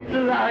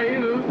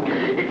alive!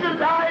 It's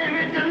alive!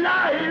 It's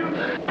alive!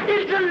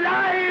 It's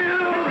alive!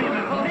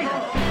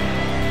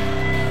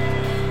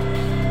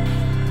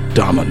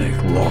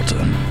 Dominic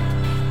Lawton.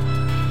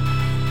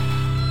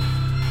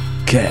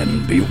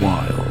 Can be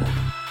wild.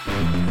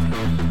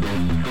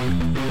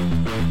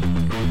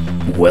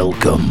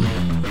 Welcome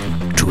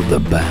to the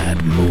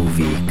Bad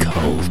Movie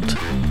Cult.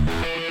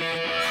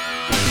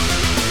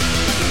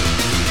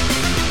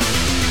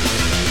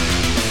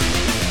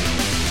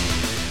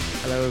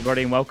 Hello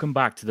everybody and welcome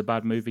back to the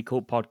Bad Movie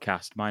Cult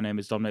podcast. My name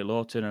is Dominic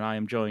Lawton and I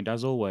am joined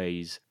as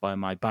always by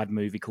my Bad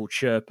Movie Cult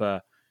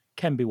Sherpa,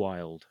 Ken be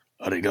Wild.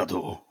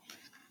 Arigato.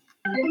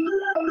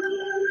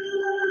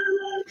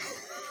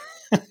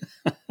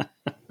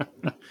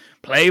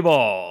 Play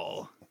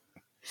ball.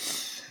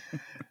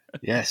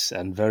 Yes,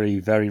 and very,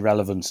 very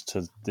relevant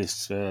to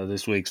this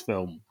week's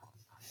film.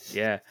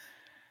 Yeah.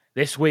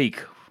 This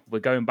week we're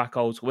going back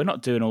old school. We're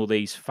not doing all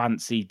these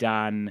fancy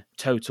Dan,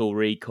 Total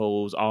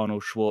Recalls,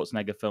 Arnold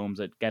Schwarzenegger films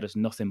that get us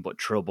nothing but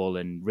trouble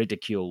and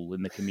ridicule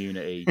in the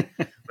community.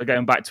 We're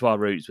going back to our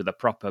roots with a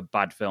proper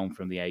bad film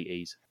from the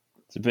 80s.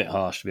 It's a bit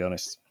harsh, to be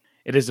honest.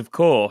 It is, of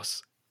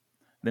course,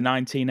 the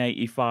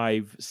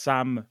 1985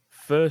 Sam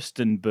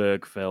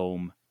Furstenberg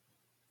film,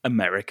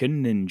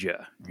 American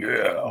Ninja.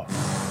 Yeah.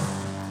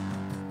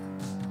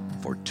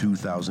 For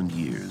 2,000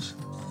 years,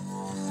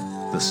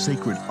 the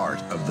sacred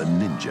art of the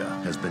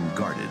ninja has been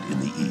guarded in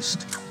the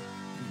East.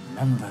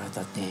 Remember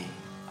the day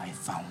I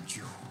found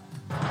you.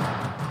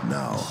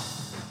 Now,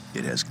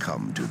 it has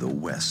come to the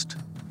West.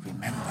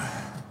 Remember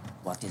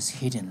what is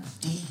hidden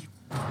deep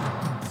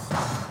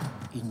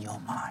in your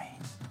mind.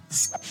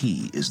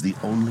 He is the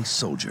only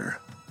soldier,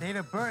 Date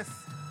of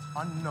birth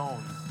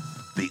unknown.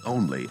 the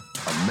only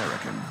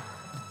American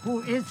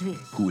Who is he?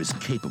 who is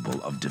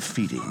capable of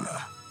defeating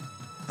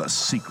the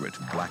secret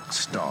Black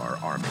Star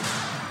Army.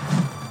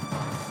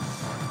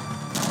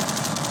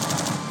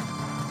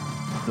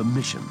 The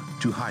mission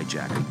to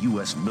hijack a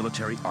U.S.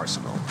 military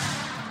arsenal.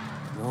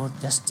 Your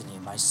destiny,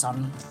 my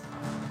son,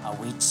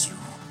 awaits you.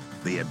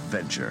 The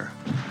adventure.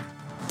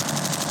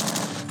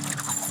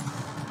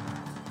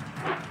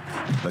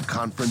 The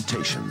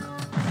confrontation.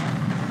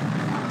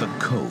 The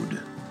code.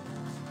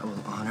 I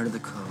will honor the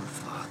code,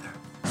 Father.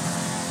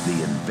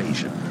 The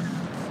invasion.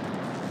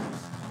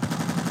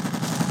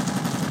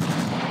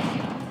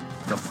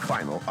 The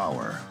final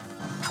hour.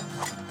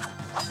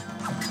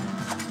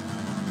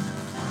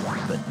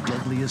 The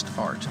deadliest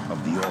art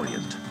of the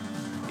Orient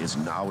is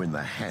now in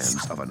the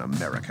hands of an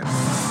American.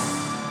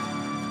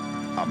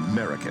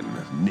 American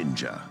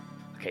Ninja.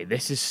 Okay,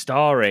 this is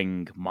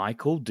starring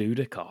Michael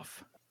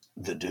Dudikoff.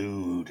 The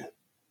dude.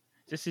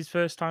 Is this his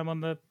first time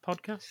on the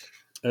podcast?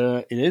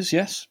 It is,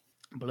 yes.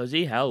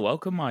 Bloody hell,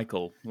 welcome,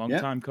 Michael. Long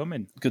time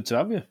coming. Good to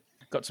have you.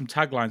 Got some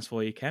taglines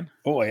for you, Ken.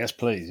 Oh, yes,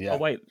 please, yeah. Oh,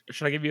 wait,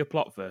 should I give you a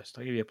plot first?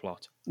 I'll give you a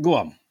plot. Go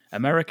on.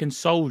 American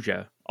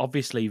soldier,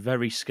 obviously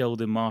very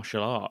skilled in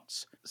martial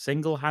arts,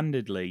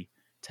 single-handedly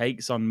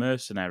takes on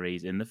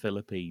mercenaries in the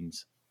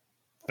Philippines.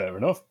 Fair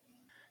enough.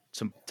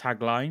 Some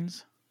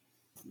taglines.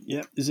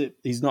 Yeah, is it?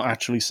 He's not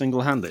actually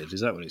single-handed,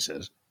 is that what he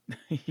says?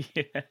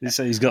 Yeah. He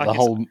says he's got Like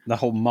the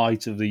whole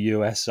might of the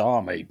U.S.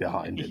 Army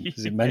behind him.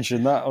 Does he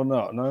mention that or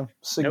not? No?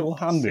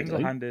 Single-handedly?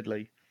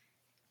 Single-handedly.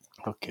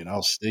 Fucking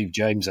hell, Steve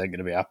James ain't going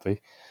to be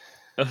happy.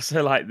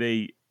 Also like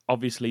the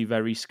obviously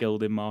very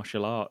skilled in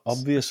martial arts.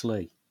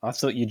 Obviously. I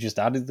thought you just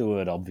added the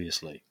word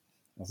obviously.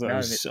 I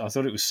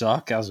thought it was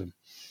sarcasm.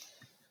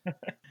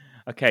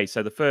 Okay,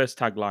 so the first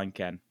tagline,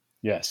 Ken.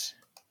 Yes.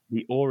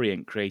 The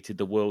Orient created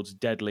the world's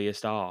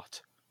deadliest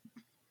art.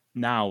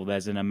 Now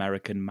there's an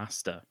American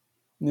master.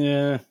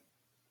 Yeah.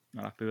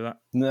 Not happy with that?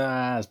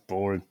 Nah, it's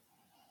boring.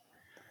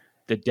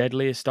 The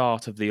deadliest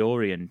art of the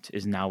Orient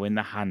is now in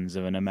the hands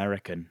of an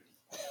American.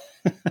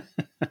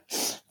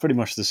 Pretty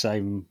much the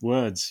same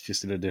words,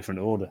 just in a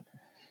different order.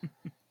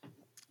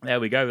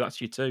 There we go.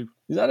 That's your two.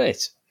 Is that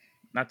it?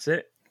 That's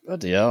it.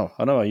 Bloody hell.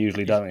 I know I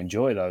usually don't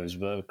enjoy those,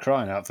 but I'm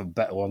crying out for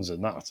better ones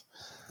than that.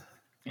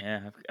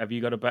 Yeah. Have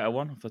you got a better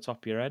one off the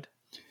top of your head?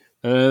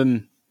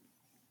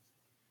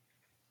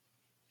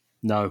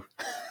 No.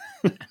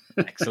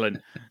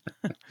 Excellent.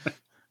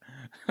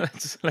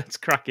 Let's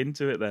crack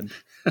into it then.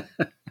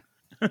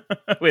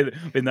 with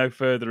no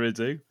further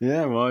ado.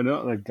 Yeah, why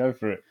not? Then go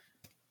for it.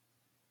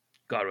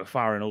 God, we're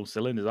firing all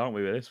cylinders, aren't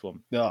we, with this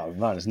one? Oh,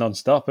 man, it's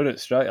non-stop, isn't it?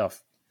 Straight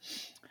off.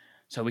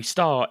 So we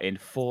start in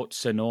Fort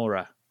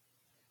Sonora.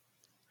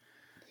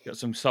 Got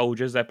some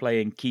soldiers, they're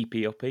playing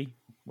keepy uppy,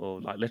 or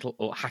like little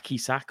or hacky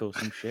sack or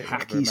some shit.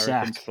 Hacky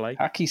sack.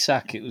 Hacky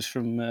sack, it was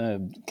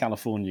from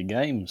California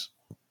Games.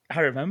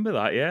 I remember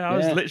that, yeah. I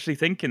was literally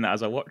thinking that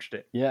as I watched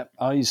it. Yeah,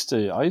 I used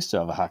to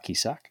have a hacky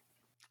sack.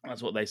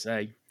 That's what they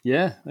say.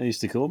 Yeah, they used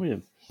to call me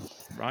him.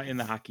 Right in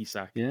the hacky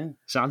sack. Yeah,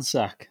 sand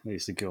sack, they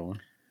used to call him.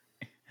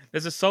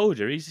 There's a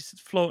soldier, he's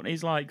flaunting,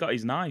 he's like got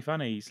his knife,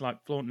 hasn't he? He's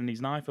like flaunting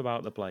his knife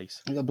about the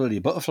place. He's got a bloody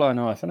butterfly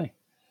knife, hasn't he?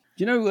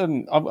 Do you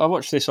know, I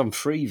watched this on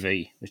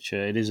Freevee, which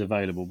it is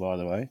available, by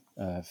the way,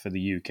 for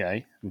the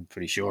UK. I'm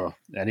pretty sure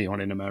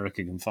anyone in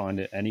America can find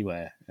it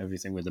anywhere.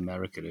 Everything with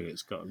America in it,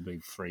 it's got to be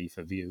free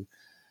for view.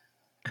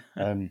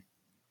 And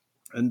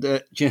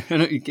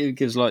it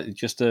gives like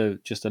just a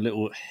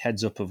little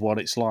heads up of what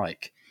it's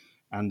like.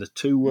 And the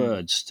two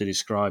words to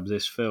describe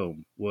this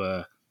film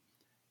were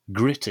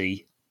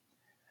gritty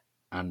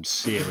and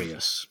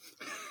serious.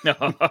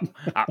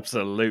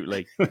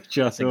 Absolutely.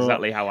 That's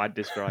exactly how I'd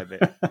describe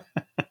it.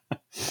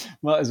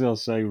 Might as well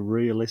say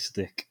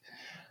realistic.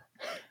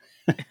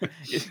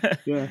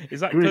 Yeah. Is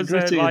that because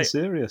gritty they're like and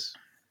serious?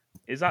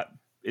 Is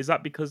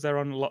that because they're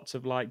on lots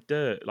of like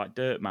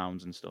dirt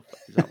mounds and stuff?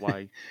 Is that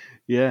why?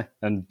 Yeah,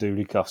 and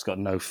Dudikoff's got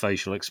no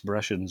facial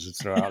expressions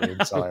throughout the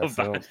entire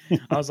film.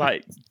 I was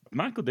like,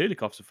 Michael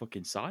Dudikoff's a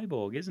fucking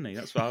cyborg, isn't he?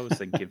 That's what I was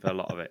thinking for a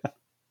lot of it.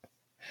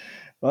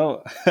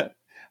 Well,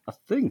 I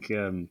think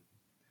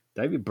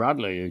David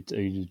Bradley,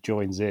 who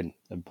joins in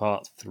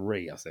part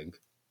 3, I think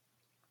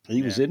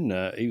he was in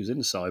the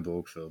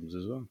cyborg films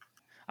as well.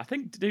 I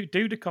think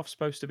Dudikoff's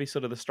supposed to be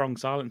sort of the strong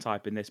silent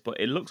type in this, but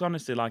it looks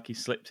honestly like he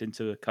slipped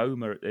into a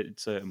coma at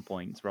certain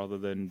points rather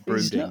than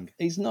brooding.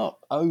 He's not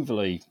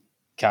overly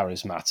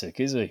charismatic,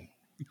 is he?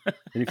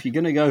 And if you're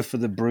going to go for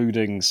the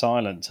brooding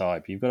silent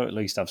type, you've got to at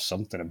least have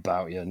something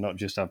about you, not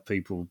just have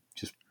people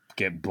just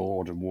get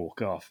bored and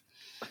walk off.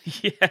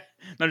 Yeah,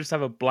 not just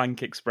have a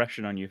blank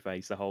expression on your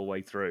face the whole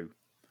way through.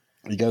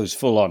 He goes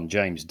full on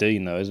James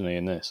Dean, though, isn't he,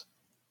 in this?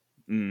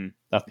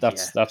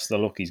 That's the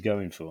look he's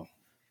going for.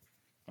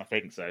 I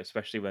think so,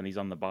 especially when he's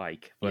on the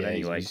bike. But yeah,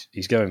 anyway,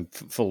 he's going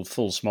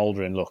full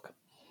smouldering look.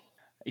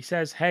 He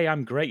says, "Hey,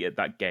 I'm great at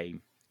that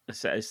game."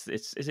 Is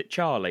it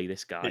Charlie?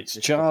 This guy? It's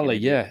Charlie,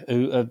 yeah.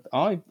 Who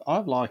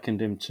I've likened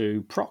him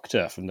to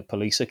Proctor from the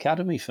Police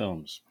Academy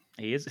films.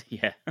 He is,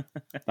 yeah.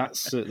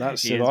 That's who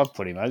I'd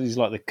put him as. He's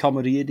like the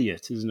comedy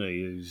idiot, isn't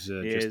he? Who's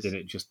just in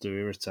it just to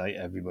irritate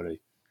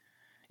everybody.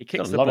 He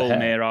kicks the ball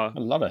near a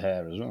lot of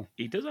hair as well.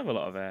 He does have a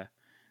lot of hair.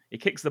 He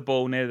kicks the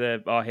ball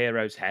near our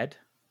hero's head.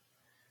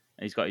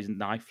 And he's got his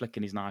knife,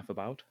 flicking his knife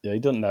about. Yeah, he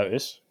doesn't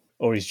notice.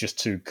 Or he's just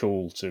too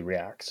cool to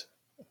react.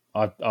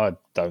 I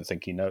don't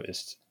think he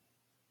noticed.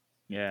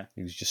 Yeah.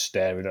 He was just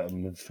staring at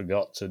him and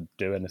forgot to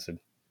do anything.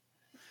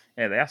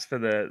 Yeah, they asked for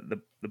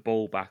the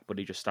ball back, but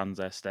he just stands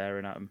there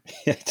staring at him.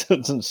 He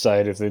doesn't say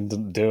anything,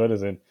 doesn't do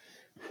anything.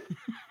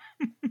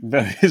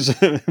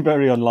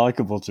 Very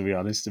unlikable, to be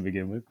honest, to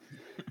begin with.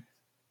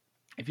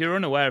 If you're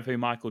unaware of who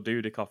Michael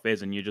Dudikoff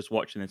is and you're just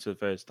watching this for the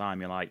first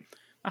time, you're like,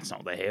 that's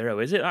not the hero,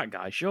 is it? That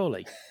guy,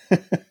 surely.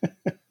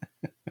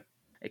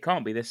 It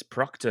can't be this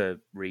Proctor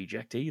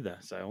reject either,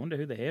 so I wonder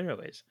who the hero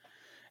is.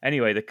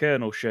 Anyway, the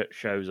Colonel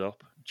shows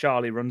up.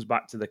 Charlie runs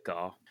back to the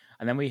car,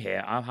 and then we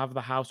hear, I'll have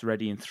the house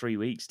ready in 3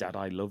 weeks, Dad,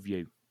 I love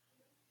you.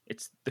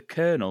 It's the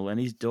Colonel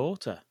and his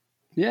daughter.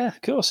 Yeah,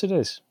 of course it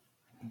is.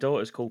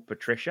 Daughter's called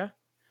Patricia.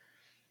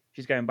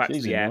 She's going back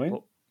to the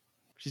airport.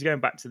 She's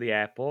going back to the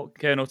airport.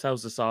 Colonel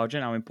tells the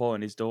sergeant how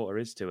important his daughter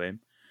is to him.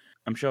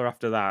 I'm sure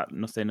after that,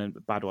 nothing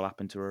bad will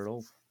happen to her at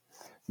all.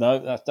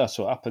 No, that's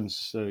what happens.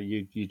 So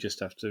you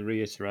just have to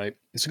reiterate.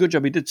 It's a good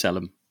job he did tell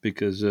him,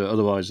 because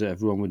otherwise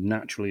everyone would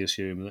naturally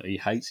assume that he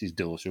hates his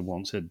daughter and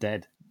wants her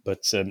dead.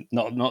 But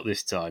not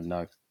this time,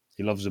 no.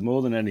 He loves her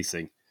more than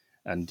anything,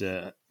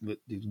 and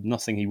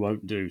nothing he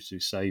won't do to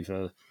save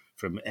her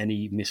from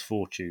any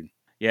misfortune.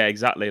 Yeah,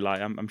 exactly.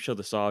 Like I'm sure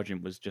the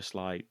sergeant was just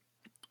like,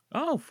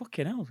 "Oh,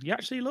 fucking hell! You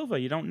actually love her.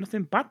 You don't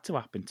nothing bad to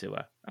happen to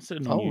her." That's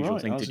an unusual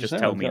thing to just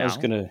tell me now. I was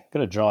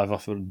gonna drive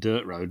off a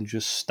dirt road and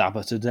just stab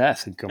her to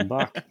death and come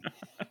back.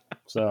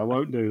 So I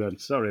won't do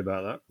that. Sorry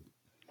about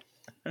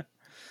that.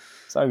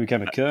 So he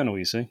became a colonel,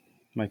 you see,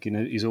 making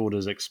his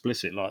orders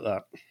explicit like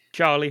that.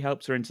 Charlie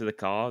helps her into the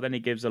car. Then he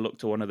gives a look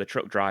to one of the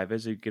truck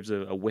drivers, who gives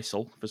a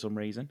whistle for some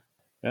reason.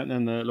 And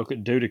then look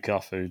at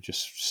Dudikoff, who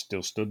just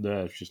still stood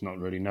there, just not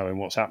really knowing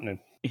what's happening.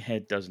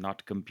 It does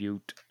not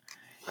compute.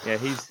 Yeah,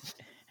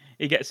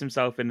 he gets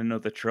himself in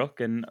another truck,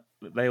 and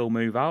they all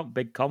move out.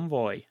 Big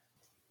convoy.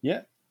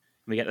 Yeah.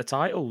 We get the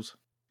titles.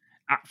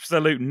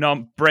 Absolute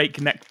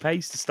breakneck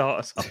pace to start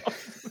us off.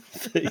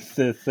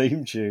 The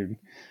theme tune.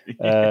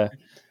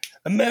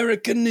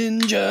 American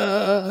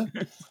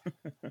Ninja,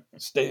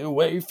 stay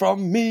away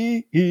from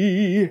me.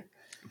 Yeah,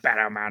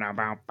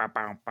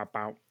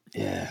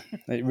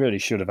 it really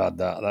should have had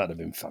that. That'd have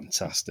been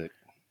fantastic.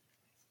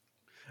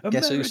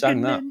 Guess who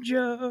sang that?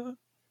 Ninja.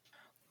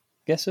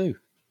 Guess who?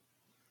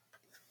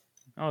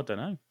 Oh, I don't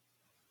know.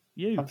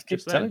 You. I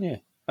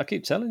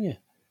keep telling you.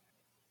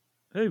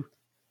 Who?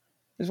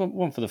 There's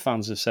one for the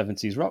fans of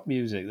 70s rock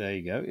music. There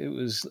you go. It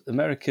was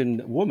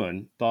American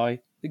Woman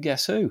by the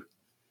Guess Who.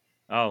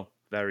 Oh,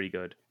 very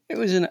good. It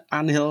was an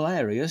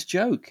hilarious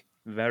joke.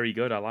 Very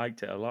good. I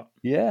liked it a lot.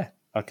 Yeah,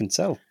 I can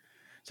tell.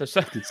 So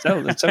I can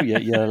tell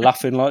you're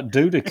laughing like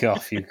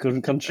Dudikoff. You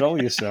couldn't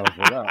control yourself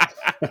with that.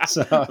 That's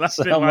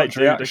how much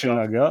reaction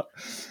I got.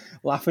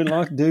 Laughing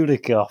like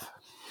Dudikoff.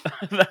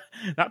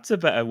 That's a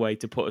better way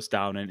to put us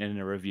down in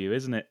a review,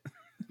 isn't it?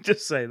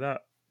 Just say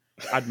that.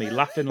 Had me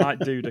laughing like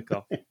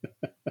Dudikoff.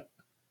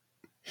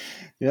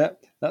 Yeah,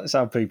 that's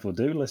how people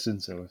do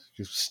listen to us.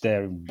 Just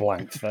staring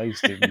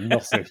blank-faced at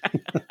nothing.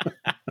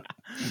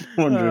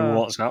 Wondering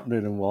what's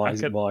happening and why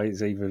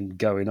it's even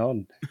going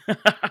on.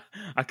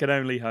 I can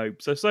only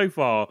hope. So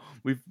far,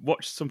 we've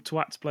watched some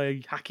twats play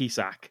hacky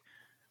sack,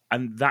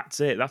 and that's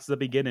it. That's the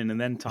beginning,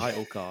 and then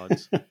title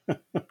cards.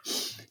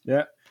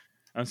 Yeah.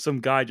 And some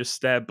guy just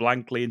stared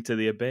blankly into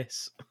the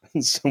abyss.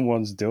 And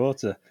someone's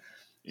daughter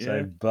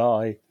say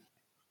bye.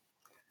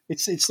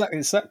 It's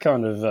that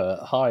kind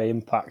of high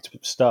impact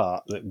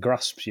start that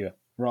grasps you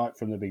right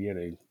from the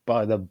beginning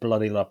by the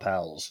bloody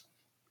lapels,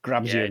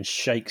 grabs you and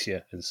shakes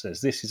you and says,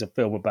 "This is a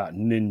film about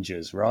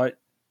ninjas, right?"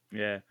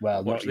 Yeah.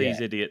 Well, watch not these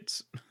yet.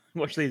 idiots.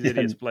 Watch these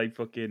idiots play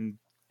fucking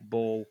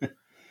ball.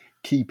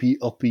 Keepy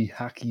uppy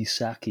hacky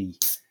sacky.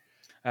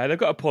 They've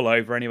got to pull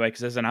over anyway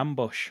because there's an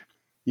ambush.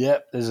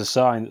 Yep, there's a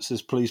sign that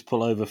says "Please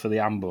pull over for the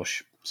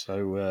ambush."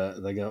 So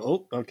they go,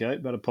 "Oh, okay,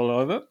 better pull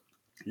over."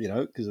 You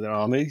know, because they're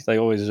army, they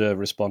always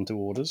respond to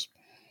orders.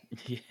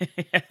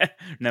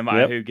 No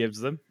matter who gives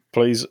them.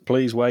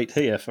 Please wait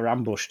here for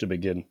ambush to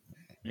begin.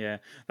 Yeah,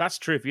 that's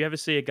true. If you ever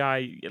see a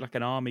guy, like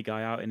an army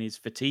guy out in his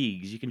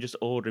fatigues, you can just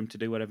order him to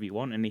do whatever you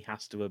want and he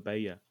has to obey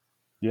you.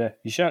 Yeah,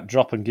 you shan't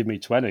drop and give me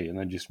 20 and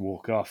then just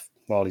walk off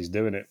while he's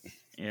doing it.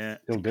 Yeah,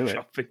 he'll do it.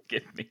 Drop and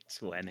give me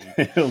 20.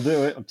 He'll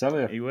do it, I'm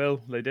telling you. He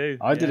will, they do.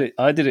 I did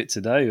it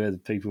today where the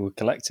people were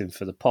collecting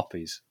for the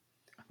poppies.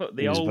 What,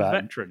 the old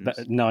veterans?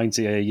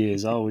 90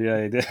 years old,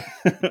 yeah, he did.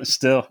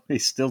 He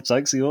still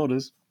takes the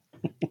orders.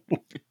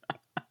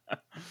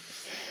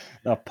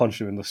 I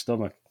punched him in the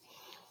stomach.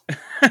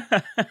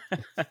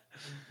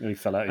 And he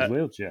fell out of his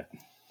wheelchair.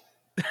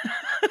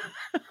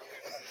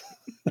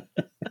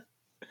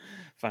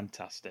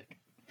 Fantastic.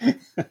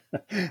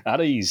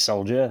 At ease,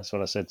 soldier. That's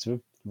what I said to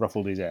him.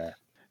 Ruffled his hair.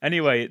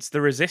 Anyway, it's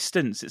the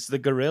resistance. It's the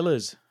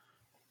guerrillas.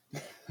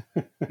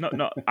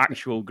 not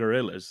actual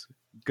gorillas.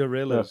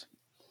 Guerrillas.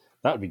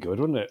 That'd be good,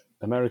 wouldn't it?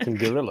 American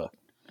guerrilla.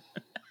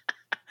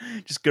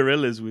 Just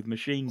gorillas with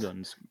machine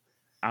guns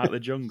out of the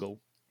jungle.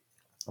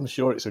 I'm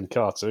sure it's in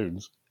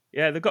cartoons.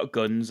 Yeah, they've got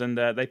guns and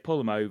they pull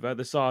them over.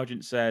 The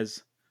sergeant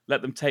says,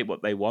 let them take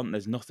what they want.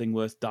 There's nothing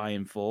worth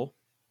dying for.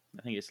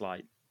 I think it's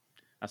like,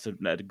 that's a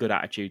good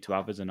attitude to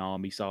have as an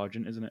army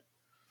sergeant, isn't it?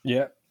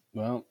 Yeah,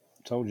 well,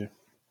 told you.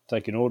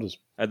 Taking orders.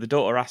 The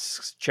daughter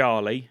asks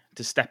Charlie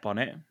to step on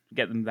it,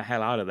 get them the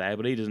hell out of there,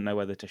 but he doesn't know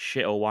whether to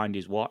shit or wind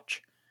his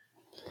watch.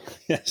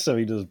 Yeah, so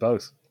he does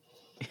both.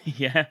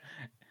 Yeah.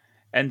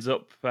 Ends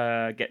up,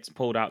 gets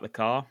pulled out the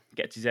car,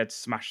 gets his head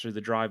smashed through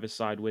the driver's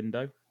side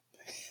window.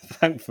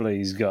 Thankfully,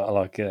 he's got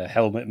like a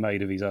helmet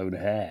made of his own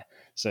hair,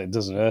 so it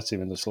doesn't hurt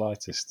him in the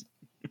slightest.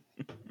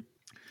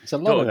 It's a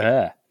lot of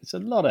hair. It's a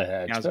lot of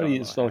hair.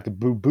 It's like a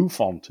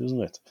bouffant,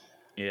 isn't it?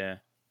 Yeah.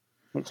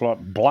 Looks like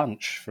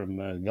Blanche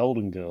from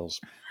Golden Girls.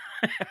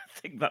 I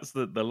think that's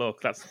the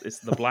look. It's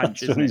the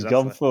Blanche, That's isn't what he's it?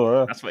 gone for.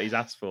 Huh? That's what he's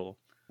asked for.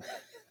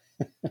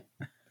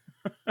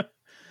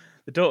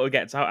 The daughter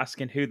gets out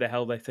asking who the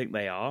hell they think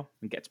they are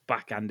and gets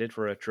backhanded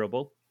for her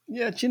trouble.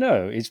 Yeah, do you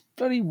know, it's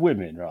bloody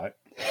women, right?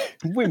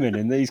 Women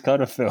in these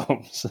kind of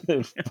films,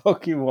 they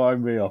fucking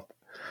wind me up.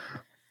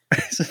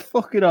 It's a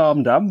fucking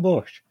armed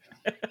ambush.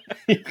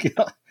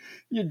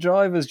 Your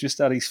driver's just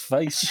had his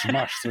face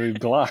smashed through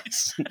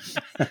glass.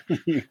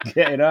 You're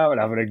getting out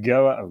and having a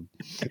go at him.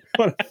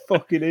 What a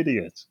fucking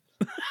idiot.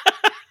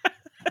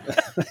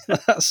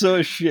 That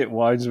sort of shit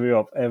winds me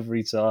up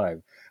every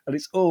time. And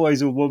it's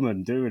always a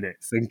woman doing it,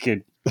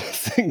 thinking,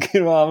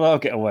 well, I'll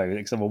get away with it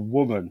because I'm a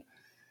woman.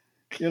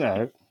 You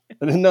know?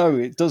 And no,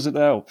 it doesn't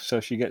help. So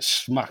she gets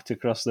smacked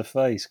across the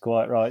face,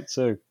 quite right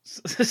too.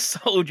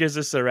 Soldiers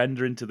are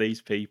surrendering to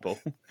these people.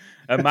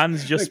 A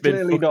man's just they're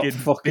been clearly not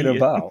fucking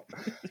about.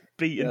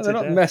 Beaten to they're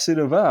not death. messing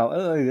about,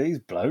 are they, these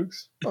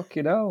blokes?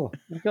 Fucking hell.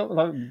 They've got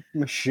like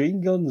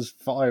machine guns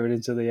firing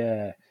into the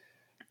air.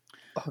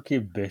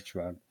 Fucking bitch,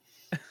 man.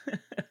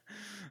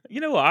 You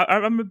know what? I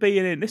remember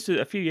being in, this was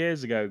a few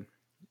years ago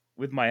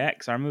with my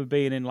ex. I remember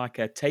being in like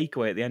a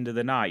takeaway at the end of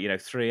the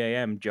night, 3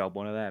 a.m. job,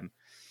 one of them.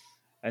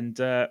 And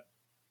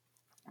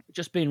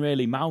just being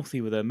really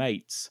mouthy with her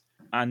mates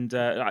and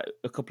like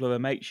a couple of her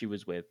mates she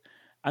was with.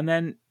 And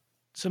then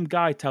some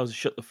guy tells her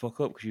shut the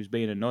fuck up because she was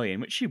being annoying,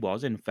 which she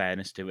was, in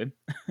fairness to him.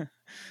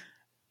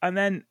 And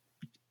then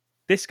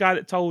this guy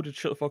that told her to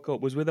shut the fuck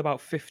up was with about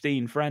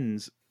 15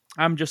 friends.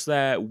 I'm just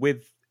there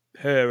with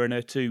her and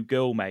her two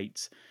girl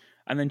mates.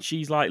 And then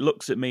she's like,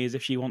 looks at me as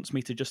if she wants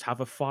me to just have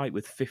a fight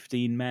with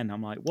 15 men.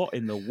 I'm like, what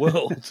in the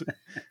world?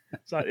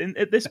 It's like,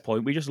 at this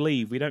point, we just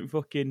leave. We don't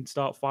fucking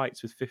start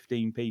fights with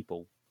 15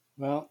 people.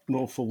 Well,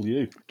 more fool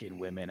you. Fucking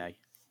women, eh?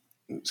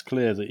 It's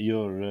clear that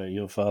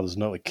your father's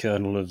not a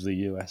colonel of the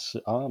US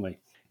Army.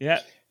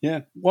 Yeah.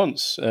 Yeah.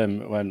 Once,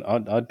 when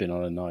I'd been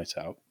on a night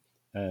out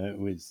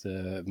with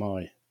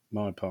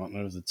my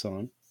partner at the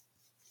time,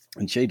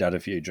 and she'd had a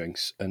few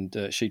drinks,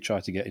 and she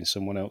tried to get in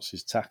someone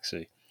else's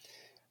taxi.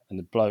 And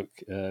the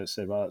bloke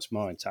said, well, that's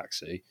my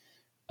taxi.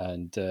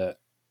 And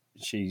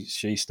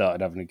she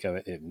started having a go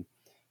at him.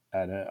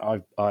 And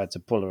I had to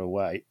pull her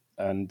away.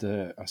 And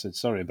I said,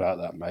 sorry about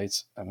that,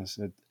 mate. And I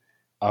said,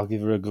 I'll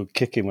give her a good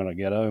kicking when I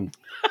get home.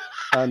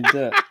 And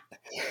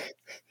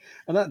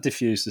that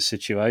diffused the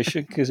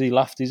situation because he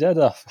laughed his head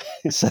off.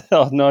 He said,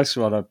 oh, nice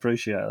one, I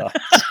appreciate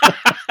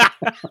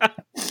that.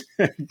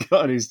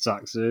 got in his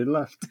taxi and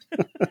left.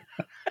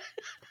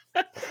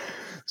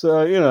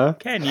 So, you know.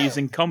 Ken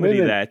using comedy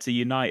Really? there to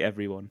unite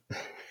everyone.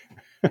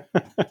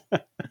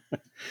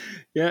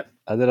 Yeah,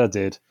 and then I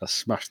did. I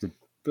smashed the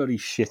bloody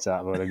shit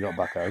out of her when I got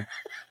back home.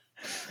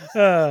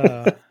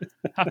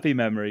 Happy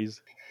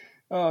memories.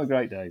 Oh,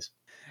 great days.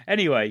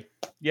 Anyway,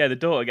 yeah, the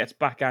daughter gets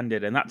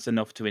backhanded, and that's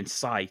enough to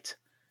incite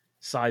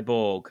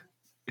Cyborg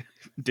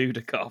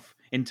Dudikoff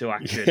into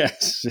action.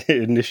 Yes,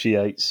 it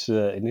initiates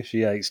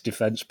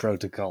defence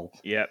protocol.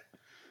 Yep.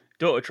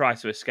 Daughter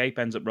tries to escape,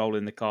 ends up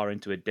rolling the car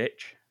into a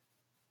ditch.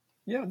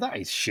 Yeah, that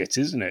is shit,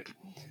 isn't it?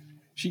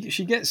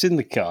 She gets in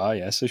the car,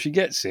 yeah, so she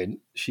gets in,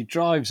 she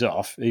drives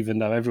off, even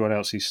though everyone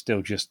else is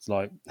still just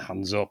like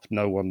hands up,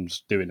 no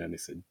one's doing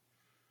anything.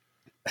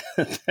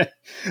 And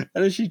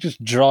then she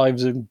just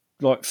drives and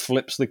like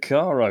flips the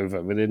car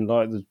over within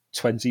like the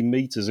 20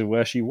 metres of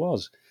where she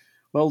was.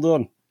 Well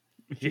done.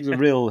 She's a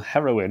real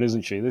heroine,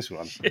 isn't she, this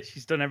one?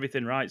 She's done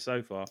everything right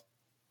so far.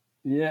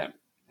 Yeah.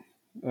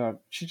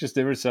 She just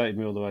irritated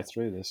me all the way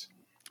through this.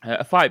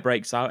 A fight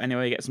breaks out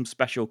anyway, you get some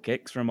special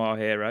kicks from our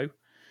hero.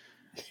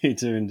 He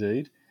do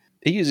indeed.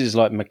 He uses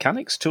like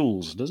mechanics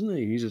tools, doesn't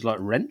he? He uses like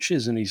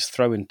wrenches and he's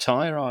throwing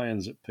tyre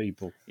irons at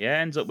people. Yeah,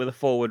 ends up with a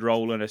forward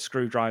roll and a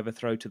screwdriver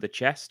throw to the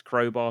chest,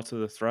 crowbar to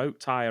the throat,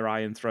 tyre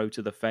iron throw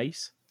to the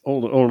face.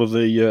 All of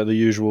the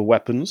usual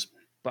weapons.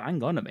 But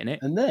hang on a minute.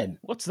 And then...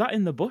 What's that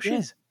in the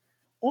bushes?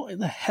 What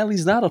the hell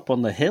is that up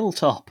on the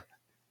hilltop?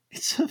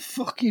 It's a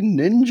fucking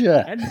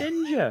ninja. A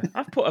ninja.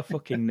 I've put a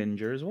fucking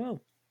ninja as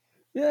well.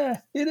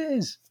 Yeah, it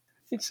is.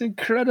 It's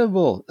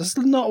incredible. It's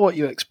not what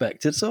you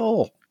expect at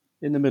all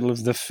in the middle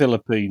of the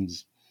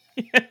Philippines.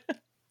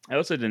 I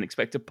also didn't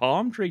expect a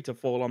palm tree to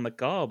fall on the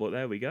car, but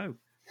there we go.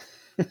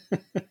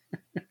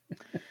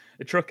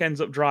 The truck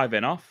ends up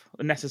driving off.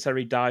 A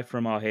necessary dive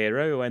from our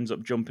hero, who ends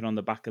up jumping on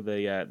the back of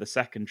the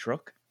second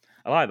truck.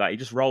 I like that. He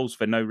just rolls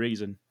for no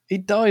reason. He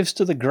dives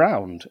to the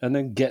ground and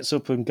then gets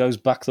up and goes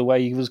back the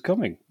way he was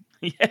coming.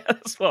 Yeah,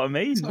 that's what I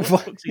mean. What the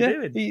fuck's he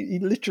doing? He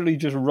literally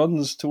just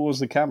runs towards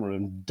the camera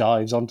and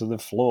dives onto the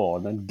floor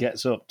and then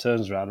gets up,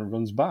 turns around and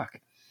runs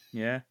back.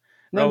 Yeah.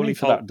 No need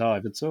for that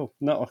dive at all.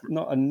 Not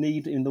a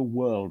need in the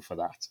world for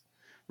that.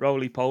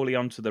 Roly-poly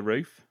onto the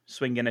roof,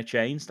 swinging a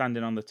chain,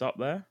 standing on the top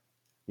there.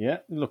 Yeah,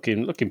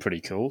 looking pretty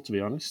cool, to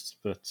be honest.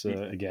 But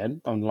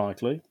again,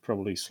 unlikely.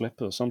 Probably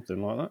slip or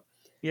something like that.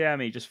 Yeah, I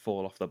mean, just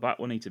fall off the bat,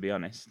 wouldn't he, to be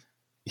honest?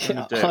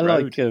 Yeah, I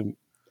like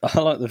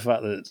the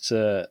fact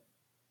that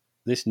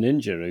this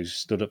ninja who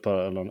stood up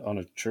on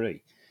a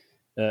tree,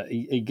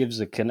 he gives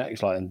a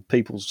connect, like, and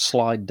people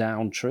slide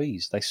down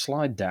trees. They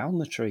slide down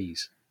the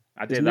trees.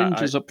 I did There's that.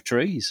 ninjas up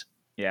trees.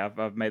 Yeah,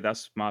 I've made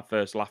that's my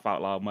first laugh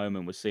out loud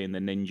moment was seeing the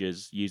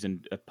ninjas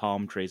using a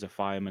palm tree as a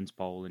fireman's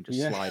pole and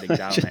just sliding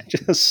down it.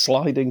 Just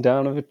sliding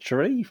down of a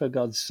tree, for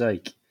God's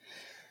sake.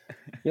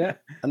 Yeah,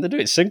 and they do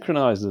it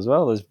synchronized as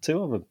well. There's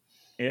two of them.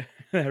 Yeah,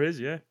 there is,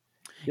 yeah.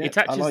 He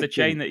attaches the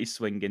chain that he's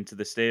swinging to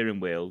the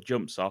steering wheel,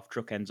 jumps off,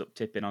 truck ends up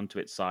tipping onto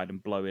its side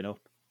and blowing up.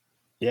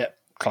 Yeah,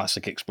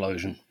 classic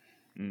explosion.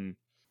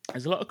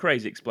 There's a lot of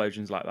crazy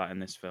explosions like that in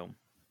this film.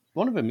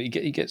 One of them, he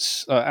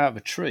gets out of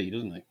a tree,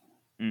 doesn't he?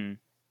 Mm.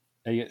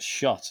 He gets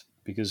shot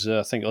because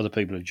I think other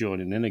people are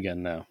joining in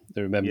again now.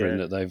 They're remembering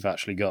that they've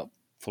actually got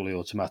fully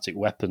automatic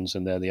weapons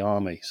and they're the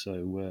army,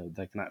 so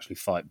they can actually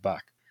fight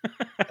back.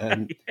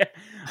 Yeah.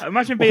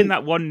 Imagine being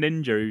that one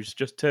ninja who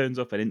just turns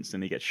up and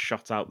instantly gets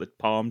shot out the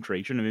palm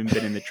tree. Shouldn't have even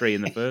been in the tree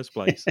in the first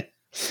place.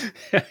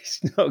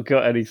 He's not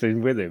got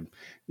anything with him.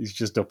 He's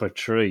just up a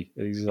tree.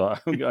 And he's like,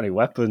 I haven't got any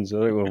weapons. I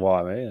don't know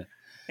why I'm here.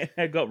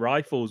 We've got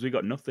rifles. We've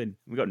got nothing.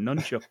 We've got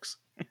nunchucks.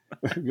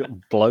 We've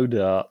got blow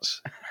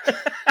darts.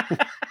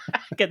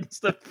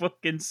 Against a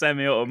fucking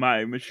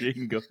semi-automatic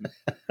machine gun.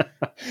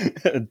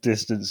 At a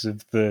distance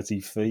of 30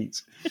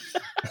 feet.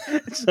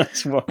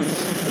 That's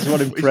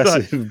one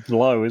impressive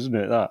blow, isn't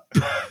it, that?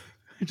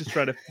 Just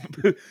trying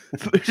to...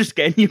 just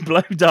getting your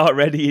blow dart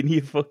ready in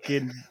your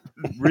fucking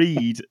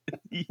reed.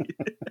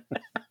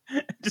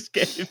 Just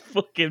getting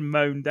fucking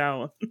mown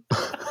down.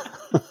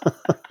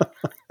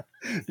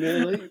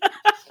 Really?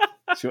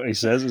 That's what he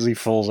says as he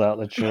falls out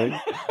the tree.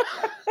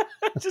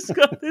 I just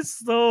got this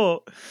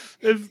thought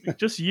of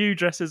just you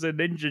dressed as a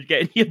ninja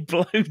getting your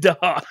blow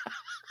dart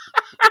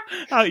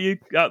out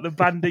the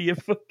band of your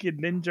fucking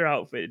ninja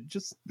outfit,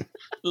 just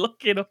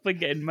looking up and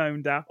getting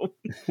mown down.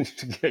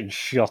 Getting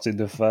shot in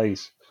the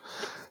face.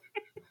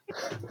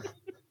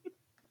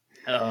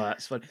 Oh,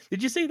 that's fun.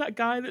 Did you see that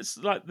guy that's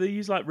like, they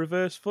use like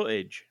reverse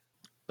footage?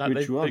 Like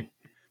Which one?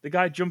 The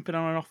guy jumping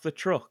on and off the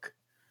truck.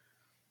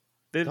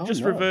 They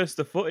just reversed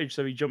the footage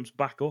so he jumps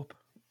back up.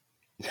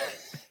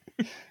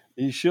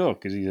 Are you sure?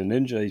 Because he's a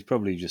ninja, he's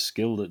probably just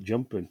skilled at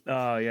jumping.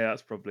 Oh, yeah,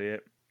 that's probably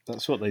it.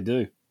 That's what they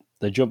do.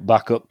 They jump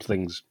back up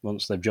things.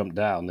 Once they've jumped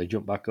down, they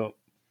jump back up.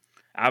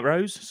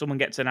 Arrows? Someone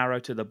gets an arrow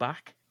to the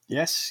back?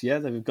 Yes, yeah,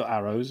 they've got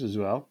arrows as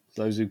well.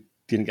 Those who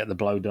didn't get the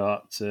blow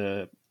dart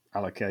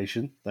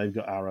allocation, they've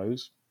got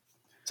arrows.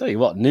 Tell you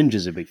what,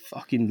 ninjas would be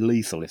fucking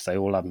lethal if they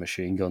all had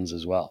machine guns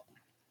as well.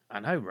 I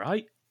know,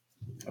 right?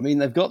 I mean,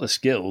 they've got the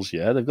skills,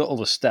 yeah. They've got all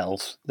the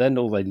stealth. Then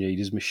all they need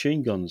is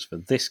machine guns for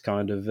this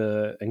kind of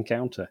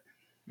encounter.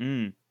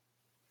 Mm.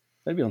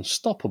 They'd be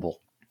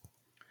unstoppable.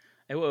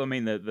 Well, I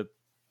mean, the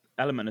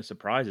element of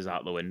surprise is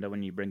out the window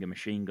when you bring a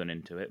machine gun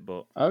into it,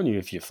 but Only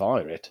if you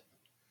fire it.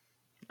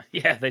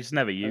 yeah, they just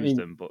never use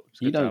them. But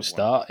it's you good to don't have one.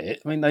 start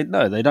it. I mean,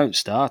 they don't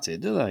start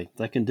it, do they?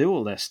 They can do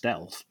all their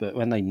stealth, but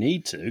when they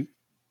need to,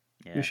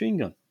 Yeah. machine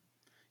gun.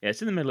 Yeah,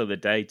 it's in the middle of the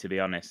day. To be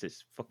honest,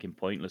 it's fucking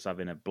pointless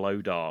having a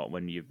blow dart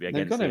when you're against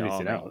They've got the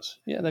everything army. else.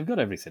 Yeah, they've got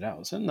everything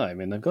else, haven't they? I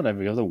mean, they've got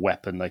every other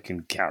weapon they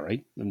can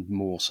carry, and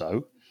more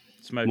so.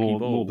 Smoky More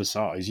balls.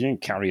 besides, you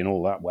ain't carrying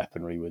all that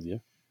weaponry with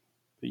you.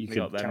 But you We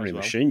can got them carry as a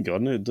well. machine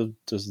gun. It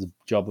does the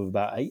job of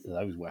about 8 of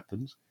those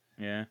weapons.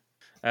 Yeah.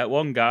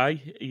 One guy,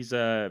 he's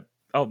my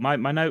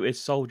note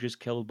is soldiers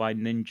killed by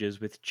ninjas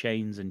with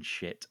chains and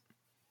shit.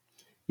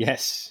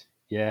 Yes,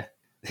 yeah.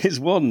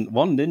 There's one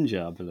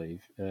ninja, I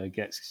believe,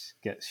 gets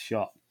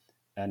shot,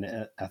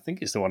 and I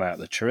think it's the one out of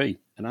the tree.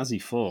 And as he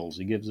falls,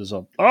 he gives us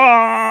a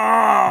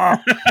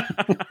ah,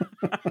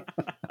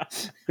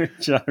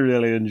 which I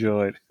really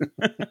enjoyed.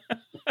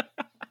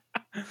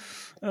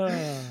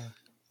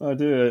 I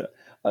do.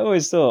 I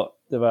always thought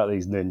about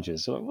these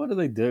ninjas. So what do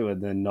they do when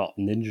they're not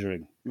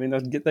ninjaing? I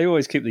mean, they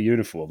always keep the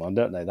uniform on,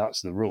 don't they?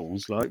 That's the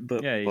rules. Like,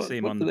 but Yeah, you see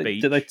 'em on do the they,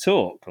 do they beach.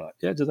 talk? Like,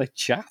 yeah, do they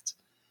chat?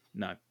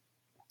 No.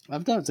 I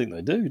don't think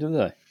they do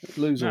they?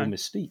 They lose all No.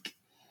 mystique.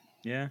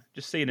 Yeah,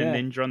 just seeing Yeah. a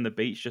ninja on the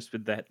beach just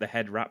with the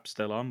head wrap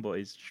still on, but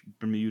his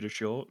Bermuda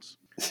shorts.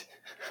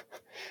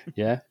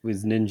 Yeah,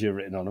 with ninja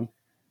written on them.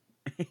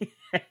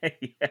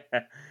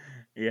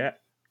 Yeah.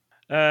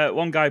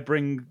 One guy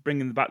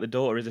bringing back the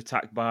daughter is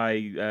attacked by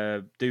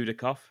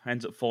Dudikoff,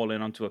 ends up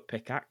falling onto a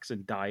pickaxe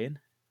and dying.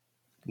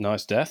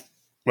 Nice death.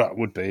 Well, it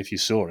would be if you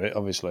saw it.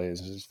 Obviously,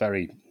 it's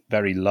very,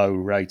 very low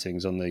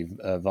ratings on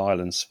the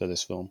violence for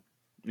this film.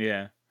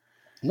 Yeah.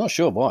 I'm not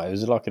sure why. It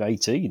was like an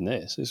 18.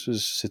 This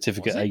was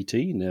certificate Was it?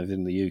 18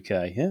 in the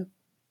UK. Yeah,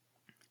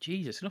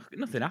 Jesus,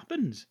 nothing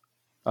happens.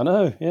 I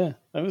know. Yeah,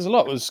 there was a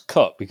lot was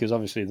cut because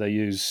obviously they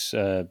use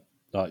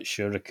like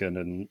shuriken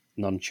and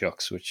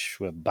nunchucks, which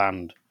were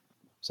banned.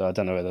 So I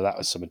don't know whether that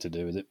was something to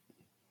do with it.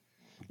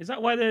 Is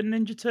that why the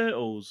Ninja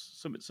Turtles?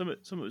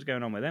 Something was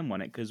going on with them,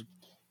 wasn't it? Because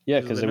Yeah,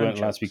 of because the they weren't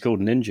allowed to be nunchucks. called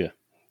ninja.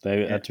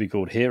 They Yeah. had to be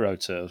called Hero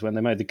Turtles. When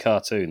they made the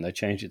cartoon, they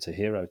changed it to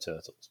Hero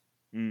Turtles.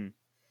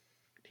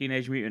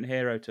 Teenage Mutant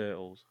Hero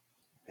Turtles,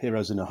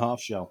 Heroes in a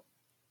half shell.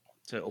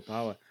 Turtle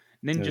Power.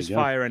 you Ninjas go.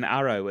 fire an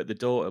arrow at the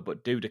daughter,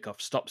 but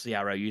Dudikoff stops the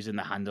arrow using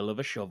the handle of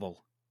a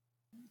shovel.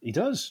 He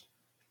does.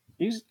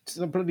 He's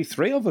bloody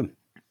 3 of them.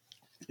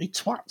 He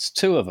twats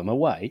 2 of them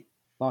away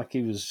like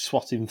he was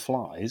swatting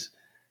flies.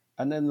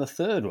 And then the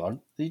third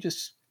one, he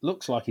just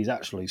looks like he's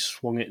actually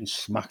swung it and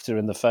smacked her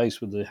in the face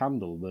with the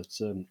handle. But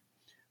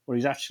what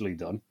he's actually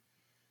done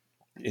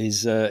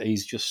is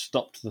he's just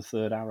stopped the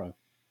third arrow,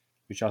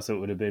 which I thought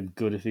would have been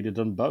good if he'd have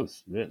done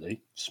both,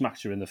 really.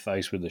 Smacked her in the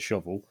face with the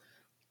shovel,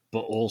 but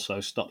also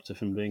stopped her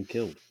from being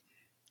killed.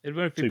 If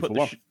he 2 put for the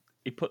 1.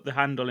 he put the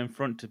handle in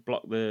front to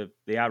block the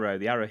arrow.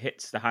 The arrow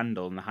hits the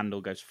handle, and the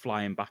handle goes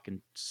flying back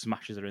and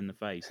smashes her in the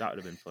face. That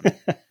would have been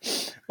funny.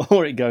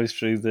 Or it goes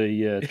through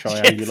the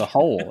triangular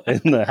hole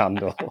in the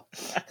handle,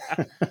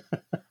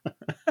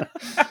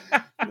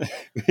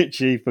 which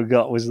he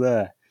forgot was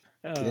there.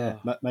 Yeah,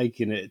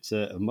 making it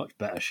a much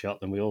better shot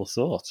than we all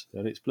thought.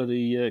 And it's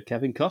bloody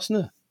Kevin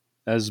Costner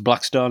as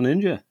Black Star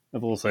Ninja,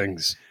 of all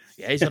things.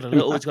 Yeah, he's got a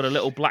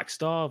little black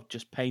star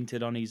just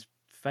painted on his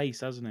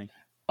face, hasn't he?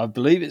 I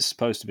believe it's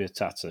supposed to be a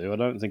tattoo. I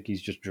don't think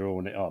he's just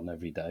drawing it on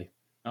every day.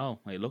 Oh,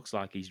 it looks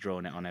like he's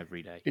drawing it on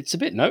every day. It's a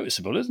bit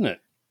noticeable, isn't it?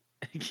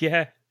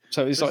 Yeah.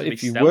 So it's Supposed like to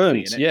if be you stealthy, weren't,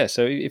 innit? yeah.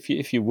 So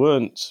if you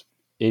weren't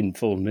in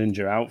full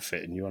ninja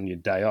outfit and you're on your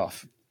day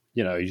off,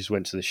 you just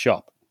went to the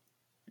shop.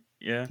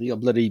 Yeah, You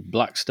got bloody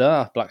Black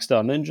Star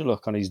Ninja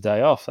look on his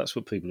day off. That's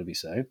what people will be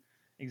saying.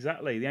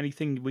 exactly. The only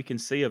thing we can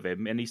see of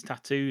him, and he's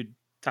tattooed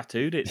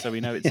it, so we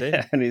know it's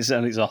him. and it's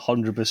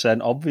 100%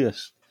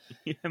 obvious.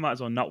 You might as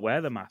well not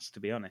wear the mask, to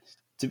be honest.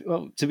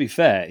 To be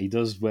fair, he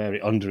does wear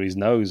it under his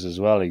nose as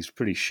well. He's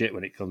pretty shit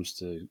when it comes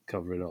to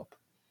covering up.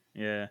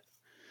 Yeah.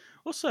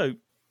 Also,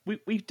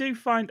 we do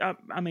find,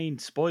 I mean,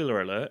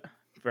 spoiler alert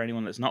for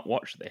anyone that's not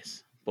watched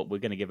this, but we're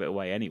going to give it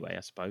away anyway,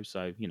 I suppose.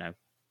 So,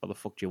 what the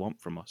fuck do you want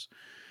from us?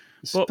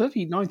 It's But-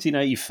 bloody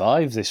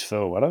 1985, this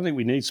film. I don't think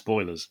we need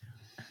spoilers.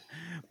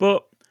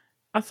 But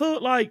I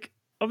thought,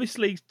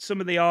 obviously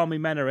some of the army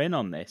men are in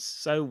on this.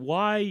 So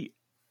why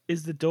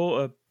is the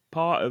daughter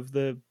part of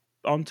the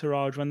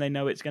entourage when they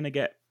know it's going to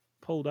get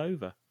pulled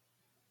over?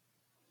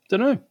 Don't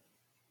know.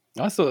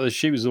 I thought that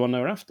she was the one they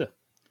were after.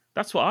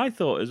 That's what I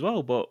thought as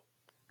well, but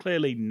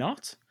clearly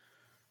not.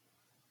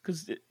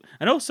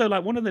 And also,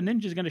 one of the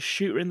ninjas is going to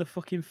shoot her in the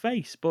fucking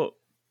face, but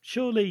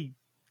surely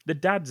the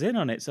dad's in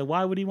on it, so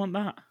why would he want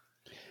that?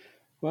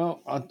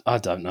 Well, I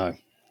don't know.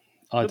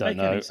 I Doesn't don't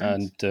make any know.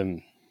 sense.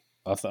 And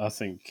I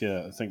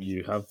think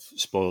you have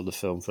spoiled the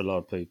film for a lot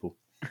of people.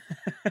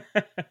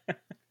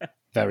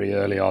 Very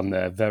early on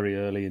there. Very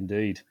early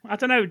indeed. I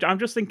don't know. I'm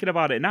just thinking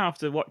about it now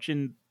after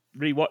rewatching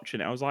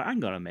it. I was like,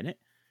 hang on a minute.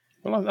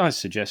 Well, I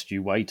suggest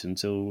you wait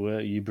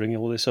until you bring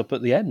all this up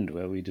at the end,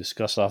 where we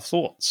discuss our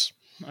thoughts.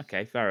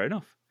 Okay, fair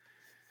enough.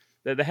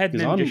 The head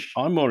Because ninja...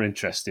 I'm more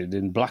interested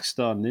in Black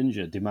Star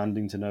Ninja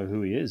demanding to know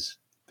who he is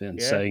than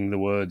saying the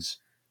words,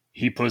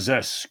 "He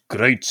possesses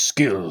great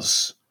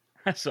skills."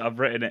 That's what I've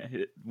written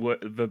it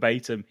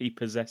verbatim. He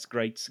possessed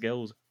great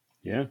skills.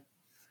 Yeah.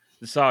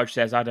 The Sarge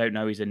says, I don't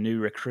know, he's a new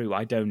recruit.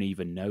 I don't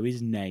even know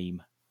his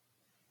name.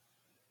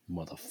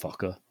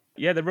 Motherfucker.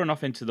 Yeah, they run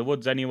off into the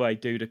woods anyway,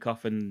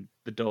 Dudikoff and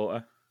the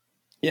daughter.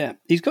 Yeah,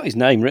 he's got his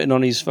name written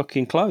on his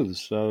fucking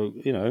clothes, so,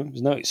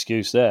 there's no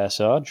excuse there,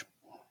 Sarge.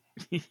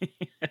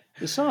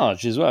 The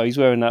Sarge as well, he's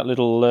wearing that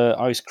little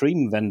ice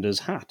cream vendor's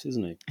hat,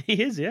 isn't he?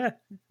 He is, yeah.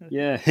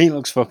 Yeah, he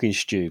looks fucking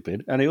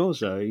stupid, and he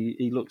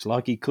looks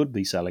like he could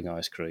be selling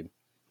ice cream.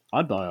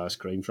 I'd buy ice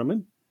cream from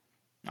him.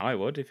 I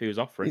would, if he was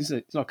offering. He's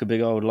like a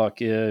big old,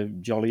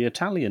 jolly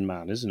Italian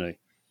man, isn't he?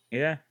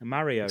 Yeah,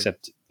 Mario.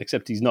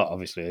 Except he's not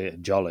obviously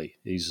jolly.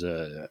 He's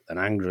an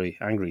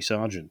angry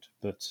sergeant.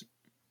 But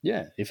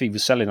yeah, if he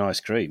was selling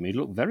ice cream, he'd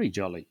look very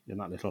jolly in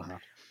that little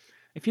hat.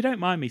 If you don't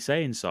mind me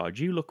saying,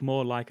 Sarge, you look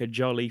more like a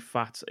jolly,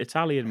 fat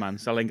Italian man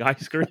selling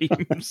ice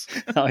creams.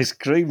 Ice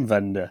cream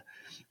vendor.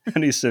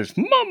 And he says,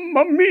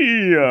 "Mamma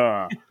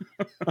mia!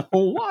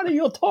 What are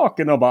you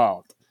talking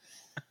about?"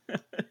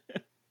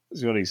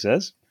 That's what he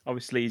says.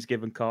 Obviously, he's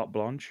given carte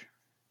blanche.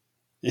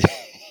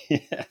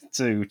 Yeah,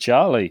 to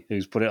Charlie,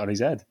 who's put it on his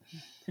head.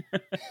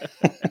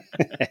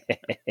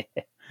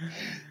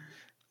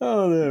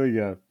 Oh, there we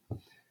go.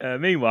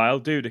 Meanwhile,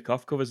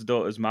 Dudikoff covers the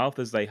daughter's mouth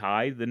as they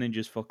hide. The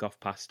ninjas fuck off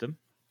past him.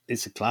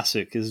 It's a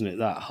classic, isn't it?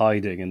 That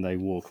hiding and they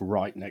walk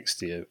right next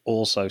to you,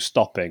 also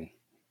stopping,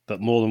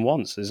 but more than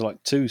once. There's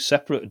like two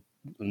separate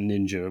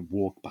ninja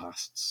walk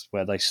pasts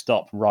where they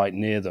stop right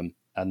near them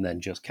and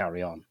then just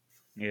carry on.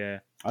 Yeah.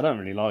 I don't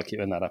really like it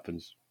when that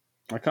happens.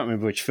 I can't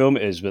remember which film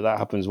it is, but that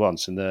happens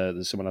once, and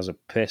there's someone has a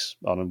piss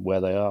on them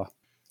where they are.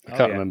 I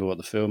can't remember what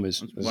the film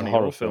is. There's a one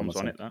horror of your films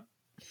film, on it,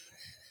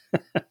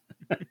 that.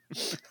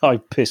 I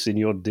piss in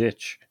your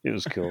ditch. It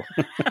was cool.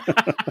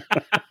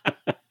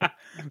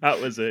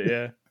 That was it,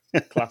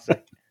 yeah.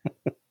 Classic.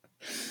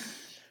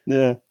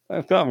 Yeah,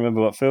 I can't remember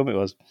what film it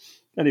was.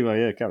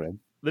 Anyway, yeah, carry on.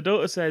 The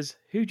daughter says,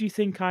 "Who do you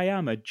think I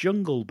am, a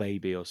jungle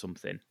baby or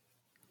something?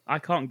 I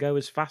can't go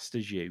as fast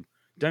as you.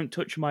 Don't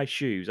touch my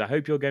shoes. I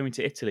hope you're going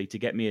to Italy to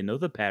get me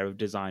another pair of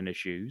designer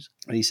shoes."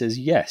 And he says,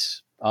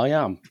 "Yes, I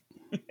am."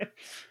 He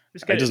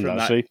doesn't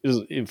actually. He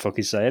doesn't even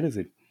fucking say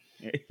anything.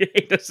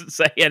 He doesn't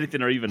say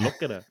anything or even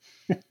look at her.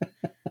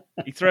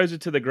 He throws her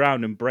to the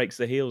ground and breaks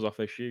the heels off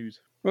her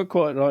shoes. Well,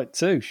 quite right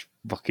too.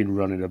 Fucking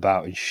running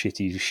about in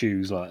shitty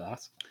shoes like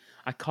that.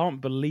 I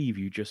can't believe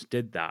you just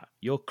did that.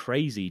 You're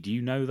crazy. Do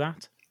you know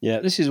that? Yeah,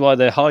 this is why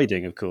they're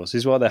hiding, of course. This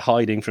is why they're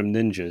hiding from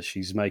ninjas.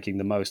 She's making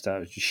the most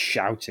out of just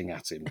shouting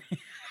at him.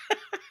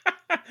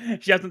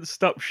 She hasn't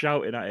stopped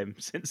shouting at him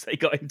since they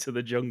got into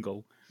the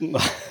jungle.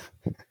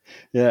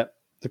 Yeah,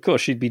 of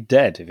course, she'd be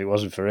dead if it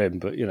wasn't for him,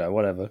 but,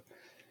 whatever.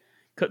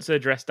 Cuts her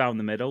dress down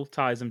the middle,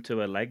 ties them to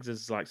her legs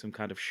as like some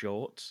kind of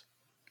shorts.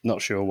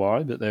 Not sure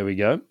why, but there we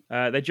go.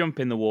 They jump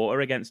in the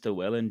water against her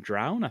will and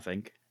drown, I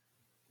think.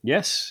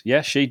 Yes,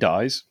 she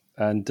dies.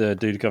 And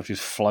Dudikoff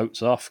just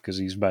floats off because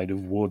he's made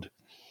of wood.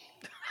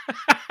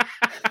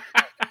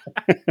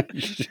 He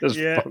just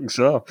fucks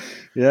off.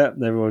 Yeah,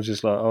 and everyone's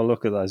just like, "Oh,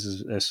 look at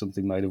that. There's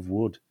something made of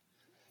wood."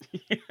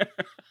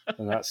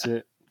 And that's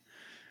it.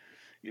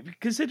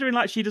 Considering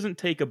like she doesn't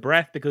take a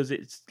breath because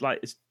it's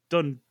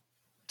done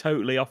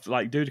totally off.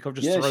 Like Dudikoff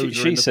just throws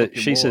her in the fucking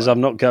she says, water.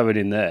 "I'm not going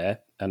in there."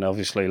 And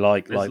obviously,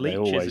 like they leeches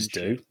always and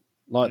do,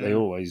 shit. they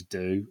always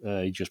do,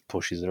 he just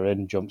pushes her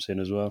in, jumps in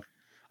as well.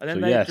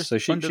 And then So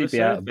she'd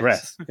be out of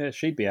breath. Yeah,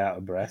 she'd be out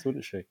of breath,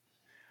 wouldn't she?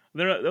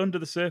 They're under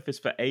the surface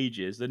for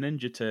ages. The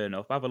ninja turn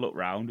up, have a look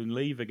round, and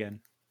leave again.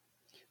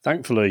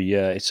 Thankfully,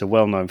 it's a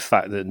well-known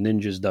fact that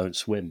ninjas don't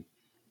swim.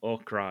 Or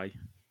cry.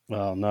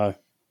 Well, no.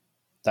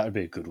 That would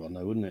be a good one,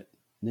 though, wouldn't it?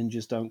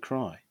 Ninjas don't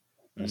cry.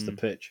 That's the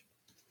pitch.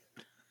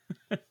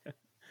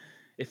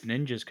 If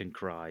ninjas can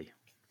cry,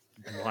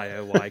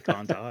 why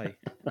can't I?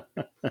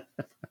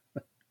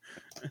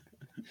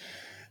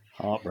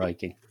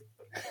 Heartbreaking.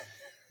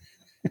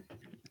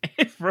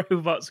 If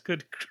robots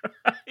could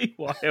cry,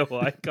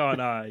 why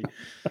can't I?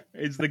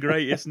 It's the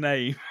greatest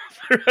name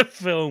for a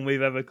film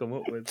we've ever come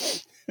up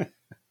with.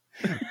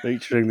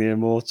 Featuring the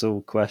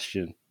immortal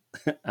question,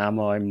 am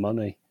I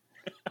money?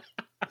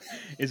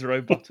 Is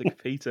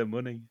robotic Peter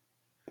money?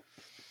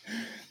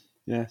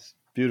 Yes,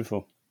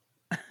 beautiful.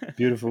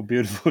 Beautiful,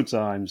 beautiful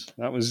times.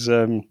 That was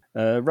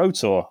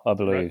Rotor, I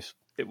believe.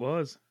 It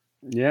was.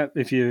 Yeah,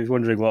 if you're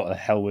wondering what the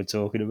hell we're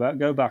talking about,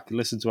 go back and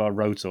listen to our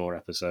Rotor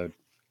episode.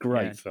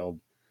 Great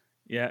film.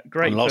 Yeah,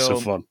 great and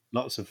film.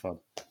 Lots of fun.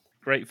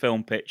 Great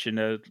film pitch,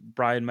 and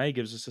Brian May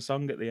gives us a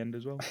song at the end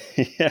as well.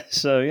 Yeah,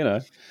 so,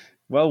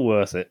 well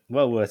worth it.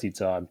 Well worth your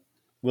time.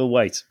 We'll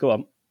wait. Go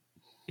on.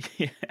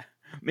 Yeah.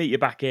 Meet you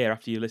back here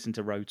after you listen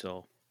to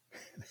Rotor.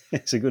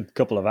 It's a good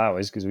couple of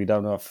hours because we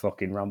don't have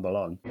fucking ramble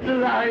on. It's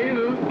alive!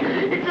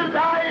 It's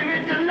alive!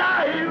 It's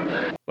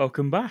alive!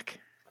 Welcome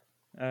back.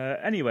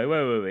 Anyway,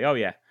 where were we? Oh,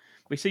 yeah.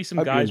 We see some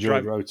Hope you guys enjoyed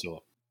drive. Road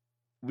Tour.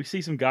 We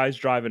see some guys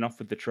driving off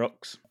with the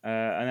trucks,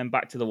 and then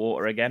back to the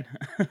water again.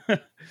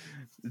 The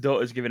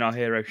daughter's giving our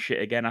hero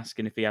shit again,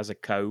 asking if he has a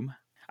comb,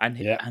 and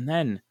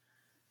then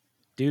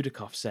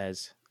Dudikoff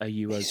says, "Are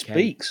you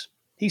okay?"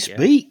 He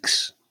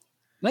speaks.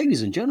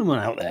 Ladies and gentlemen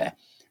out there,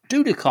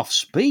 Dudikoff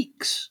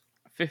speaks.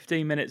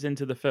 15 minutes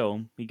into the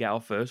film, we get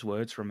our first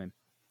words from him.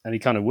 And he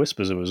kind of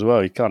whispers them as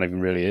well. You can't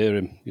even really hear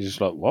him. He's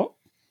just like, what?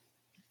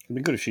 It'd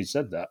be good if she'd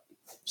said that.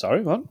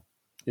 Sorry, what?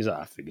 He's like,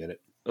 I forget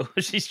it.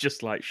 She's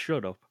just like,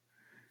 shut up.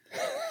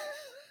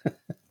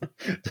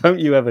 Don't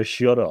you ever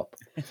shut up.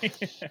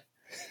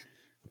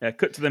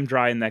 Cut to them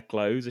drying their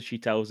clothes as she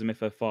tells him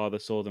if her father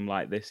saw them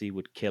like this, he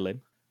would kill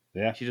him.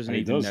 Yeah, she doesn't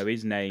even know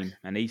his name,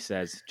 and he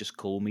says, just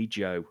call me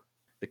Joe.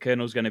 The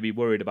colonel's going to be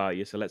worried about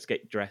you, so let's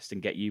get dressed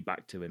and get you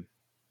back to him.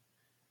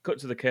 Cut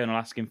to the colonel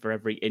asking for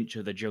every inch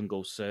of the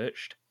jungle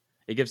searched.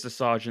 He gives the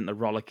sergeant the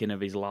rollicking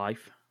of his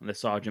life, and the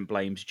sergeant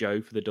blames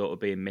Joe for the daughter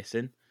being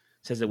missing.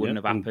 Says it wouldn't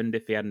have happened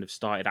if he hadn't have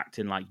started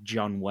acting like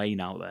John Wayne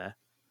out there.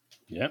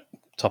 Yeah,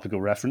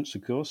 topical reference,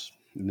 of course,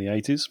 in the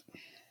 80s.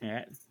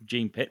 Yeah,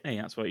 Gene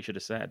Pitney, that's what he should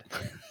have said.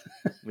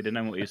 We didn't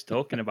know what he was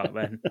talking about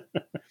then.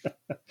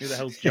 Who the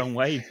hell's John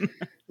Wayne? It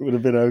would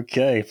have been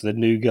okay if the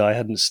new guy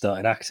hadn't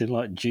started acting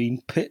like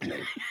Gene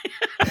Pitney.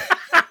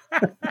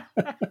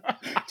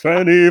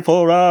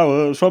 24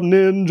 hours from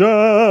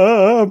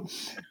Ninja.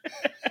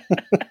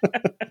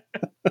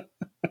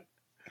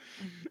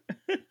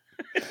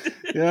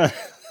 Yeah,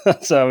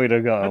 that's how we'd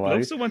have got away. I'd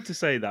love someone to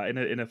say that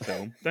in a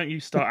film. Don't you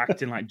start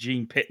acting like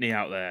Gene Pitney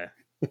out there.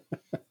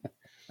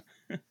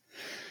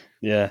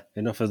 Yeah,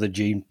 enough of the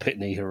Gene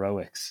Pitney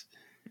heroics.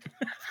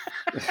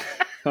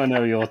 I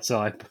know your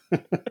type.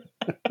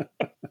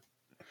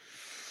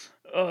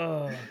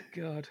 Oh,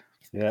 God.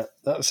 Yeah,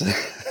 that's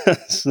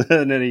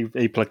and then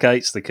he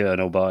placates the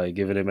colonel by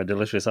giving him a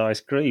delicious ice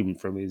cream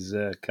from his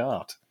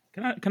cart.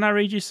 Can I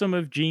read you some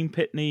of Gene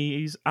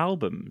Pitney's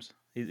albums?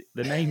 The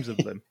names of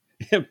them?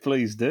 Yeah,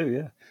 please do,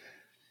 yeah.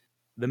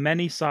 The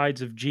Many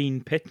Sides of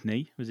Gene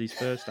Pitney was his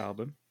first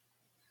album.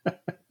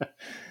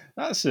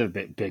 That's a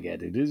bit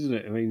big-headed, isn't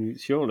it? I mean,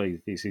 surely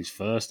it's his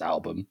first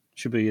album.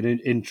 Should be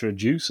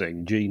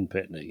introducing Gene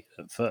Pitney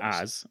at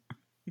first.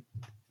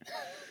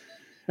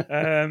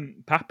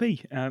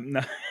 Pappy.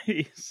 No,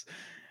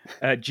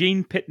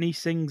 Gene Pitney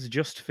Sings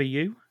Just For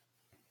You.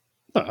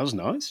 Oh, that was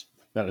nice.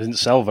 That didn't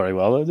sell very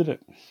well, though, did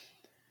it?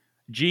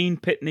 Gene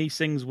Pitney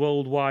Sings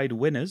Worldwide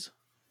Winners.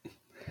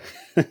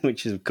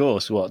 Which is, of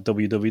course, what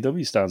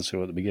www stands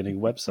for at the beginning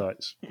of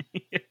websites.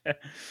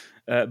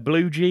 Yeah.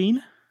 Blue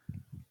Jean.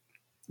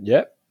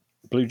 Yep.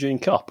 Blue Jean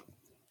Cop.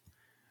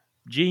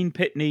 Gene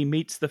Pitney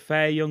Meets the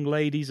Fair Young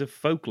Ladies of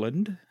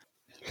Falkland.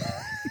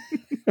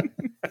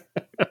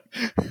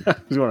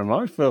 It was one of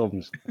my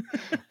films.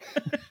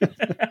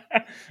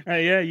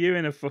 Yeah, you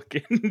in a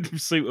fucking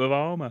suit of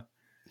armour.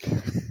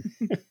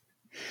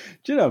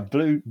 Do you know,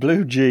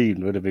 Blue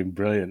Jean would have been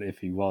brilliant if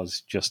he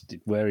was just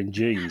wearing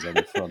jeans on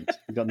the front.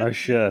 He got no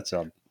shirt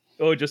on.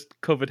 Or just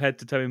covered head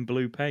to toe in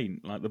blue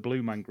paint, like the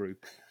Blue Man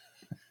Group.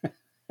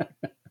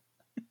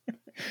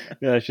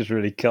 Yeah, it's just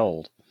really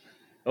cold.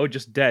 Or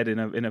just dead in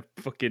a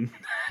fucking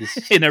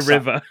in a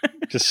river.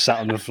 Just sat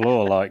on the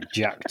floor like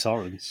Jack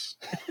Torrance.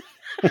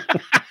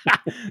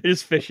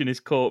 Just fishing his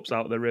corpse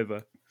out of the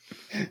river.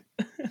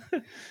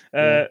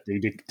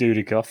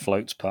 Dudikoff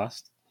floats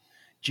past.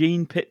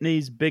 Gene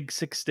Pitney's Big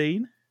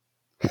 16.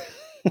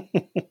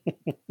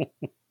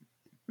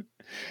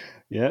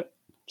 Yeah,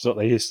 that's what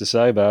they used to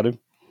say about him.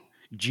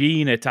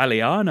 Gene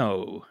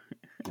Italiano.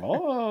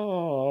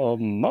 Oh,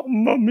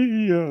 mamma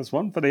mia, it's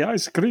one for the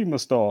ice cream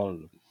stall.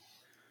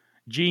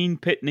 Gene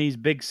Pitney's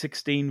Big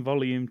 16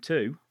 Volume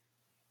 2.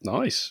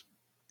 Nice.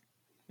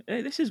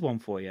 Hey, this is one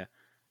for you.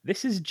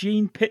 This is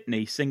Gene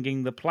Pitney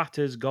singing the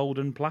Platters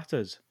Golden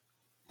Platters.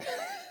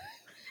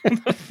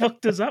 What the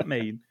fuck does that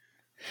mean?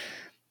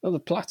 Well, the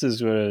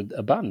Platters were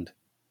a band.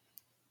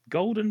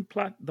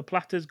 The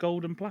Platters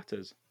Golden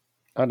Platters.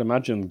 I'd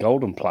imagine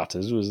Golden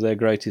Platters was their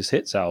greatest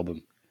hits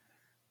album.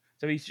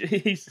 So he's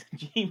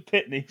Gene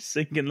Pitney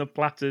singing the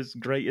Platters'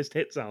 greatest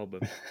hits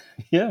album.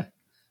 Yeah.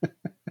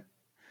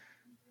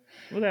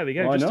 Well, there we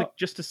go. Why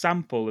Just a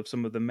sample of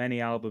some of the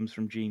many albums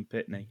from Gene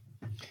Pitney.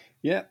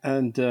 Yeah,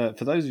 and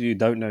for those of you who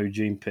don't know who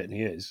Gene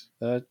Pitney is,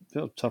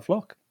 tough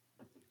luck.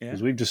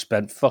 Because we've just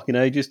spent fucking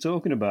ages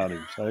talking about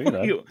him. So, you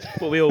know.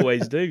 Well, we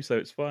always do, so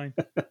it's fine.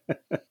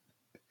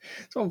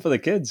 It's one for the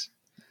kids.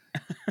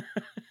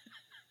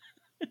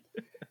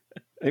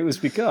 It was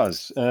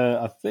because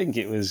I think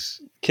it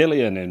was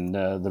Killian in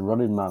The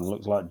Running Man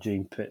looks like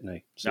Gene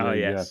Pitney. So,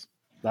 yes.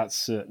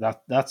 That's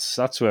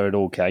where it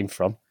all came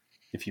from,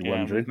 if you're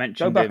wondering.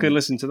 Go back and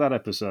listen to that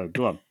episode.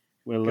 Go on.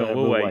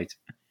 We'll wait.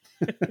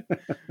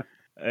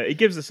 He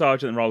gives the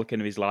sergeant the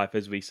rollicking of his life,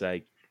 as we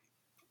say.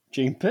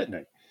 Gene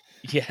Pitney?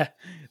 Yeah.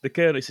 The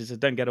colonel says,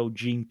 don't get old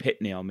Gene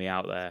Pitney on me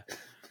out there.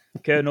 The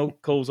colonel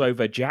calls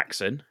over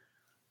Jackson.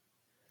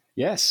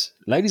 Yes.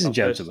 Ladies and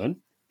gentlemen,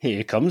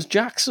 here comes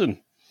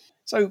Jackson.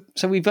 So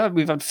we've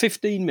had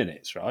 15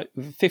 minutes, right?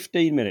 We've had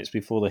 15 minutes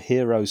before the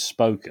hero's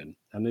spoken,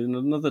 and then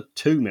another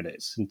 2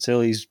 minutes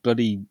until his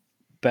bloody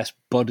best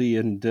buddy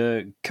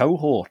and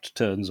cohort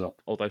turns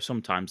up. Although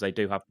sometimes they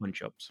do have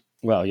punch-ups.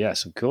 Well,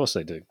 yes, of course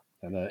they do,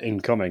 and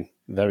incoming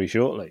very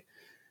shortly.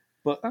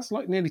 But that's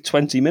like nearly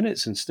 20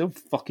 minutes, and still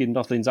fucking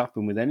nothing's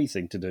happened with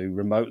anything to do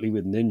remotely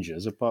with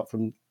ninjas, apart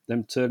from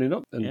them turning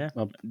up and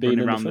being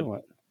in around the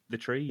film. the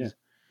trees. Yeah.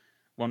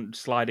 One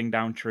sliding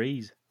down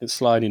trees. It's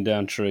sliding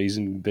down trees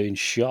and being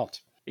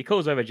shot. He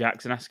calls over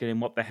Jackson, asking him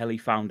what the hell he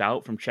found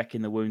out from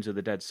checking the wounds of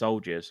the dead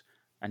soldiers.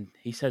 And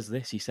he says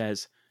this, he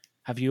says,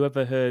 "Have you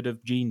ever heard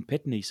of Gene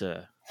Pitney,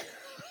 sir?"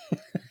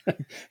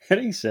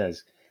 And he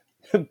says,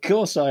 "Of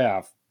course I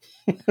have."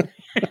 And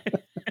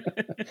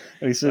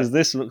he says,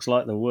 "This looks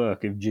like the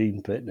work of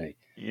Gene Pitney."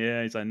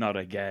 Yeah, he's like, "Not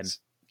again."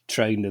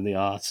 Trained in the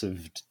arts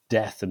of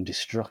death and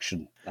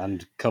destruction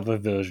and cover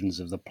versions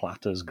of the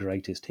Platter's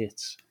greatest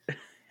hits.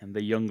 And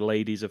the young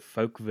ladies of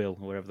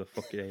Folkville, or wherever the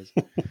fuck it is.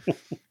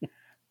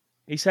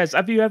 He says,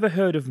 "Have you ever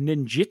heard of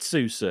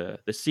ninjutsu, sir?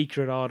 The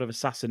secret art of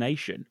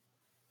assassination?"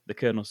 The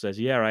colonel says,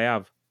 "Yeah, I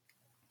have."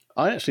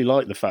 I actually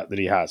like the fact that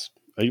he has.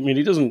 I mean,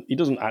 he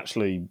doesn't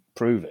actually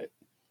prove it.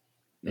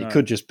 No. It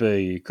could just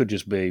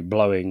be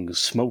blowing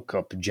smoke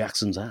up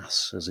Jackson's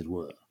ass, as it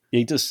were.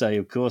 He does say,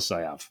 "Of course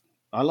I have."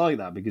 I like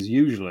that because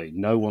usually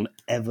no one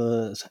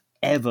ever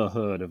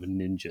heard of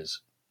ninjas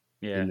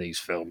in these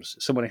films.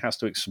 Somebody has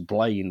to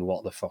explain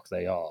what the fuck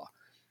they are.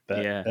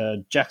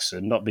 But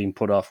Jackson, not being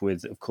put off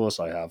with, "Of course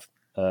I have,"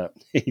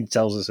 he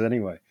tells us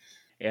anyway.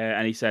 Yeah,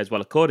 and he says, "Well,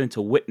 according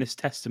to witness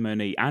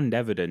testimony and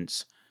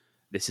evidence,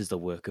 this is the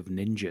work of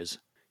ninjas."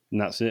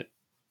 And that's it.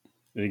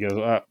 And he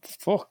goes,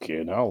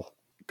 "Fucking hell."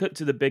 Cut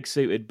to the big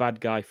suited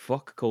bad guy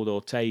fuck called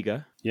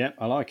Ortega. Yeah,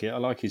 I like it. I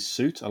like his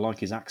suit. I like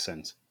his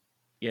accent.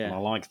 Yeah. And I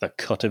like the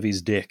cut of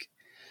his dick.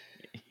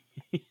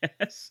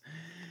 Yes.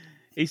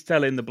 He's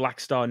telling the Black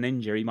Star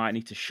Ninja he might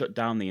need to shut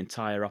down the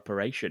entire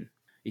operation.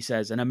 He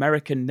says, "An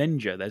American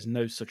ninja, there's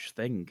no such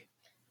thing."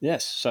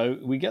 Yes, so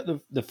we get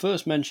the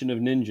first mention of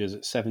ninjas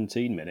at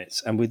 17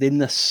 minutes, and within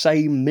the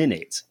same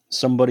minute,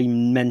 somebody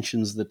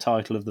mentions the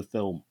title of the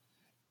film.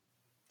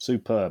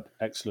 Superb.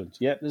 Excellent.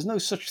 Yeah, there's no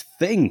such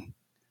thing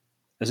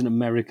as an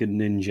American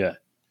ninja.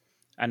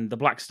 And the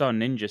Black Star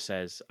Ninja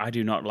says, "I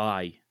do not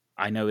lie.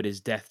 I know it is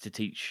death to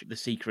teach the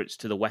secrets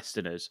to the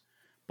Westerners,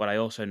 but I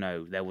also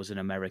know there was an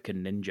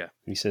American ninja."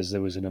 He says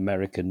there was an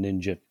American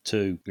Ninja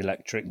 2,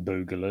 Electric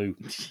Boogaloo.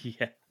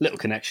 Yeah. Little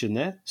connection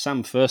there.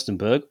 Sam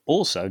Furstenberg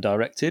also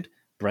directed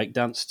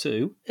Breakdance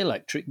 2,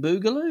 Electric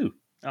Boogaloo.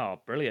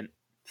 Oh, brilliant.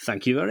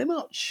 Thank you very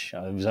much.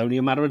 It was only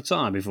a matter of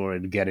time before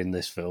he'd get in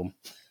this film.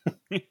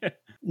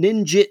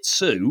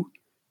 Ninjitsu,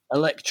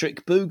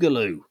 Electric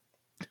Boogaloo.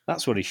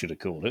 That's what he should have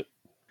called it.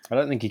 I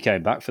don't think he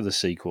came back for the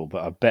sequel,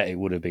 but I bet it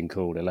would have been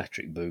called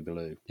Electric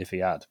Boogaloo if he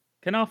had.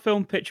 Can our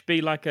film pitch be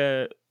like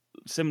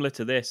similar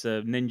to this,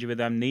 a ninja with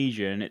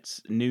amnesia, and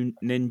it's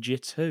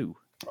ninjitsu?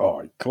 Oh,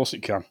 of course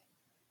it can.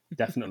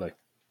 Definitely.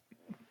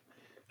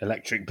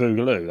 Electric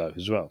Boogaloo, though,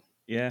 as well.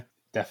 Yeah.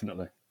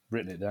 Definitely.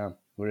 Written it down.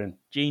 We're in.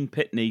 Gene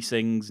Pitney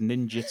sings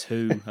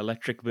Ninjitsu,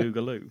 Electric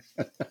Boogaloo.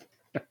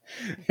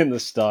 In the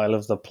style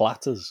of the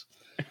Platters.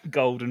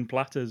 Golden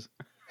platters.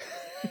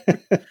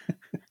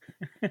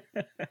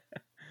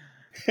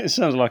 It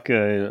sounds like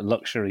a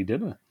luxury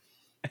dinner.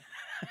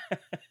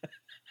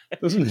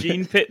 Doesn't it?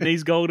 Gene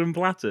Pitney's Golden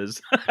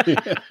Platters.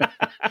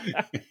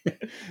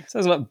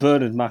 Sounds like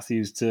Bernard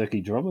Matthews'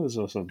 Turkey Drummers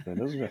or something,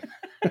 doesn't it?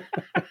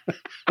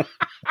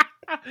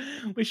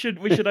 We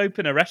should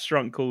open a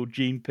restaurant called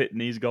Gene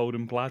Pitney's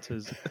Golden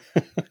Platters.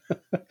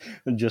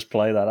 And just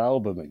play that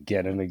album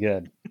again and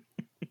again.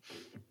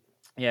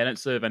 Yeah, don't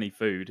serve any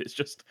food. It's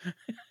just...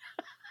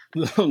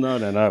 No.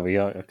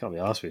 I can't be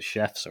asked with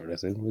chefs or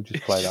anything. We'll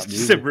just play that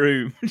music.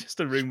 Just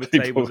a room with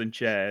tables and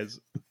chairs.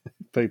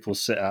 People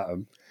sit at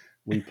them.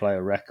 We play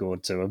a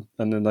record to them,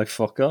 and then they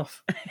fuck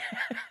off.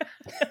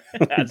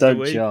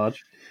 Don't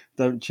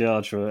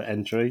charge for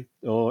entry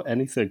or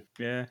anything.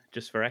 Yeah,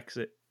 just for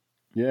exit.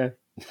 Yeah.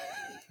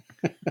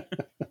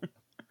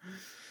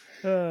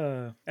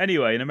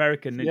 Anyway, an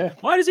American ninja. Yeah.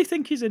 Why does he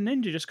think he's a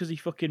ninja? Just because he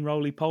fucking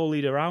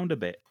roly-polied around a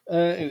bit?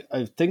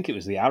 I think it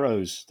was the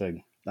arrows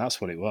thing.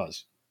 That's what it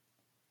was.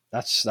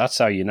 That's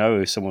how you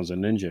know if someone's a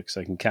ninja, because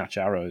they can catch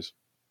arrows.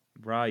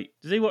 Right.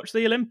 Does he watch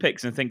the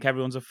Olympics and think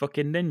everyone's a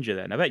fucking ninja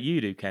then? I bet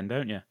you do, Ken,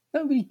 don't you?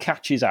 Nobody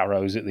catches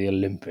arrows at the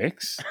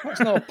Olympics.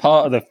 That's not a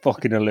part of the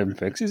fucking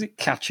Olympics. Is it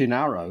catching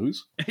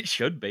arrows? It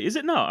should be. Is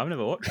it not? I've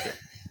never watched it.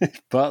 It's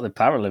part of the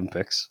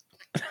Paralympics.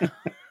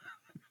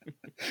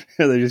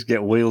 They just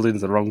get wheeled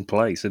into the wrong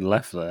place and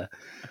left there.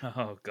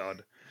 Oh,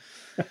 God.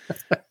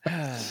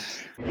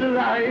 It's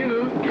alive!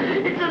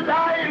 It's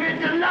alive!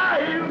 It's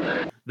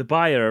alive! The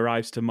buyer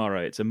arrives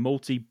tomorrow. It's a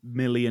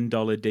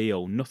multi-million-dollar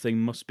deal. Nothing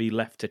must be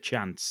left to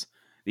chance.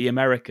 The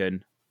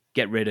American,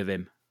 get rid of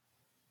him.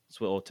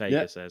 That's what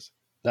Ortega says.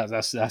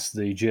 That's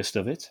the gist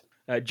of it.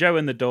 Joe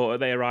and the daughter,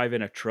 they arrive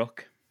in a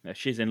truck.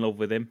 She's in love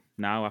with him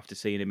now after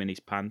seeing him in his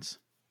pants.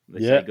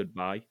 They say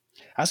goodbye.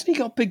 Hasn't he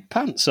got big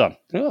pants on?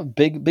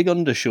 Big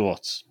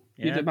undershorts.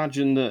 You'd Yeah.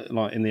 imagine that,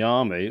 like in the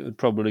army, it would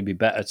probably be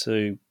better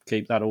to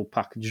keep that all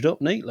packaged up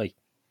neatly.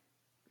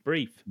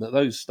 Brief. But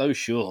those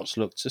shorts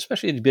looked,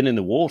 especially if you'd been in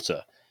the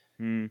water,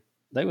 Hmm.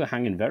 they were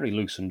hanging very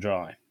loose and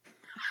dry.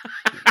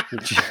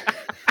 which,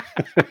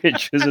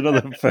 which was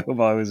another film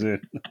I was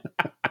in.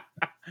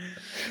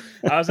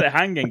 How's it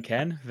hanging,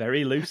 Ken?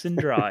 Very loose and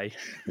dry.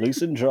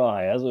 Loose and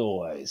dry, as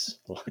always.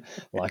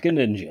 Like a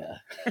ninja.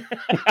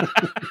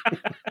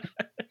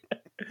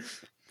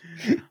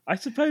 I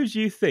suppose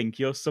you think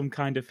you're some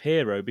kind of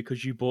hero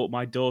because you brought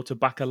my daughter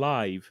back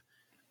alive.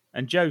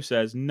 And Joe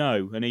says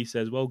no, and he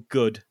says, well,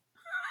 good.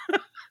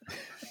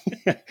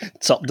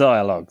 Top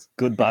dialogue.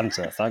 Good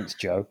banter. Thanks,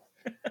 Joe.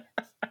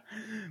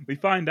 We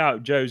find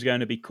out Joe's going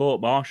to be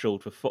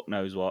court-martialed for fuck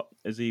knows what,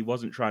 as he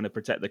wasn't trying to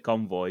protect the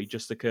convoy,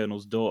 just the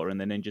colonel's daughter, and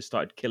the ninjas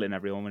started killing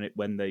everyone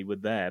when they were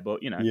there.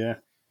 But, you know. Yeah.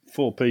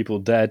 4 people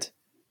dead.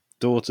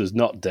 Daughter's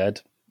not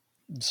dead.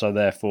 So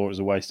therefore, it was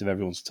a waste of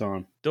everyone's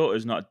time.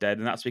 Daughter's not dead,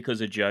 and that's because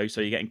of Joe,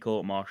 so you're getting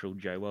court-martialed,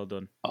 Joe. Well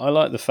done. I I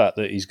like the fact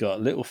that he's got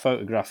little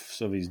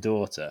photographs of his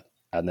daughter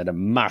and then a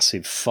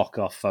massive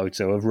fuck-off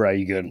photo of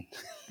Reagan.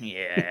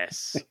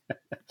 Yes.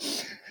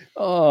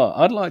 Oh,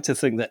 I'd like to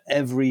think that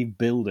every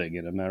building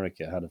in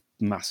America had a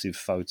massive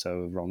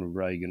photo of Ronald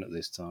Reagan at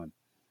this time.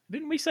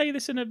 Didn't we say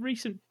this in a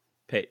recent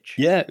pitch?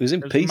 Yeah, it was in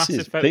There was a Pieces.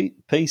 massive photo-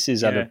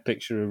 Pieces had Yeah. a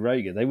picture of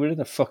Reagan. They were in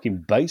a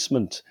fucking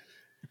basement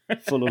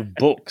full of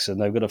books,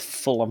 and they've got a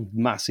full-on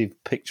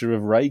massive picture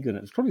of Reagan.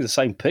 It's probably the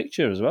same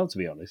picture as well, to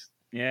be honest.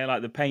 Yeah,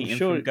 like the painting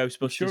sure- from I'm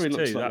Ghostbusters sure he 2,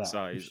 looks that like that.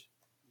 size.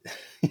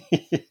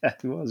 Yeah,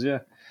 it was, yeah.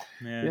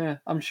 Yeah,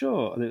 I'm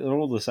sure they're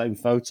all the same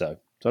photo.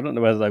 So I don't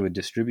know whether they were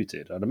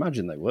distributed. I'd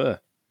imagine they were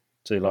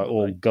to like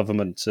all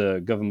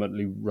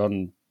governmentally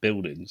run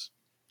buildings.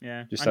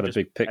 Yeah. Just and had a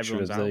big picture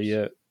of everyone's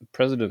the house.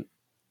 president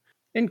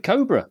in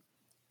Cobra. Oh,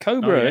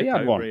 Cobra, yeah, he had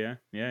Cobra, one.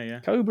 Yeah.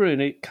 Cobra in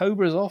it.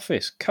 Cobra's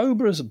office.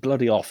 Cobra's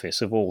bloody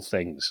office of all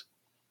things.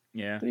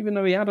 Yeah. I didn't even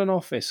know he had an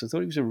office. I thought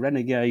he was a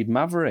renegade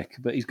maverick,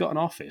 but he's got an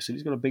office and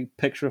he's got a big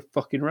picture of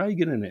fucking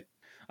Reagan in it.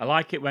 I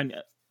like it when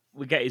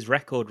we get his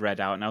record read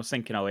out, and I was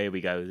thinking, oh, here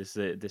we go. This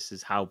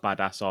is how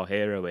badass our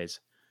hero is.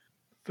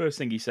 First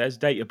thing he says,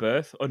 date of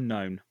birth,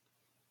 unknown.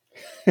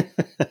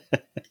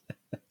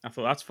 I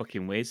thought that's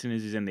fucking weird, seeing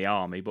as he's in the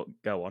army, but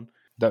go on.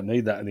 Don't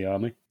need that in the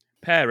army.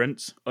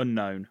 Parents,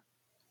 unknown.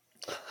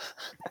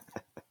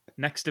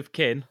 Next of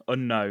kin,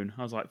 unknown.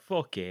 I was like,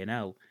 fucking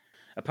hell.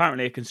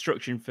 Apparently, a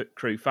construction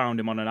crew found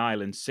him on an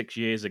island 6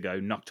 years ago,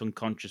 knocked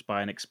unconscious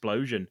by an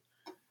explosion.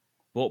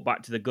 Brought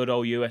back to the good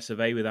old US of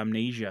A with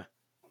amnesia.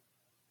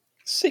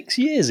 6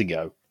 years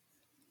ago.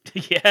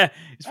 Yeah,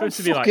 he's How supposed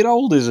to be fucking like.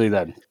 old is he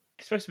then?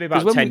 He's supposed to be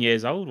 'Cause about when 10 we-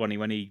 years old when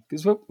he.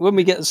 Because when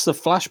we get to the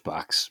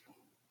flashbacks,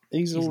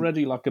 he's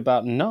already like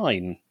about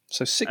 9.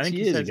 So I 6 think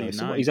he years says ago. he's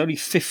So what, 9. he's only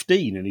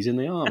 15 and he's in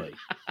the army.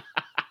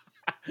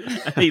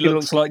 He He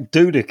looks like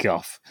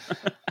Dudikoff.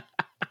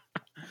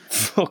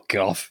 Fuck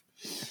off.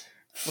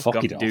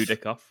 Fuck it off.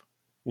 Dudikoff.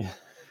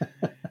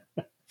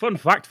 Fun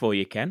fact for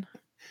you, Ken.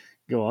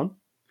 Go on.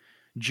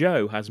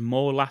 Joe has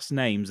more last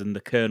names than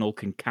the Colonel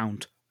can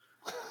count.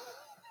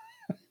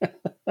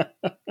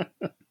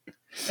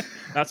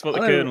 That's what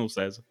the I don't- Colonel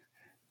says.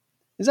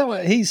 Is that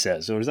what he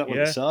says, or is that what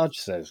Yeah. the Sarge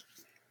says?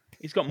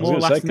 He's got was more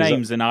gonna say, last 'cause that-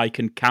 names than I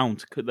can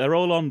count. They're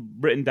all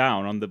written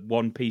down on the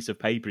one piece of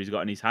paper he's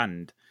got in his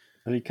hand.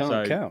 And he can't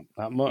So, count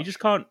that much. He just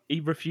can't. He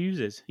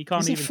refuses. He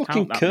can't He's a even fucking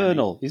count that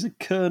colonel. He's a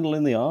colonel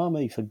in the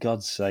army, for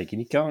God's sake, and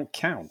he can't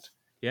count.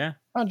 Many. Yeah.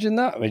 Imagine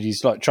that when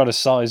he's like trying to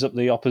size up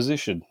the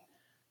opposition,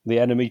 the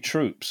enemy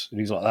troops, and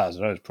he's like, "That's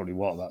probably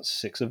what, about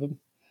 6 of them."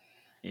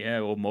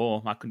 Yeah, or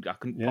more. I couldn't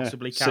Yeah,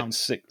 possibly count.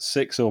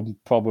 six, or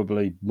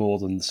probably more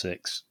than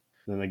 6.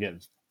 Then they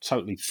get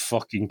totally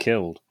fucking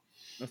killed.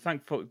 Well,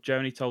 thank fuck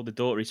Joni told the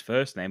daughter his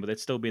first name, but they'd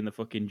still be in the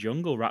fucking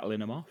jungle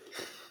rattling him off.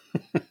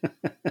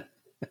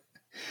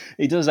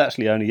 He does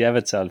actually only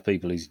ever tell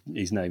people his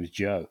name's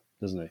Joe,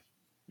 doesn't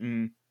he?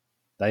 Mm.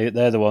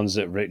 They're the ones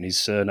that have written his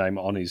surname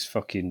on his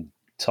fucking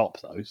top,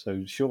 though.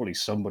 So surely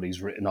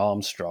somebody's written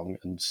Armstrong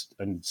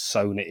and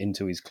sewn it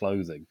into his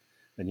clothing,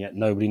 and yet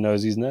nobody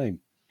knows his name.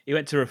 He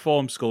went to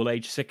reform school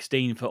age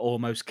 16 for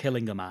almost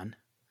killing a man.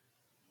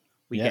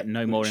 We Yeah, get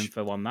no more which-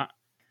 info on that.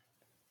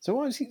 So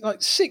why is he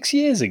like 6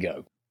 years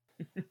ago?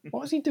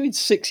 What was he doing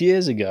 6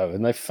 years ago?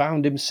 And they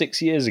found him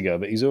 6 years ago,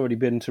 but he's already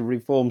been to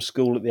reform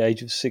school at the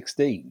age of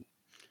 16.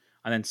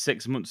 And then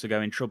 6 months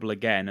ago in trouble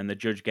again, and the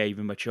judge gave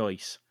him a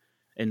choice.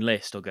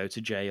 Enlist or go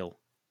to jail.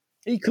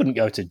 He couldn't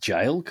go to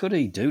jail, could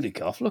he?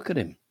 Dudikoff, look at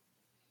him.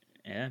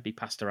 Yeah, be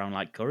passed around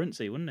like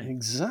currency, wouldn't he?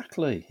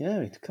 Exactly.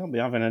 Yeah, he can't be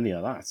having any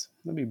of that.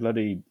 They'll be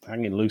bloody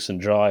hanging loose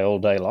and dry all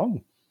day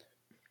long.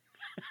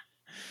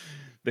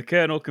 The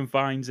colonel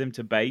confines him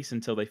to base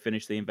until they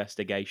finish the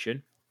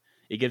investigation.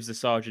 He gives the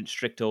sergeant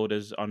strict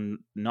orders on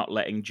not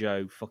letting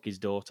Joe fuck his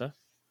daughter.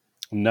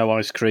 No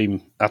ice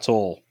cream at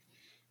all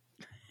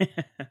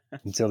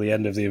until the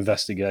end of the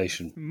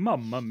investigation.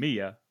 Mamma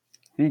mia.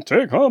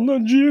 Take on the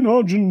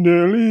Gino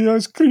Ginelli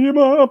ice cream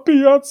at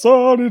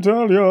Piazza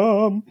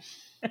d'Italia.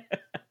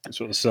 That's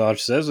what the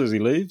Sarge says as he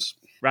leaves.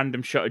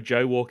 Random shot of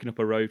Joe walking up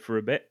a road for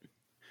a bit.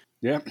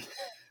 Yeah.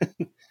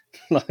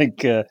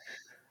 like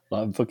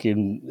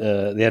fucking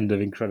the end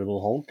of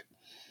Incredible Hulk.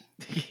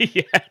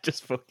 Yeah,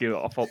 just fucking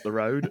off up the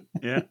road.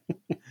 Yeah.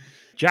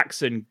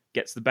 Jackson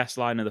gets the best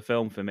line of the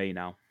film for me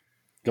now.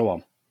 Go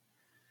on.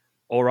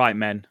 All right,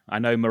 men, I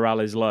know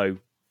morale is low,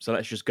 so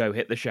let's just go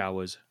hit the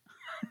showers.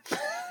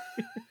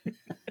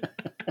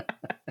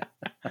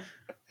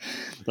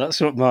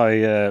 That's what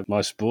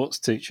my sports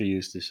teacher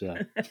used to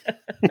say.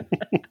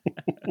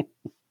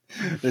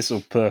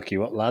 This'll perk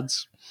you up,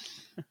 lads.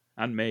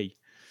 And me.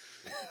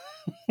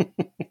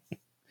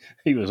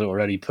 He was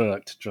already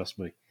perked, trust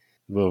me.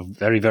 Well,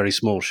 very, very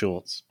small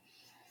shorts.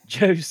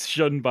 Joe's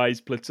shunned by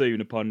his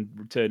platoon upon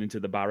returning to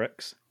the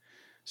barracks.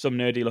 Some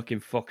nerdy-looking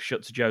fuck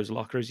shuts Joe's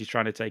locker as he's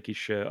trying to take his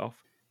shirt off.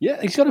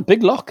 Yeah, he's got a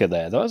big locker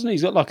there, though, hasn't he?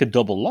 He's got like a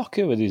double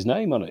locker with his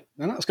name on it.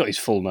 And that's got his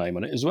full name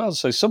on it as well.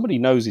 So somebody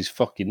knows his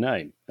fucking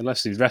name,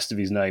 unless the rest of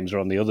his names are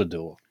on the other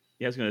door.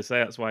 Yeah, I was going to say,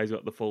 that's why he's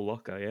got the full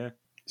locker, yeah.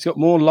 He's got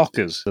more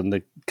lockers than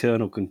the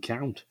colonel can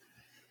count.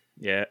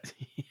 Yeah.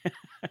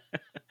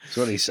 That's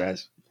what he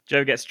says.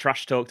 Joe gets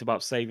trash talked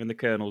about saving the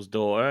colonel's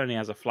daughter, and he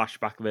has a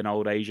flashback of an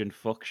old Asian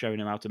fuck showing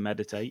him how to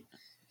meditate.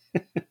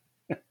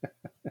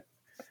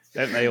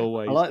 Don't they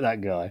always? I like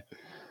that guy.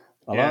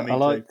 I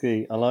like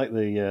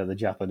the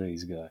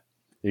Japanese guy.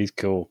 He's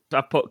cool.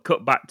 I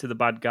cut back to the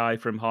bad guy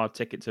from Hard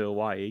Ticket to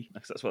Hawaii,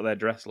 because that's what they're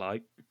dressed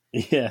like.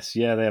 Yes,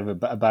 yeah, they have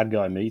a bad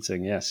guy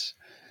meeting, yes.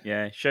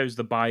 Yeah, it shows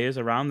the buyers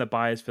around, the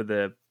buyers for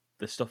the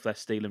stuff they're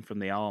stealing from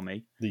the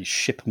army. The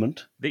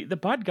shipment. The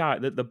bad guy,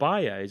 the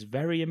buyer, is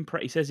very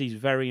impressed. He says he's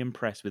very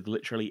impressed with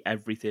literally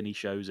everything he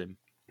shows him.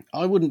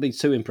 I wouldn't be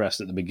too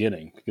impressed at the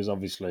beginning, because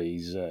obviously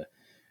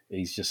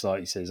he's just like,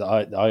 he says,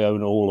 I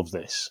own all of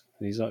this.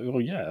 And he's like, well,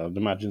 yeah, I'd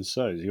imagine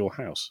so. It's your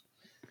house.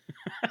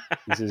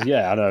 He says,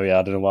 yeah, I know,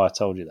 I don't know why I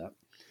told you that.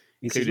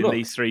 He Including says,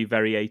 these three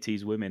very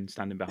 80s women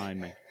standing behind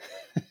me.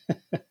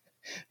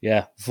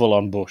 Yeah, full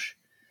on bush.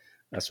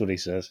 That's what he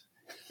says.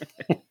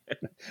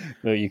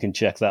 Well, you can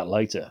check that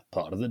later.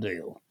 Part of the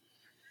deal.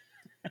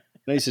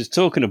 And he says,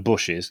 talking of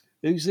bushes,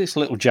 who's this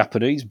little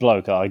Japanese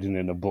bloke hiding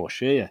in a bush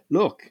here?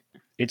 Look,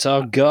 it's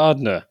our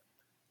gardener.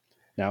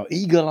 Now,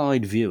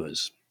 eagle-eyed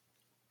viewers,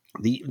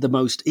 the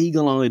most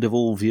eagle-eyed of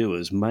all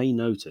viewers may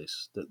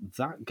notice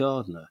that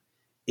gardener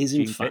is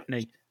in Gene fact...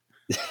 Pitney.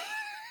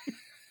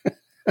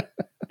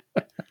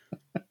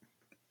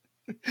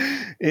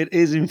 It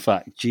is, in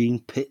fact, Gene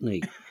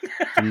Pitney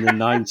from the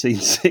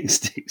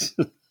 1960s.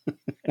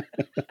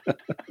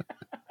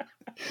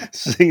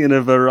 Singing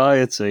a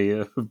variety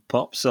of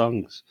pop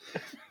songs.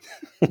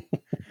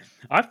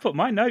 I've put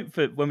my note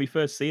for when we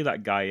first see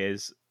that guy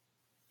is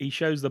he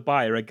shows the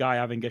buyer a guy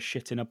having a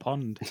shit in a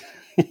pond.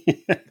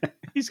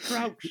 He's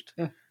crouched.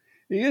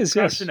 He is,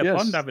 crouched yes. in a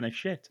pond having a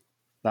shit.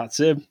 That's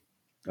him.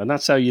 And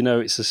that's how you know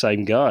it's the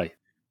same guy.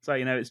 That's how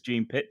you know it's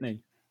Gene Pitney.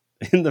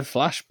 In the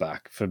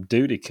flashback from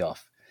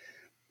Dudikoff,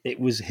 it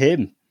was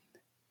him.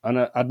 And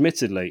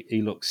admittedly,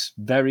 he looks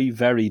very,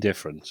 very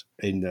different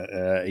in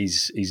that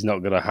he's not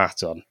got a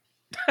hat on.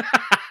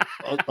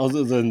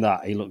 Other than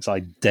that, he looks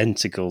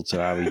identical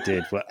to how he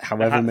did,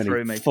 however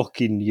many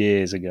fucking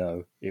years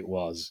ago it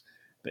was.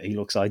 But he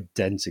looks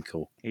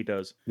identical. He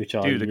does. Which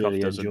I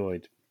really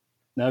enjoyed.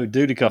 No,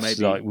 Dudikoff's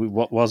like,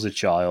 what was a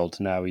child,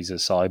 now he's a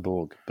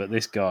cyborg. But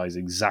this guy's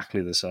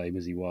exactly the same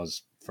as he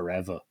was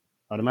forever.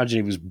 I'd imagine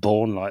he was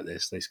born like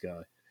this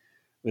guy,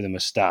 with a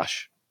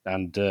moustache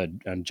and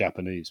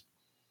Japanese.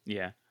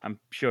 Yeah, I'm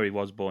sure he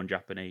was born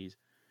Japanese.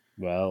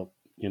 Well,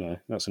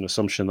 that's an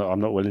assumption that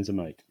I'm not willing to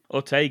make.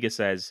 Ortega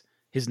says,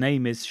 his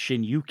name is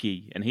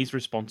Shinyuki, and he's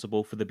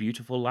responsible for the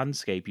beautiful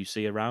landscape you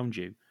see around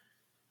you.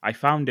 I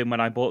found him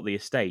when I bought the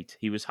estate.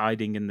 He was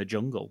hiding in the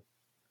jungle.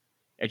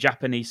 A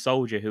Japanese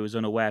soldier who was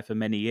unaware for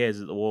many years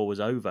that the war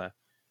was over.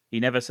 He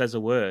never says a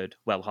word,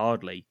 well,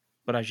 hardly,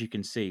 but as you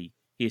can see,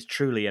 he is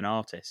truly an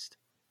artist.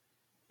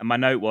 And my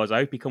note was, I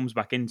hope he comes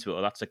back into it,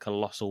 or that's a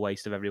colossal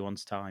waste of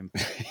everyone's time.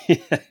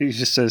 Yeah, he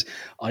just says,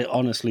 I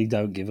honestly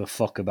don't give a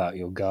fuck about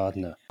your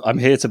gardener. I'm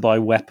here to buy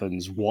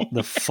weapons. What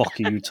the fuck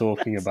are you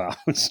talking about?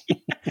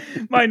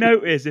 My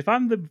note is, if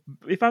I'm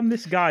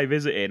this guy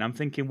visiting, I'm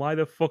thinking, why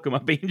the fuck am I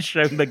being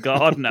shown the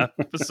gardener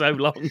for so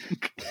long?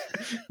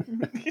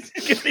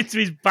 Get into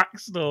his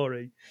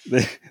backstory.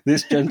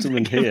 This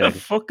gentleman here. Give a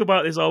fuck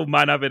about this old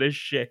man having a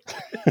shit.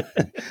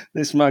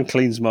 This man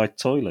cleans my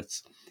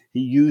toilets. He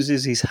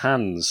uses his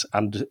hands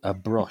and a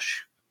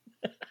brush.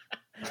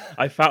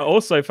 I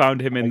also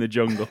found him in the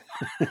jungle.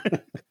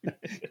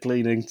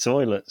 Cleaning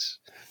toilets.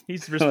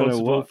 He's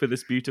responsible for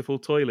this beautiful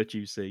toilet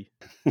you see.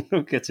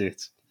 Look at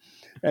it.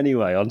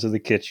 Anyway, onto the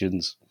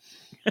kitchens.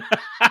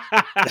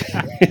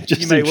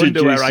 You may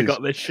wonder where I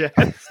got this chef.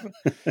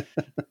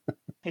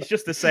 It's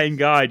just the same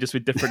guy, just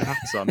with different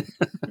hats on.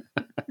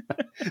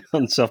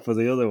 On top of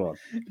the other one.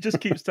 Just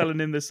keeps telling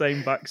him the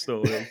same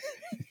backstory.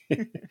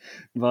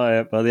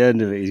 By the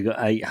end of it, he's got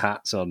 8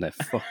 hats on. They're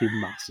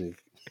fucking massive.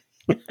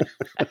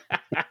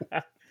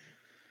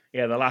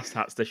 Yeah, the last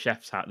hat's the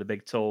chef's hat, the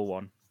big tall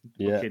one.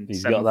 Yeah,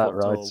 he's got that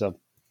right. So,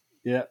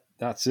 yeah,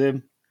 that's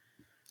him.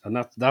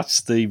 And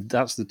that's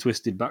the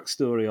twisted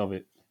backstory of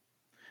it.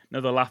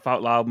 Another laugh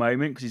out loud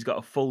moment because he's got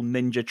a full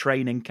ninja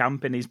training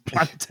camp in his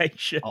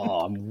plantation.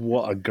 Oh,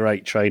 what a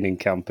great training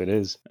camp it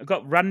is. I've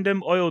got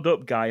random oiled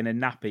up guy in a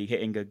nappy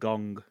hitting a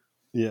gong.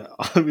 Yeah,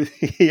 I mean,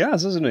 he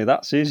has, hasn't he?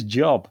 That's his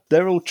job.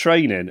 They're all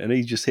training, and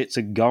he just hits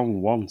a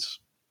gong once.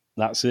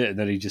 That's it, and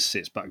then he just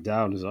sits back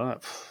down. He's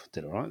like,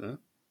 did all right there.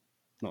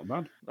 Not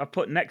bad. I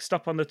put next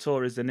stop on the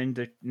tour is the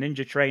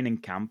ninja training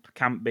camp.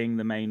 Camp being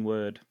the main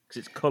word because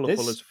it's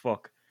colourful as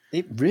fuck.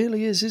 It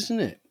really is, isn't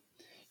it?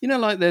 You know,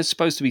 like there's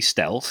supposed to be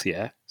stealth,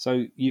 yeah.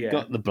 So you've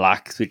got the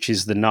black, which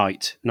is the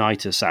night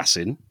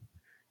assassin.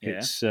 Yeah.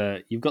 It's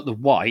you've got the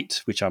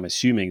white, which I'm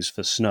assuming is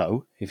for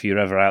snow. If you're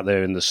ever out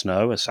there in the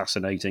snow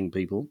assassinating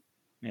people,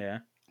 Yeah.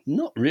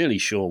 not really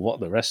sure what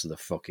the rest of the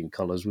fucking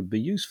colours would be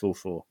useful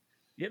for.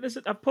 Yeah, there's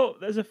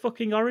a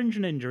fucking orange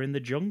ninja in the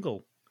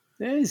jungle.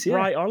 There is, yeah.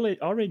 Bright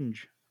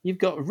orange. You've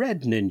got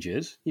red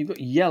ninjas. You've got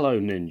yellow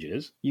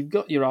ninjas. You've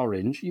got your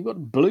orange. You've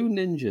got blue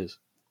ninjas.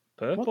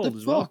 Purple What the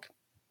as fuck? well.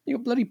 You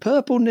got bloody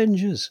purple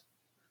ninjas.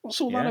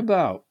 What's all that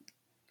about?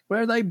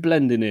 Where are they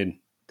blending in?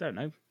 Don't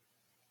know.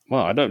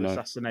 Well, I don't know.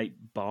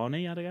 Assassinate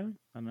Barney, I don't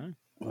know.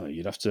 Well,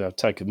 you'd have to have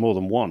taken more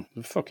than one.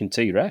 The fucking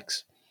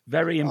T-Rex.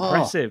 Very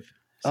impressive,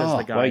 says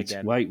the guy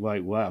again. Wait.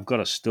 I've got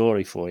a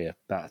story for you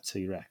about a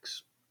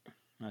T-Rex.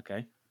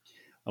 Okay.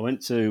 I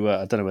went to,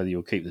 I don't know whether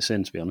you'll keep this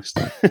in, to be honest.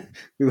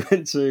 We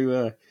went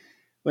to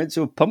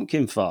a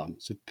pumpkin farm.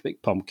 So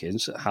pick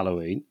pumpkins at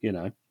Halloween, you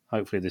know.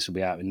 Hopefully this will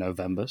be out in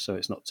November, so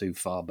it's not too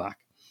far back.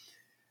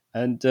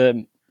 And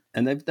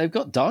they've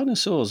got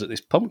dinosaurs at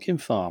this pumpkin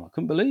farm. I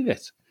couldn't believe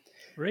it.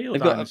 Real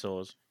They've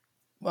dinosaurs?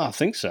 Well, I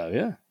think so,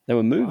 yeah. They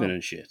were moving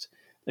and shit.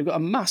 They've got a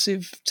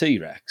massive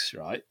T-Rex,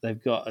 right?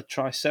 They've got a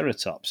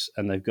Triceratops,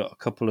 and they've got a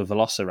couple of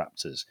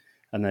Velociraptors,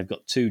 and they've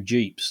got 2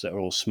 Jeeps that are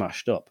all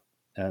smashed up,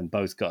 and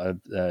both got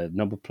a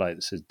number plate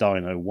that says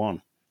Dino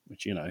 1,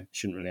 which, you know,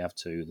 shouldn't really have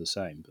 2 the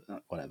same,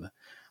 but whatever.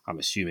 I'm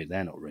assuming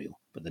they're not real,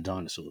 but the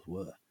dinosaurs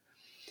were.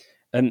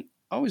 And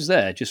I was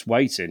there just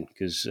waiting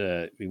because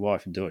my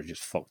wife and daughter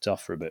just fucked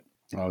off for a bit.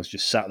 I was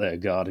just sat there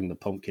guarding the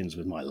pumpkins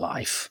with my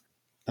life.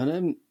 And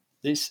then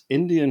this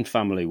Indian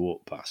family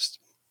walked past,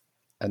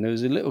 and there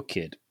was a little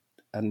kid,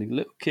 and the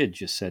little kid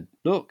just said,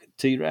 "Look,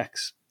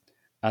 T-Rex."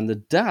 And the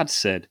dad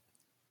said,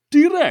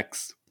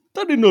 "T-Rex?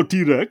 That ain't no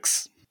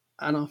T-Rex."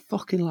 And I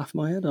fucking laughed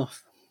my head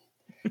off.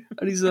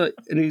 And he's like,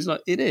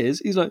 "It is."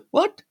 He's like,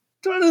 "What?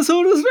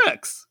 Tyrannosaurus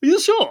Rex? Are you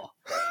sure?"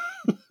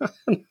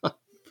 And I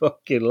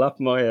fucking laughed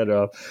my head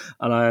off,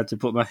 and I had to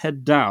put my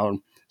head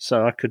down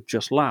so I could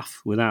just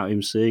laugh without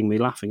him seeing me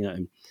laughing at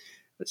him.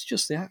 It's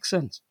just the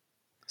accent.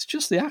 It's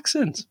just the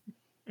accent.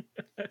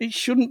 It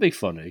shouldn't be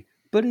funny,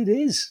 but it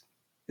is.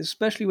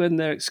 Especially when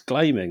they're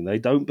exclaiming they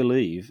don't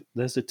believe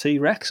there's a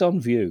T-Rex on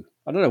view.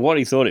 I don't know what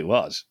he thought it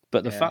was,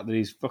 but the fact that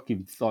his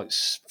fucking like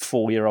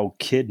 4-year-old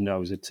kid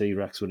knows a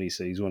T-Rex when he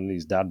sees one and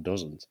his dad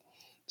doesn't.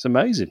 It's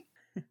amazing.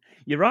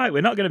 You're right.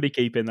 We're not going to be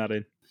keeping that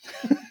in.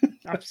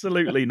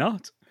 Absolutely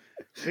not.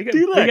 We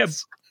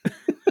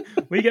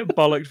get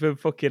bollocked for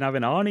fucking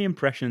having Arnie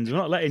impressions. We're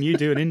not letting you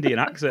do an Indian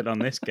accent on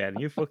this, Ken.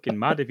 You're fucking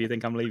mad if you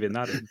think I'm leaving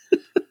that in.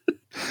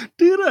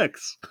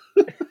 T-Rex.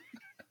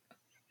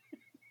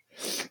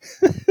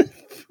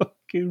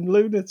 Fucking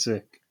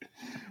lunatic.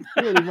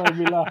 Really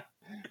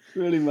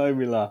made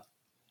me laugh.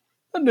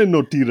 And then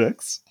no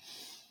T-Rex.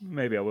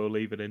 Maybe I will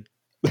leave it in.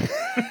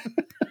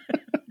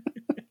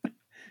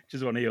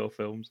 Just one of your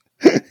films.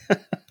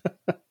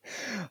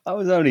 I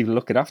was only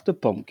looking after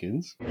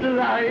pumpkins. It's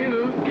alive!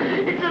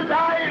 It's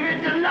alive!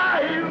 It's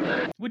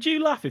alive! Would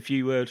you laugh if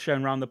you were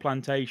shown around the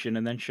plantation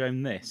and then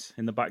shown this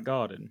in the back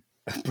garden?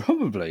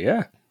 Probably,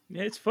 yeah.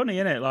 Yeah, it's funny,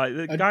 isn't it? Like,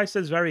 the guy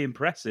says very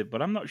impressive,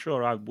 but I'm not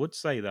sure I would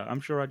say that. I'm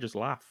sure I'd just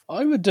laugh.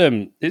 I would,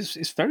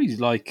 it's very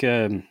like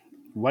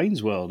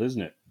Wayne's World,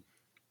 isn't it?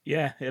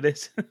 Yeah, it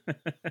is.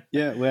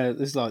 Yeah, where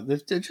there's like,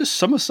 they're just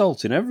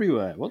somersaulting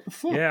everywhere. What the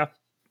fuck? Yeah.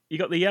 You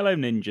got the yellow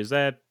ninjas,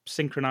 they're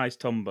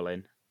synchronized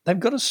tumbling. They've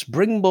got a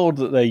springboard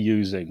that they're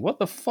using. What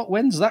the fuck?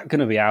 When's that going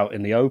to be out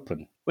in the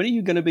open? When are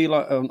you going to be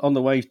like on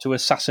the way to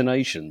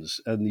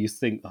assassinations and you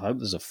think, I hope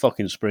there's a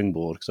fucking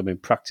springboard because I've been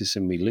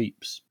practicing me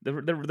leaps? The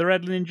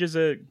red ninjas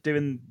are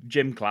doing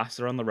gym class,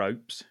 they're on the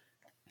ropes.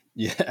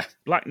 Yeah.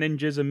 Black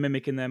ninjas are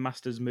mimicking their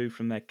master's move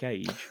from their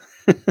cage.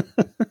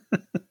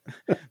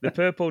 The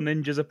purple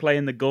ninjas are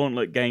playing the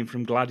gauntlet game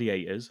from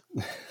Gladiators.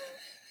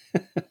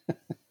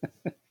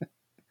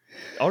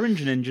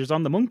 Orange ninjas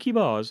on the monkey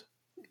bars.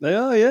 They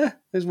are, yeah.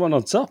 There's one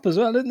on top as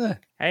well, isn't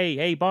there?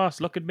 Hey,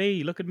 boss, look at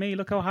me, look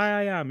how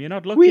high I am. You're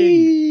not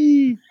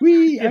looking.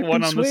 Wee, I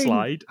one can on swing. the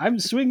slide. I'm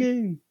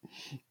swinging.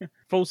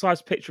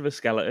 Full-size picture of a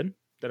skeleton.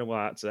 Don't know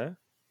why that's there.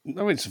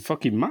 No, it's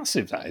fucking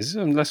massive, that is.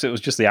 Unless it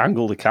was just the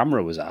angle the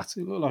camera was at.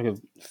 It looked like a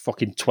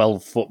fucking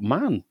 12-foot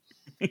man.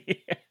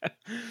 Yeah.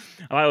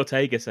 Like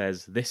Ortega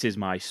says, this is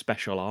my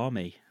special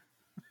army.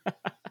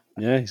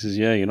 Yeah, he says,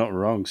 yeah, you're not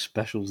wrong.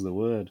 Special's the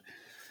word.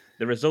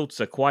 The results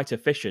are quite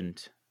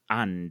efficient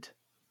and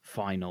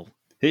final.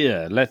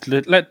 Here,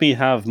 let me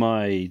have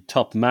my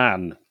top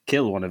man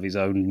kill one of his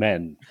own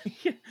men.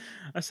 Yeah,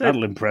 I said,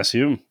 That'll impress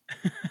him.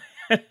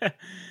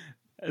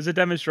 As a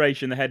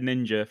demonstration, the head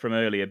ninja from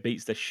earlier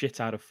beats the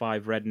shit out of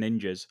 5 red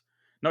ninjas.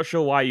 Not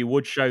sure why you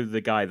would show the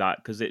guy that,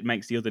 because it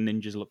makes the other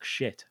ninjas look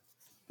shit.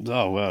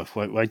 Oh, well,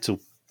 wait till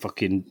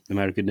fucking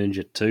American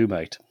Ninja 2,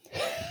 mate.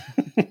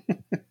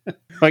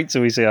 Wait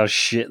till we see how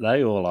shit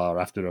they all are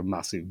after a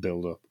massive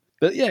build-up.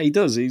 But yeah, he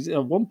does.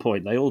 At one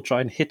point, they all try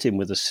and hit him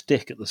with a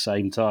stick at the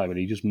same time, and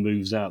he just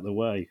moves out of the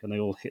way, and they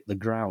all hit the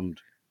ground.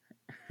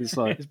 It's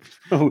like,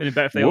 It'd be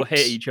better if they all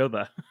hit each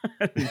other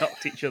and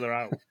knocked each other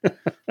out.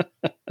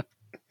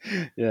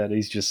 Yeah, and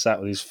he's just sat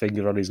with his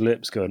finger on his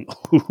lips going,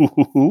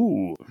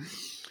 ooh.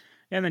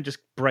 Yeah, and then just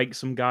break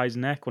some guy's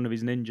neck, one of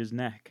his ninja's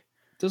neck.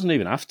 Doesn't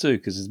even have to,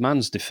 because his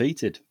man's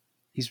defeated.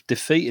 He's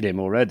defeated him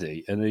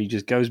already, and then he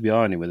just goes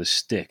behind him with a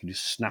stick and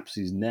just snaps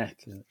his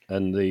neck.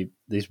 And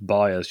this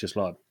buyer's just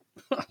like,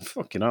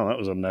 fucking hell, that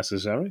was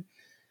unnecessary.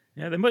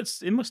 Yeah, it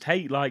must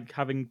hate like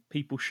having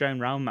people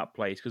shown around that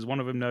place, because one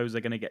of them knows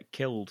they're going to get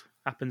killed.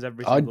 Happens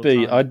every single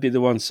time. I'd be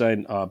the one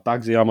saying,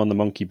 Bagsy, I'm on the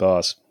monkey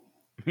bars.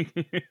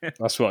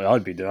 That's what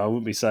I'd be doing. I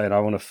wouldn't be saying I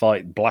want to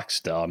fight Black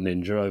Star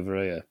Ninja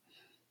over here.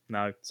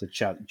 No. It's a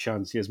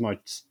chance. Here's my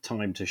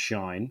time to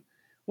shine.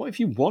 What if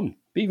you won? It'd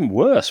be even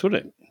worse,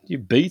 wouldn't it? You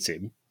beat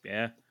him.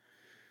 Yeah.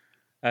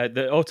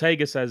 The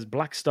Ortega says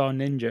Black Star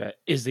Ninja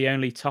is the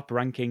only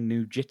top-ranking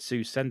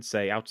Nujitsu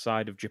sensei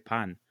outside of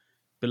Japan.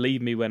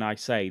 Believe me when I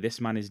say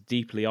this man is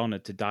deeply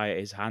honoured to die at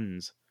his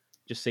hands.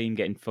 Just see him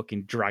getting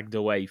fucking dragged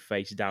away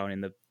face down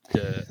in the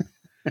dirt.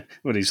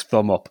 With his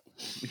thumb up.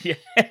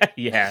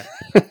 Yeah.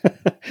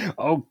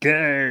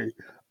 Okay,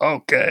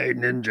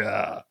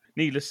 ninja.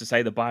 Needless to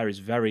say, the buyer is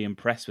very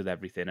impressed with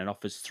everything and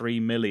offers 3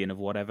 million of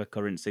whatever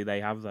currency they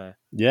have there.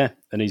 Yeah,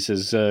 and he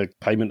says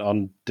payment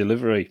on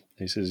delivery.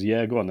 He says,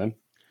 yeah, go on then.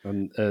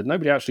 And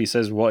nobody actually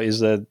says what is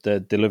they're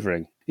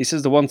delivering. He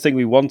says the one thing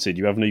we wanted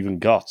you haven't even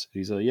got.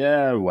 He's like,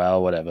 yeah,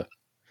 well, whatever.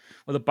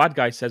 Well, the bad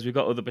guy says we've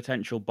got other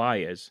potential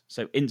buyers.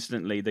 So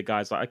instantly the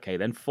guy's like, okay,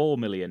 then 4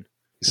 million.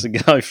 It's the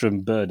guy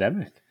from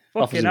Birdemic.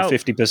 Offers him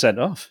 50%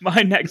 off.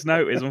 My next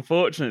note is,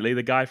 unfortunately,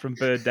 the guy from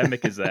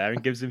Birdemic is there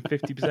and gives him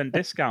 50%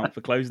 discount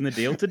for closing the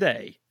deal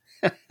today.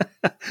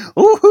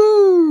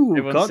 Woohoo!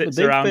 Everyone sits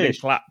around and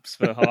claps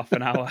for half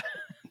an hour.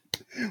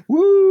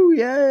 Woo,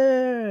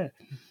 yeah!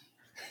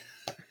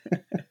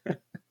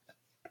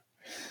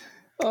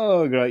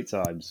 Oh, great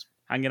times.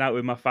 Hanging out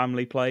with my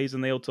family plays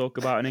and they all talk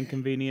about an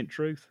inconvenient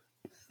truth.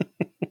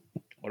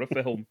 What a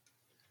film.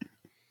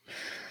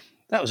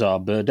 That was our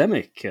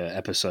Birdemic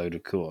episode,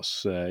 of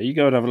course. You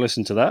go and have a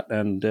listen to that,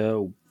 and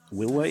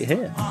we'll wait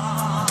here.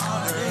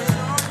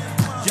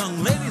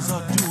 Young ladies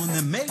are doing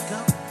their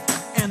makeup,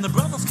 and the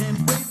brothers can't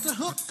wait to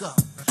hook up.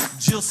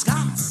 Jill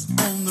Scott's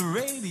on the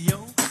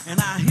radio, and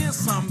I hear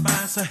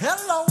somebody say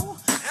hello.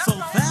 So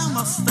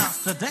Thelma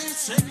starts to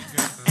dancing,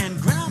 and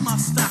Grandma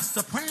starts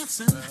to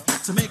prancing,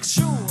 to make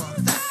sure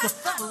that the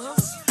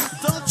fellas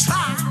don't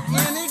try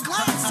any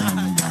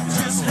glancing.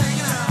 Just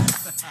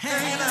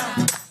hanging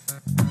out.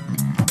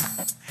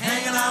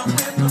 Hanging out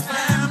with the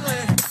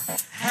family,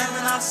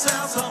 having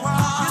ourselves a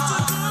party. It's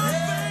a good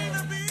thing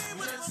to be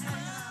with the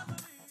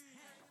family.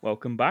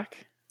 Welcome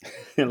back.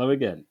 Hello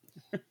again.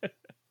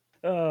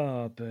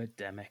 Oh,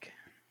 Birdemic.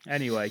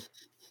 Anyway.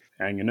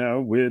 Hanging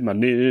out with my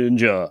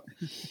ninja.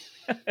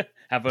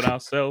 Having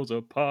ourselves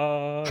a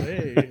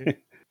party.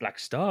 Black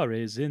Star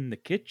is in the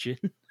kitchen.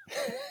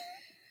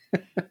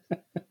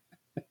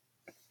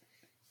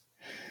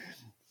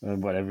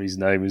 And whatever his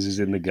name is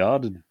in the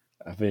garden.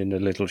 Having a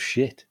little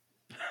shit.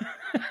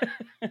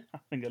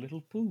 Having a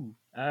little poo.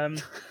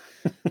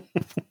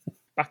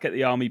 Back at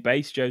the army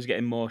base, Joe's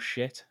getting more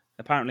shit.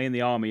 Apparently in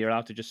the army, you're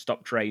allowed to just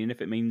stop training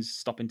if it means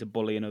stopping to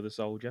bully another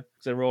soldier.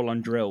 Because they're all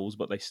on drills,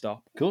 but they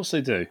stop. Of course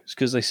they do. It's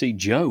because they see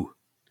Joe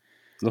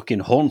looking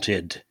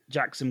haunted.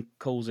 Jackson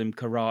calls him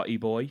Karate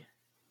Boy.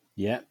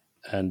 Yeah,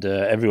 and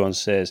everyone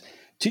says,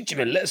 teach him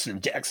a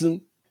lesson,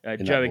 Jackson.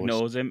 Joe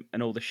ignores him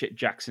and all the shit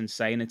Jackson's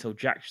saying until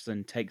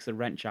Jackson takes the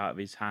wrench out of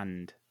his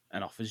hand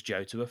and offers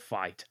Joe to a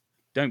fight.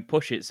 Don't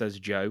push it, says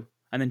Joe.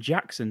 And then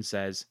Jackson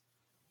says,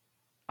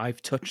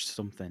 I've touched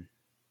something.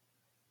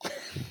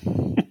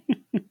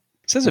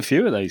 Says a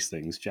few of those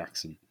things,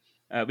 Jackson.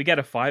 We get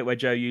a fight where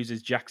Joe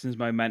uses Jackson's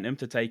momentum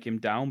to take him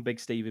down. Big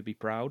Steve would be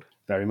proud.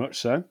 Very much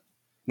so.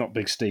 Not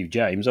Big Steve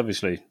James,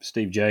 obviously.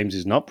 Steve James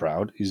is not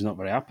proud. He's not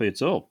very happy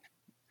at all.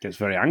 Gets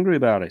very angry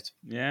about it.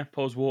 Yeah,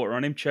 pours water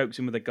on him, chokes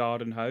him with a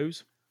garden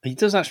hose. He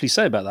does actually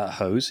say about that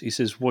hose. He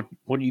says, what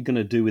are you going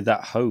to do with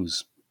that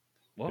hose?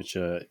 What? Which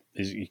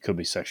it could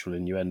be sexual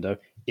innuendo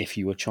if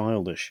you were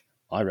childish.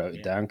 I wrote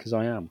it down because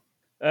I am.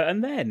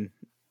 And then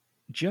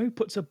Joe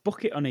puts a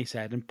bucket on his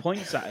head and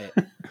points at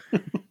it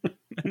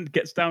and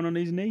gets down on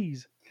his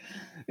knees.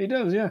 He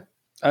does, yeah.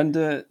 And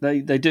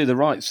they do the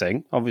right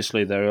thing.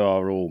 Obviously, they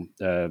are all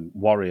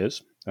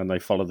warriors, and they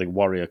follow the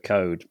warrior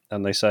code.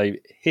 And they say,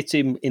 hit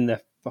him in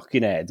the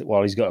fucking head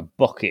while he's got a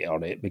bucket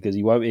on it, because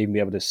he won't even be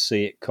able to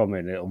see it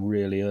coming. It'll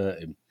really hurt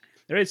him.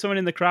 There is someone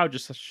in the crowd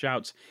just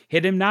shouts,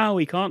 hit him now,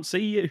 he can't see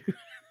you.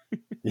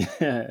 Yeah,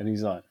 and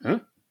he's like, huh?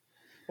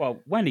 Well,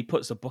 when he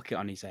puts a bucket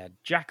on his head,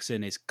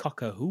 Jackson is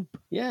cock-a-hoop.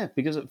 Yeah,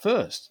 because at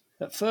first,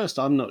 At first,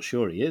 I'm not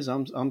sure he is.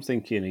 I'm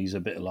thinking he's a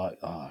bit like,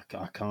 I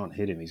can't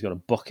hit him. He's got a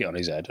bucket on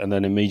his head, and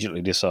then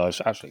immediately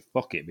decides, actually,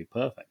 fuck it, it'd be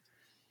perfect.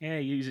 Yeah,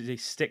 he uses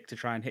his stick to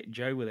try and hit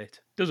Joe with it.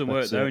 Doesn't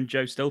work That's though, it. and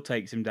Joe still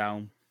takes him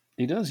down.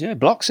 He does, yeah.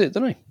 Blocks it,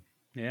 doesn't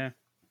he? Yeah.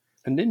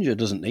 And Ninja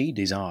doesn't need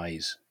his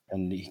eyes,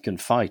 and he can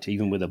fight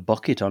even with a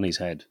bucket on his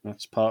head.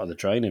 That's part of the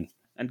training.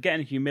 And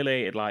getting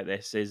humiliated like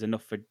this is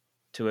enough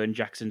to earn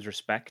Jackson's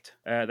respect.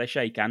 They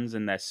shake hands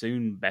and they're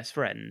soon best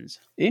friends.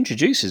 He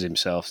introduces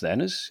himself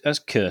then as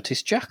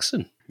Curtis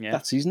Jackson. Yeah.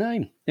 That's his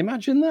name.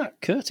 Imagine that,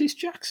 Curtis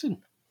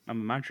Jackson. I'm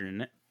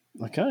imagining it.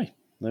 Okay,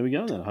 there we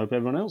go then. I hope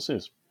everyone else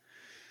is.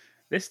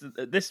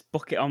 This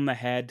bucket on the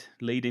head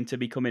leading to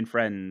becoming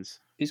friends.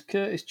 Is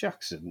Curtis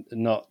Jackson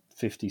not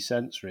 50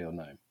 Cent's real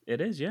name? It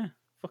is, yeah.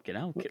 Fucking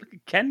hell. Look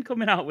at Ken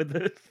coming out with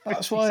the 50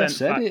 That's why I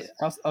said facts.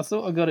 it. I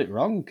thought I got it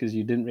wrong because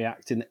you didn't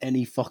react in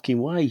any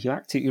fucking way.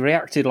 You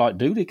reacted like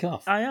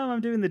Dudikoff. I am.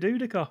 I'm doing the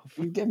Dudikoff.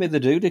 You gave me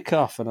the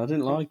Dudikoff and I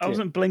didn't like it. I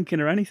wasn't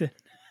blinking or anything.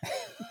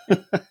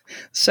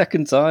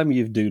 Second time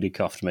you've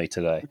Dudikoffed me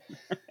today.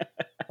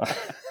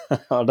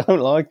 I don't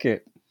like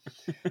it.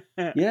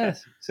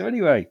 Yes. So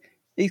anyway,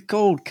 he's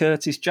called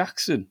Curtis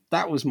Jackson.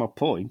 That was my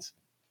point.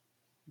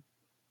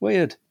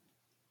 Weird.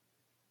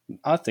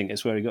 I think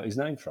it's where he got his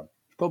name from.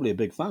 He's probably a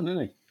big fan,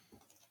 isn't he?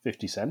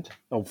 50 Cent.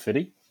 Old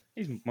Fiddy.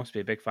 He must be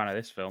a big fan of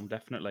this film,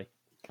 definitely.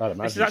 I'd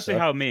imagine This is actually so.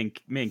 how me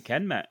and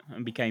Ken met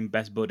and became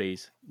best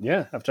buddies.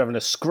 Yeah, after having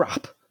a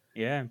scrap.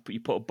 Yeah, but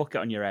you put a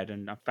bucket on your head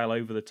and I fell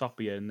over the top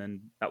of you and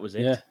then that was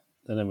it. Yeah.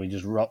 And then we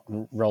just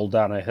rolled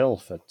down a hill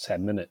for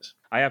 10 minutes.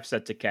 I have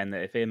said to Ken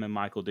that if him and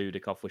Michael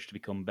Dudikoff wish to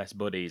become best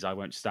buddies, I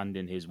won't stand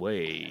in his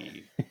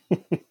way.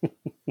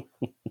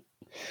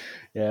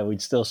 Yeah,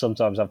 we'd still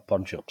sometimes have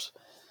punch-ups.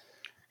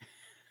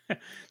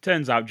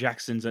 Turns out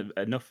Jackson's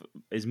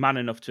is man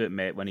enough to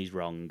admit when he's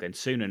wrong, and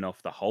soon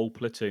enough the whole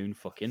platoon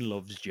fucking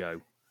loves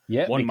Joe.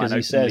 Yeah, One because man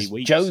he says,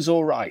 openly weeps. Joe's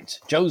all right.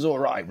 Joe's all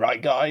right,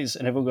 right, guys?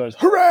 And everyone goes,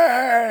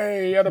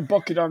 hooray! He had a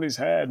bucket on his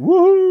head.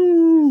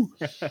 Woo!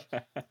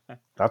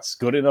 That's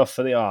good enough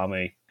for the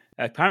army.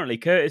 Apparently,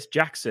 Curtis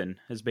Jackson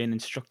has been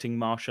instructing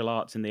martial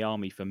arts in the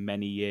army for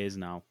many years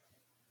now.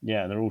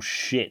 Yeah, they're all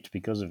shit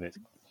because of it.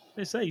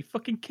 They say, you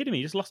fucking kidding me?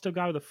 You just lost a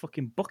guy with a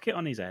fucking bucket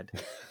on his head.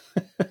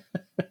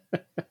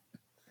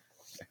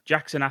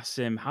 Jackson asks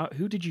him,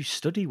 who did you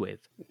study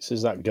with? This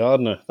is that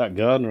gardener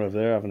over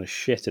there having a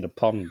shit in a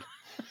pond.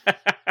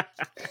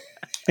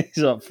 He's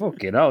like,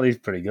 fucking hell, he's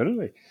pretty good,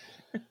 isn't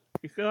he?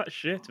 He's got that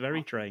shit,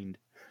 very trained.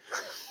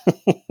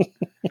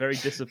 Very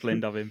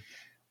disciplined of him.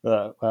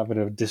 Having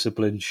a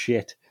disciplined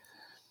shit.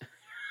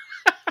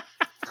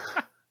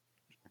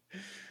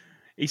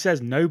 He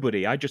says,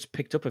 nobody. I just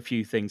picked up a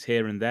few things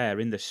here and there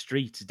in the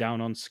streets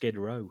down on Skid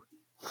Row.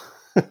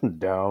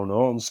 Down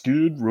on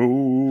Skid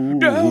Row.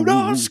 Down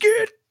on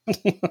Skid!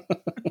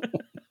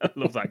 I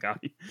love that guy.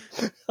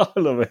 I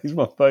love it. He's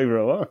my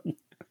favourite one.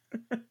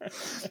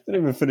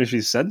 Didn't even finish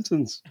his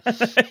sentence.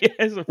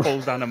 Yes, it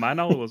falls down a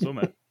manhole or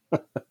something.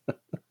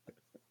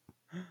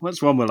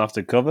 That's one we'll have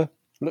to cover.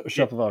 Little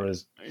Shop of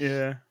Horrors.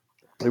 Yeah.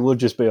 It will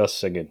just be us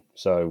singing,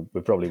 so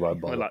we probably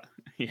won't bother.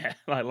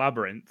 Like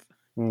Labyrinth.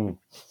 Mm.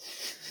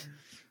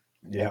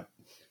 Yeah.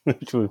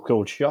 Which we've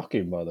called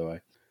Shocking, by the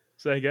way.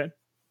 Say again?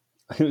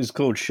 It was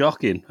called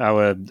Shocking,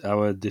 our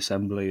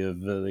dissembly of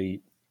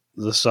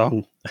the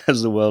song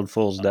As the World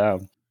Falls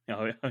Down.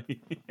 Oh,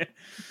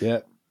 Yeah.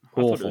 I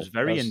thought it was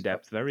very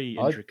in-depth, very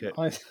intricate.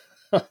 I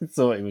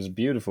thought it was a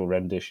beautiful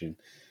rendition,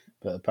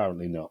 but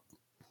apparently not.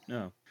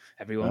 No.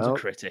 Everyone's a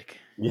critic.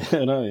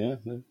 Yeah, no, yeah.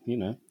 You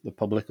know, the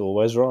public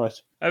always right.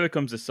 Over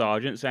comes the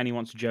sergeant saying he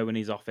wants Joe in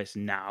his office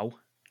now.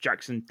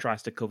 Jackson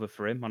tries to cover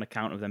for him on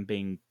account of them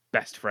being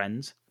best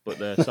friends, but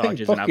the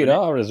sergeant isn't having Fucking it.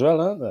 are as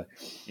well, aren't they?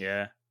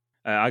 Yeah.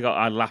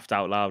 I laughed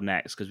out loud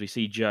next because we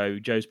see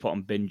Joe's put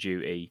on bin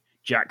duty.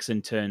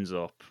 Jackson turns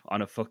up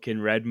on a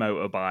fucking red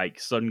motorbike,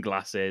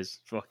 sunglasses.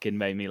 Fucking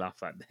made me laugh,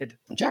 that did.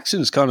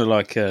 Jackson's kind of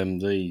like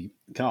the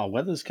Carl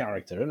Weathers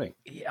character, isn't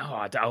he? Yeah,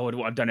 I don't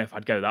know if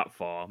I'd go that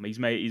far.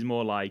 He's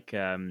more like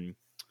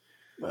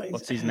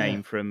what's his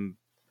name from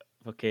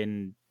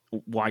fucking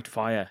White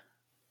Fire?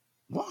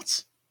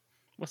 What?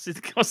 What's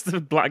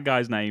the black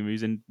guy's name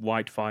who's in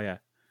White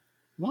Fire?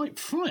 White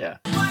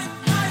Fire?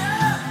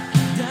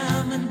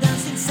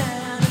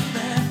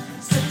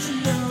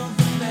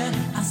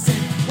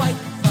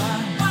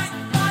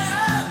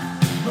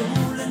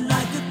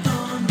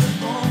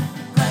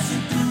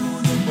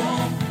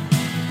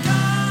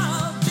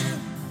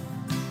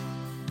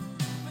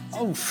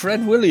 Oh,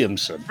 Fred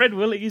Williamson.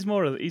 He's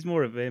more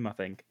of him, I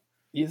think.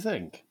 You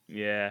think?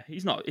 Yeah,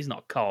 he's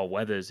not Carl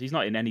Weathers. He's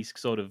not in any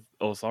sort of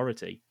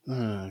authority.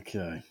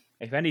 Okay.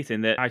 If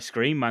anything, the Ice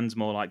Cream Man's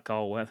more like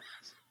Carl Weathers.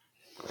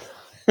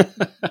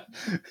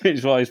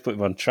 It's why he's put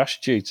him on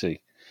trash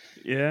duty.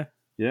 Yeah.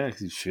 Yeah,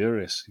 because he's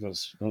furious. He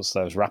wants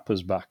those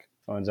rappers back.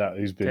 Finds out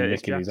who's been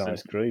Curtis licking Jackson. his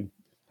ice cream.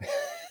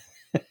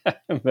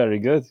 Very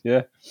good,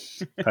 yeah.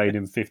 Paid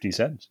him 50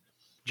 cents.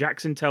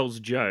 Jackson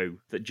tells Joe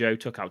that Joe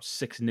took out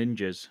 6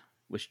 ninjas,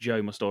 which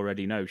Joe must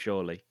already know,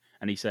 surely.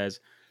 And he says,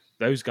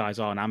 those guys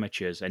aren't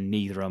amateurs, and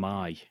neither am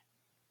I.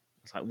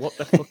 It's like, what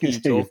the fuck are you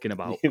talking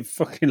about? You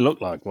fucking look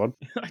like one.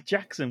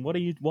 Jackson, what are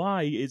you?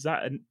 Why is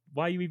that?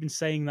 Why are you even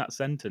saying that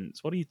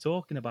sentence? What are you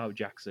talking about,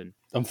 Jackson?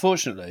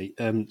 Unfortunately,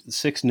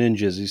 6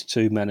 ninjas is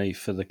too many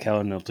for the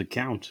Colonel to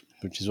count,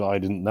 which is why I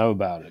didn't know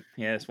about it.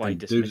 Yeah, that's why he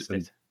dismissed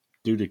it.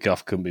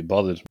 Dudikoff couldn't be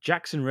bothered.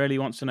 Jackson really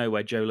wants to know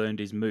where Joe learned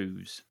his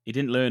moves. He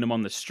didn't learn them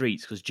on the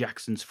streets because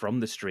Jackson's from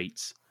the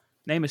streets.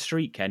 Name a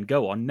street, Ken.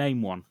 Go on,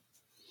 name one.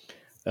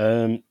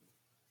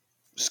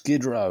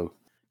 Skid Row.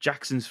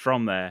 Jackson's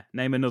from there.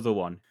 Name another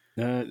one.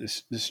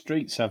 The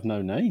streets have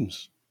no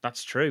names.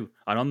 That's true.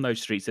 And on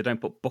those streets, they don't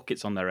put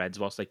buckets on their heads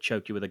whilst they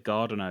choke you with a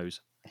garden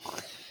hose.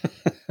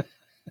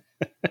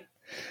 But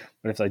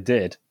if they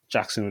did,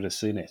 Jackson would have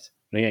seen it.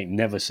 He ain't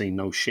never seen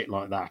no shit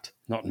like that.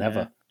 Not never.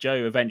 Yeah.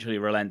 Joe eventually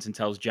relents and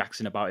tells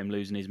Jackson about him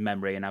losing his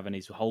memory and having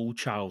his whole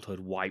childhood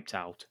wiped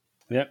out.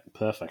 Yep,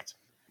 perfect.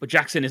 But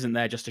Jackson isn't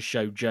there just to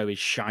show Joe his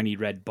shiny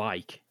red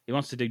bike. He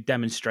wants to do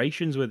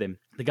demonstrations with him.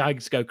 The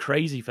guys go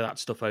crazy for that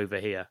stuff over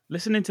here.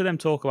 Listening to them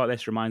talk about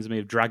this reminds me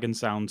of Dragon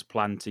Sound's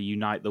plan to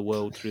unite the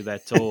world through their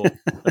tour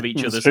of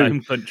each other's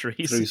home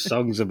countries. Through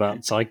songs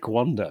about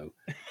Taekwondo.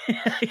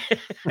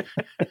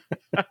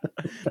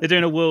 They're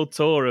doing a world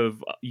tour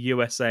of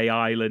USA,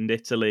 Ireland,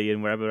 Italy,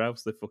 and wherever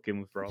else they're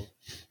fucking from.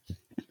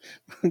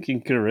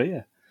 Fucking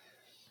Korea.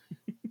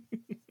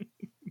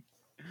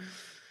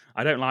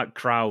 I don't like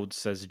crowds,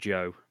 says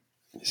Joe.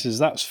 He says,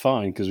 that's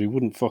fine, because we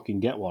wouldn't fucking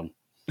get one.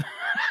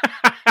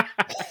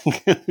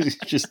 It's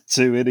just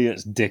 2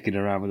 idiots dicking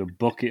around with a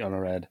bucket on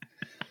our head.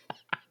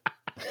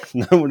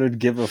 No one would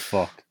give a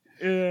fuck.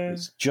 Yeah.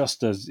 It's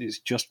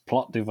just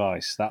plot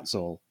device, that's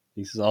all.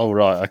 He says, oh,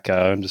 right, okay,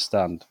 I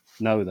understand.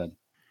 No, then.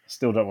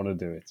 Still don't want to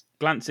do it.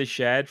 Glances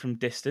shared from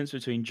distance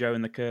between Joe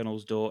and the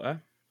Colonel's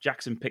daughter.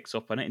 Jackson picks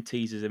up on it and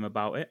teases him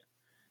about it.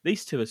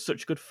 These two are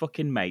such good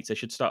fucking mates. They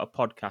should start a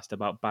podcast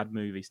about bad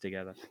movies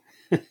together.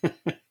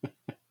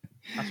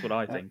 That's what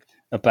I think.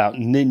 About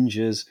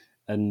ninjas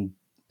and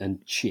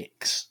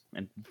chicks.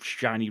 And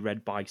shiny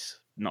red bikes.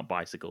 Not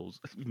bicycles.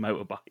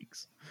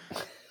 Motorbikes.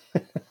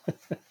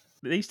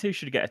 These two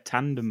should get a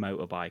tandem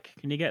motorbike.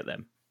 Can you get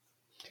them?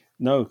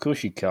 No, of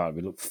course you can't.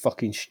 We look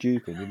fucking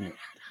stupid, wouldn't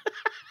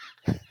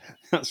it?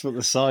 That's what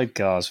the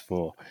sidecar's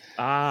for.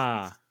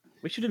 Ah.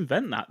 We should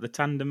invent that. The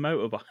tandem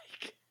motorbike.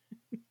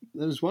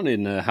 There's one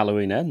in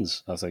Halloween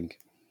Ends, I think.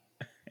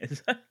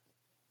 Is there?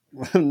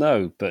 Well,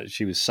 no, but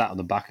she was sat on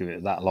the back of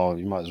it that long.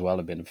 You might as well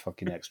have been a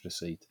fucking extra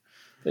seat.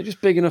 They're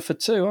just big enough for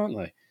 2, aren't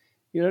they?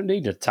 You don't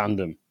need a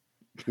tandem.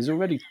 There's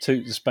already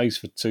the space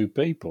for 2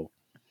 people.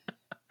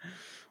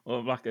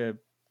 Or like a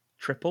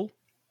triple.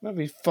 That'd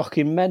be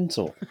fucking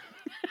mental.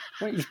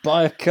 Why don't you just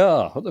buy a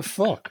car? What the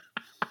fuck?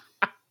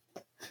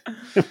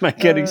 Doesn't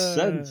make any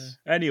sense.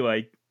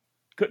 Anyway,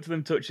 cut to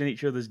them touching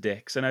each other's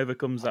dicks, and over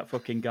comes that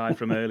fucking guy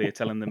from earlier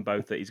telling them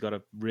both that he's got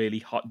a really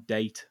hot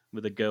date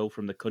with a girl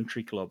from the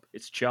country club.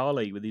 It's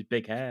Charlie with his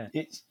big hair.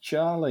 It's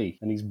Charlie,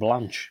 and he's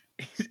Blanche.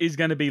 He's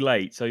going to be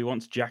late, so he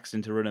wants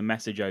Jackson to run a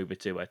message over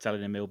to her,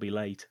 telling him he'll be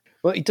late.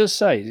 Well, he does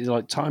say, he's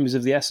like, time is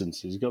of the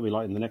essence. He's got to be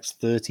like in the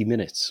next 30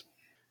 minutes.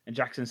 And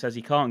Jackson says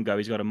he can't go.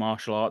 He's got a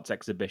martial arts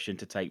exhibition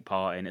to take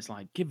part in. It's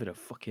like, give it a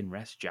fucking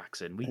rest,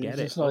 Jackson. We get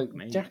it. It's like,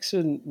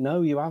 Jackson,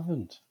 no, you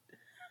haven't.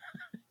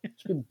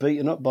 It's been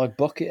beaten up by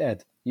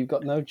Buckethead. You've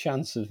got no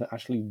chance of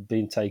actually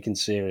being taken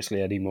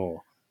seriously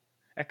anymore.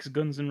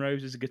 Ex-Guns N'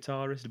 Roses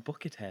guitarist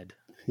Buckethead.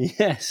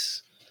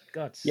 Yes.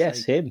 God's yes,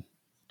 sake. him.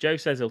 Joe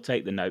says he'll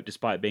take the note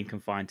despite being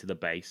confined to the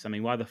base. I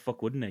mean, why the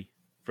fuck wouldn't he?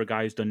 For a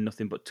guy who's done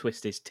nothing but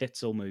twist his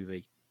tits all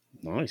movie.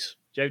 Nice.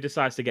 Joe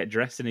decides to get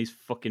dressed in his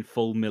fucking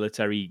full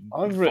military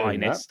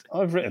finest.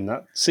 I've written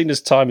that. Seeing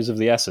as time is of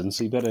the essence,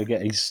 he better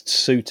get his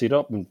suited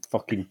up and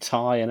fucking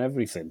tie and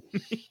everything.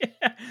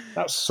 Yeah.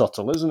 That's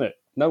subtle, isn't it?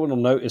 No one will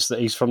notice that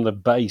he's from the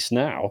base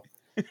now.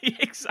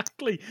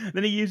 Exactly.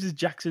 Then he uses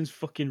Jackson's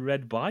fucking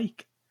red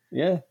bike.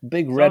 Yeah,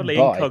 big It's red hardly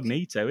bike.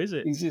 incognito, is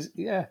it? He's just,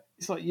 yeah.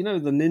 It's like, you know,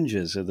 the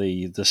ninjas are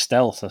the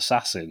stealth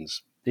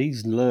assassins.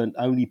 He's learned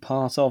only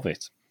part of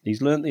it.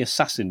 He's learnt the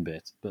assassin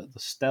bit, but the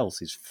stealth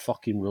is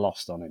fucking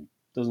lost on him.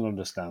 Doesn't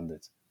understand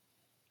it.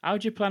 How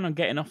do you plan on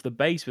getting off the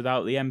base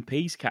without the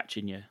MPs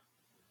catching you?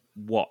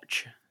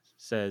 Watch,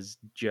 says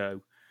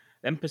Joe.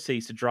 Then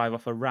proceeds to drive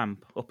off a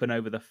ramp up and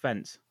over the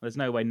fence. There's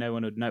no way no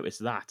one would notice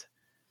that.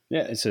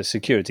 Yeah, it's a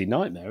security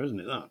nightmare, isn't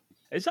it, that?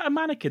 Is that a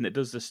mannequin that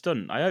does the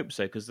stunt? I hope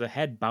so, because the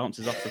head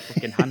bounces off the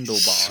fucking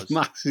handlebars.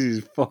 Smashes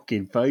his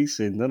fucking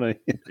face in, doesn't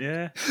he?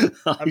 Yeah.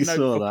 I I've no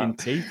saw fucking that.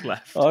 teeth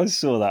left. I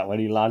saw that when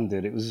he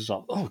landed. It was just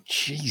like, oh,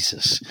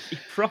 Jesus. He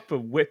proper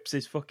whips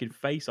his fucking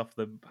face off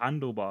the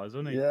handlebars,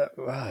 doesn't he? Yeah,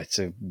 wow, it's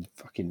a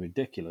fucking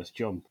ridiculous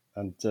jump.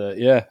 And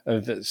yeah,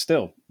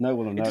 still, no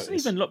one will It notice. doesn't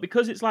even look,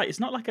 because it's like,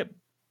 it's not like a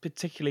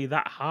particularly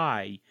that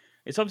high.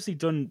 It's obviously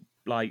done,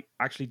 like,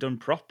 actually done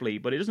properly,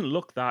 but it doesn't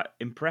look that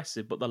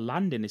impressive. But the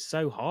landing is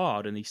so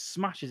hard, and he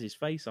smashes his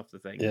face off the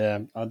thing. Yeah,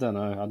 I don't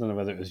know. I don't know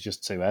whether it was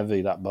just too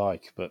heavy, that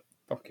bike, but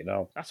fucking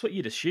hell. That's what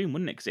you'd assume,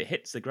 wouldn't it? Because it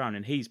hits the ground,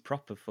 and he's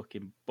proper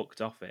fucking bucked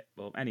off it.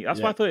 But anyway,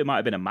 that's why I thought it might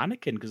have been a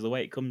mannequin, because of the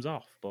way it comes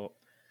off. But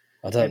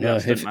I don't maybe know.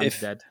 that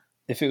stuntman's dead.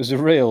 If it was a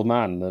real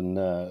man, then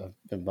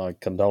my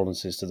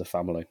condolences to the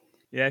family.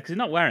 Yeah, because he's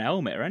not wearing a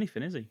helmet or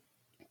anything, is he?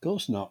 Of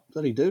course not.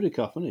 Bloody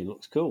Dudikoff, isn't he?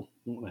 Looks cool.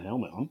 Not with a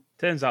helmet on.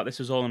 Turns out this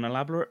was all an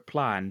elaborate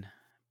plan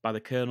by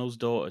the Colonel's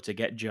daughter to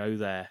get Joe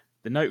there.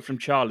 The note from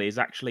Charlie is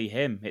actually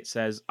him. It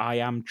says, "I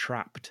am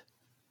trapped."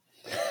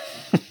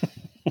 I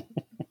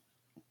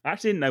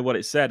actually didn't know what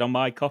it said on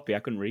my copy. I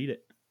couldn't read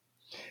it.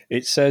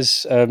 It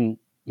says,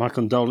 my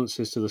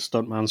condolences to the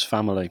stuntman's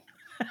family.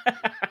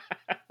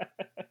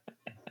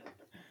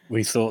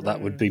 We thought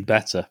that would be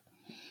better.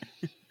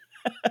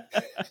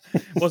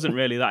 Wasn't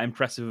really that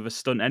impressive of a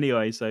stunt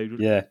anyway, so...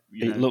 Yeah,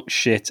 it looked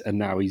shit and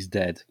now he's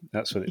dead.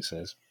 That's what it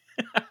says.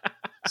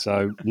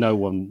 So no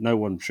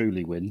one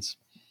truly wins.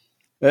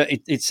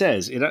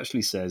 It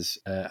actually says,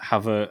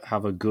 have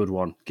a good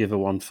one. Give her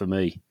one for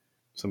me.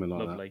 Something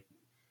like that. Lovely.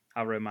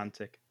 How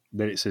romantic.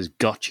 Then it says,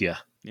 gotcha.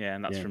 Yeah,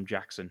 and that's from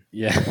Jackson.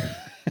 Yeah.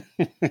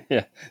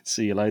 Yeah.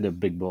 See you later,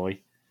 big boy.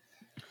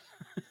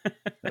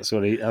 That's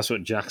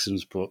what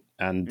Jackson's put.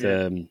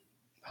 And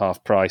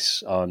half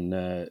price on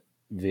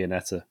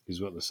Viennetta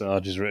is what the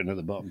Sarge has written at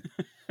the bottom.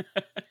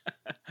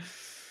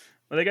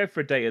 Well, they go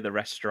for a date at the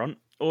restaurant.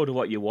 Order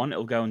what you want.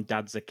 It'll go on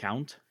Dad's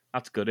account.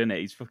 That's good, isn't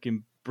it? He's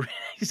fucking...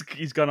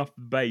 he's gone off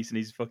the base and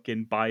he's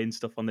fucking buying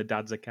stuff on the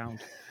Dad's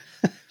account.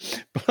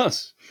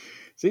 Plus,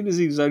 seeing as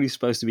he was only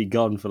supposed to be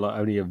gone for like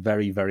only a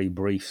very, very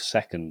brief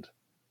second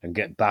and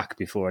get back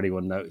before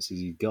anyone notices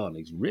he's gone,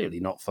 he's really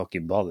not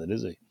fucking bothered,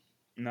 is he?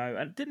 No,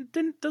 and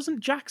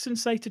doesn't Jackson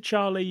say to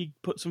Charlie,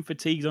 put some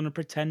fatigues on and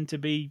pretend to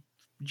be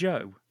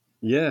Joe?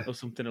 Yeah. Or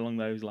something along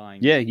those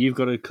lines. Yeah, you've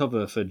got to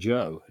cover for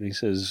Joe. And he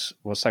says,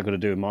 what's that got to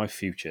do with my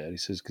future? And he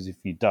says, because if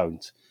you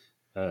don't,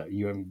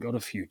 you haven't got a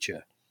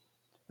future.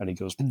 And he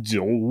goes, well,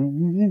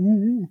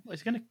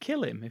 he's going to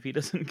kill him if he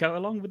doesn't go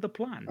along with the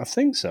plan. I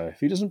think so. If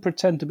he doesn't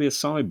pretend to be a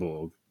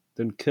cyborg,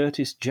 then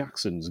Curtis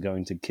Jackson's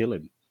going to kill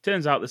him.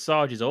 Turns out the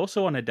Sarge is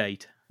also on a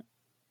date.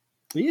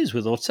 He is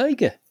with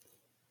Ortega.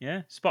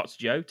 Yeah, spots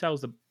Joe,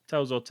 tells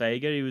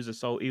Ortega he was a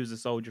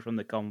soldier from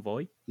the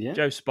convoy. Yeah.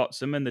 Joe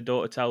spots him, and the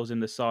daughter tells him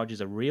the Sarge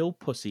is a real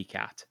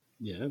pussycat.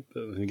 Yeah,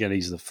 but again,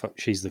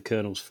 she's the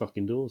Colonel's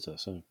fucking daughter,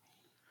 so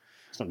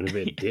it's not going to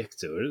be a dick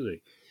to her, is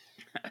he?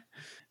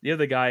 The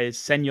other guy is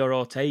Senor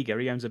Ortega.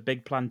 He owns a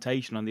big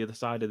plantation on the other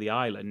side of the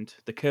island.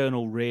 The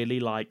Colonel really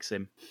likes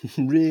him.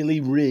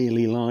 Really,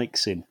 really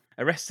likes him.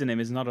 Arresting him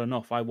is not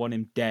enough. I want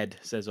him dead,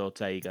 says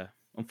Ortega.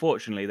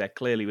 Unfortunately, they're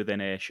clearly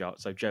within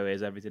earshot, so Joe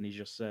hears everything he's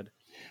just said.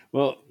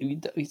 Well,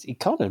 he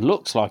kind of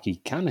looks like he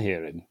can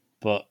hear him,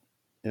 but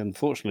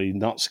unfortunately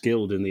not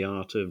skilled in the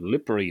art of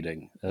lip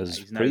reading as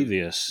a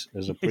previous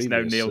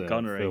no Neil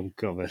Connery. Film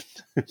covered.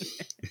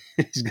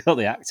 He's got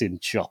the acting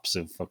chops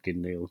of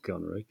fucking Neil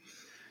Connery.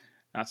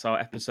 That's our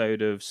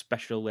episode of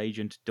Special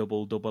Agent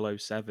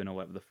 007 or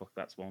whatever the fuck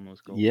that one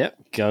was called.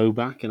 Yep, go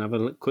back and have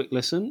a quick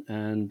listen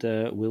and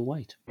we'll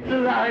wait. It's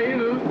alive!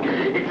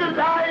 It's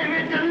alive!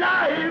 It's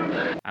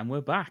alive! And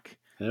we're back.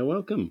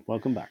 Welcome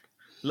back.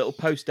 Little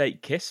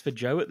post-date kiss for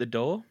Joe at the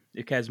door.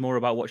 Who cares more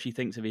about what she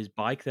thinks of his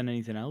bike than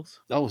anything else?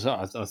 Oh,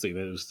 I think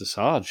it was the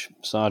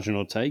Sarge and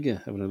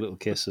Ortega having a little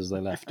kiss as they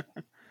left.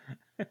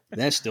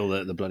 They're still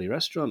at the bloody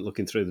restaurant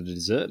looking through the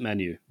dessert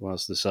menu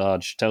whilst the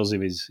Sarge tells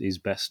him his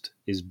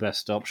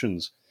best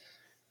options.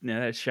 Yeah,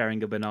 they're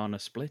sharing a banana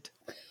split.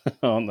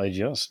 Aren't they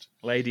just?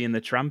 Lady and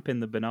the Tramp in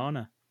the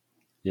banana.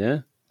 Yeah,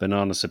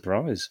 banana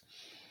surprise.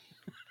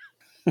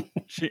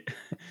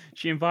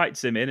 She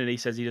invites him in and he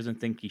says he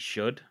doesn't think he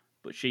should,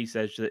 but she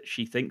says that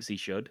she thinks he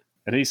should.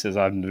 And he says,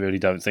 I really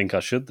don't think I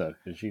should, though.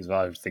 And she's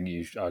like, I think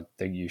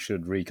you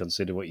should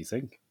reconsider what you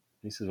think.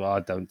 He says, well, I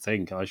don't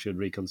think I should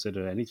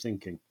reconsider any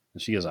thinking.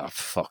 And she goes, oh,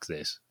 fuck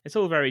this. It's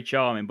all very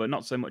charming, but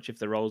not so much if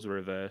the roles were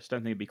reversed. I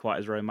don't think it'd be quite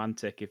as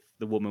romantic if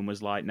the woman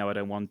was like, no, I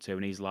don't want to.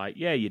 And he's like,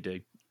 yeah, you do.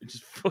 It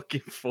just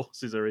fucking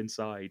forces her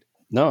inside.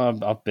 No,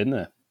 I've been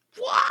there.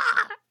 What?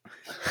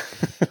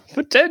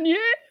 For 10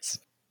 years.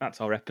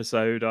 That's our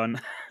episode on...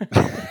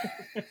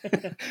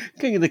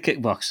 King of the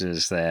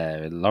Kickboxers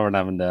there, Lauren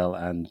Avondale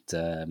and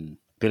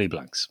Billy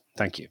Blanks.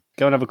 Thank you.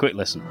 Go and have a quick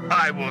listen.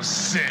 I will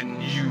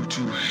send you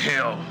to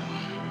hell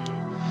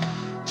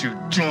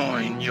to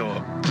join your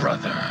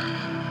brother.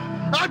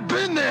 I've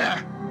been there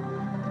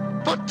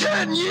for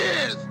 10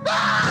 years.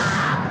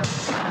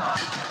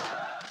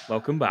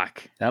 Welcome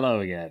back. Hello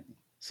again.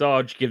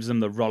 Sarge gives them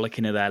the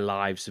rollicking of their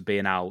lives for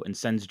being out and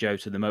sends Joe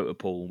to the motor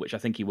pool, which I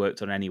think he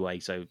worked on anyway,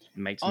 so it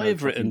makes no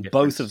I've written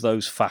difference. both of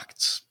those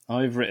facts.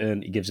 I've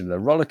written he gives him the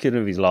rollicking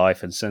of his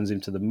life and sends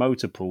him to the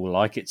motor pool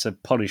like it's a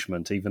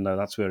punishment, even though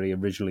that's where he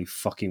originally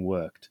fucking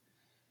worked.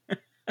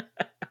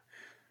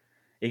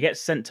 He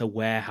gets sent to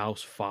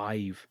Warehouse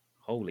 5.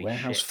 Holy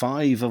Warehouse shit.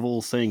 5 of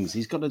all things.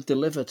 He's got to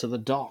deliver to the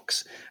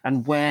docks.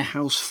 And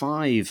Warehouse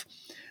 5.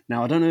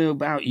 Now, I don't know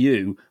about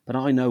you, but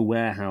I know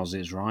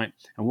warehouses, right?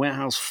 And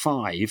Warehouse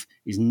 5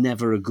 is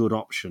never a good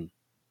option.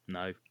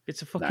 No.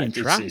 It's a fucking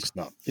trap. It's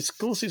not. Of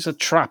course it's a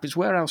trap. It's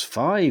Warehouse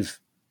 5.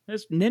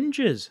 There's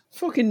ninjas.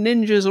 Fucking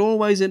ninjas are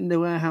always in the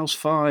Warehouse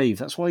 5.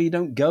 That's why you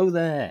don't go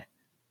there.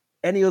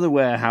 Any other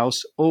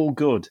warehouse, all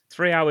good.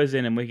 3 hours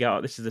in and we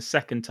go, this is the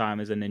second time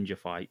as a ninja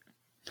fight.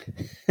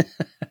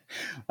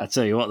 I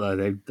tell you what,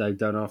 though, they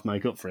don't half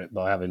make up for it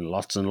by having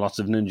lots and lots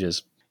of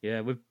ninjas.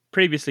 Yeah, we've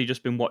previously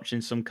just been watching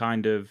some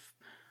kind of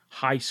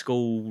high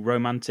school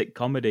romantic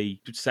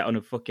comedy set on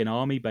a fucking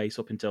army base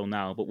up until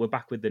now, but we're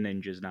back with the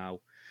ninjas now.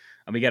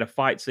 And we get a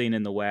fight scene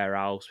in the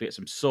warehouse. We get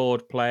some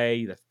sword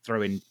play. They're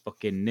throwing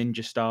fucking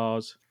ninja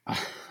stars.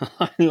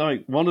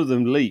 Like, one of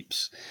them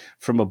leaps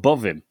from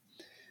above him.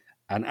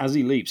 And as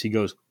he leaps, he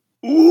goes,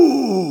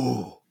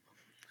 ooh!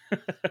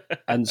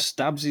 and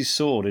stabs his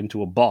sword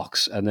into a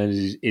box and then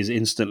is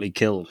instantly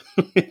killed.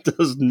 It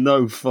does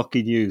no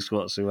fucking use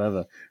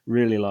whatsoever.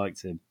 Really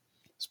liked him.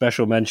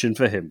 Special mention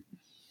for him.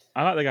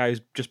 I like the guy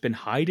who's just been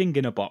hiding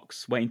in a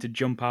box, waiting to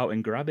jump out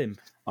and grab him.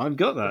 I've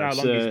got that. How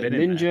long he's been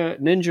in there.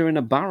 Ninja in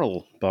a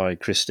Barrel by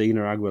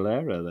Christina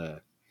Aguilera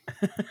there.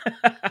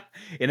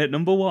 In at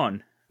number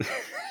 1.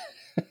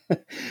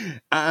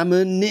 I'm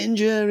a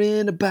ninja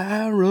in a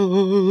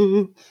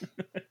barrel.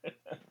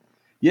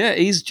 Yeah,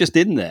 he's just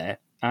in there,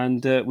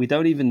 and we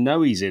don't even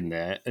know he's in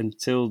there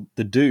until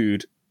the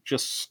dude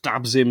just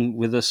stabs him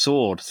with a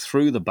sword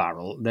through the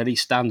barrel. Then he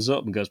stands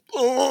up and goes,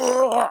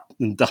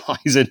 and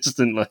dies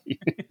instantly.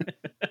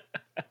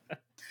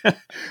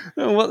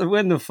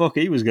 When the fuck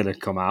he was going to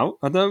come out,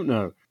 I don't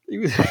know. He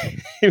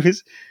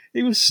was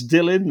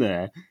still in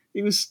there.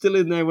 He was still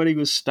in there when he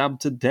was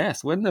stabbed to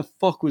death. When the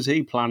fuck was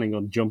he planning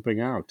on jumping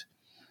out?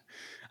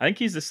 I think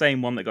he's the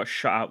same one that got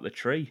shot out the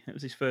tree. It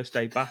was his first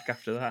day back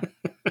after that.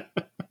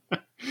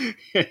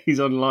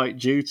 He's on light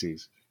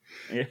duties.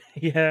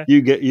 Yeah.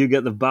 You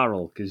get the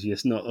barrel because you're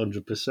not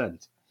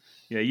 100%.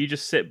 Yeah, you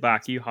just sit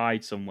back, you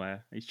hide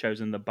somewhere. He's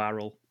chosen the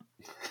barrel.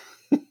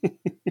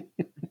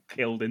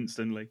 Killed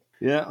instantly.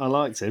 Yeah, I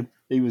liked him.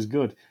 He was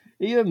good.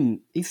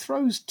 He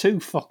throws 2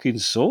 fucking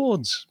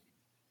swords.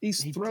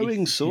 He's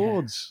throwing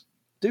swords.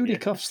 Yeah.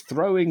 Dudikoff's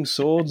throwing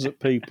swords at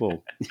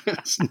people.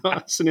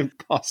 That's an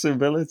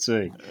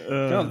impossibility.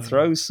 Can't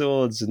throw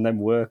swords and then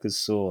work as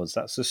swords.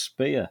 That's a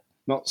spear,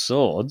 not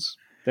swords.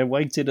 They're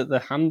weighted at the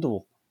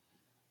handle.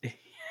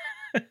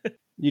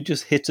 You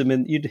just hit them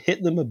you'd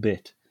hit them a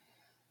bit.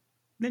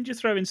 Ninja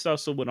throwing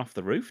starts someone off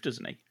the roof,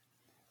 doesn't he?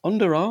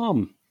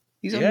 Underarm.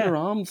 He's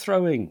underarm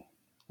throwing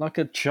like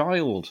a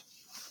child.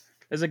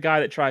 There's a guy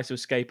that tries to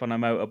escape on a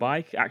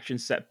motorbike. Action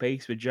set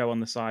piece with Joe on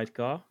the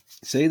sidecar.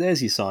 See,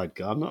 there's your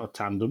sidecar, not a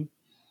tandem.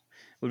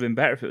 Would have been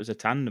better if it was a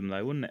tandem,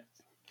 though, wouldn't it?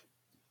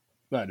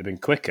 That'd have been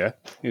quicker.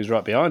 He was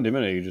right behind him,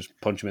 and you just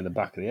punch him in the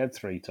back of the head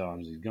 3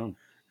 times, he's gone.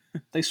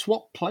 They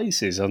swap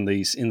places on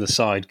these in the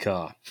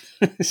sidecar.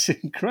 It's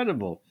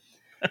incredible.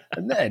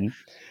 And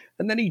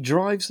then he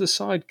drives the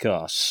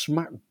sidecar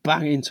smack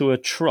bang into a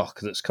truck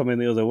that's coming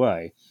the other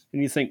way.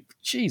 And you think,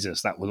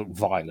 Jesus, that was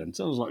violent.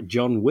 That was like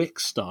John Wick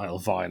style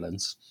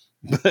violence.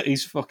 But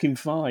he's fucking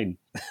fine.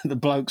 The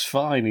bloke's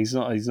fine. He's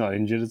not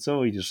injured at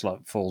all. He just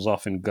like falls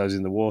off and goes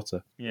in the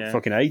water. Yeah.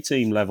 Fucking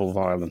A-team level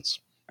violence.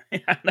 Yeah,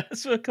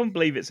 I can't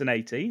believe it's an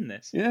 18,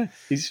 this. Yeah.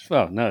 I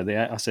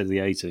said the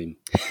A-team.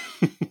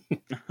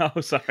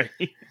 Oh, sorry.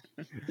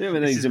 Yeah,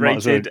 but this is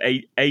rated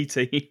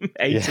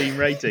A-team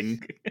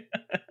rating.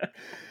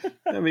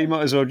 I mean, he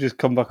might as well just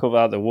come back up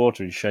out of the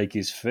water and shake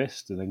his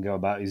fist and then go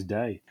about his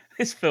day.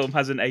 This film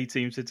has an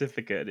A-team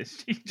certificate.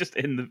 It's just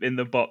in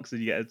the box,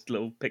 and you get a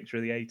little picture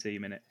of the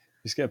A-team in it.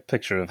 Just get a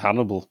picture of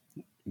Hannibal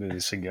with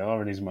a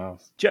cigar in his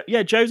mouth.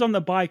 Joe's on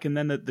the bike, and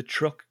then the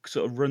truck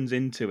sort of runs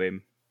into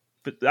him.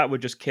 But that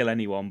would just kill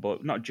anyone,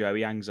 but not Joe.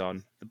 He hangs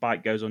on. The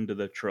bike goes under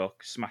the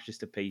truck, smashes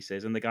to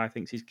pieces, and the guy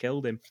thinks he's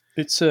killed him.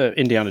 It's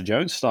Indiana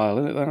Jones style,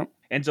 isn't it? That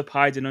ends up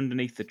hiding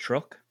underneath the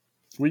truck.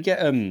 We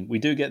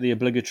do get the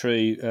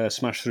obligatory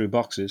smash through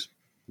boxes.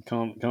 You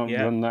can't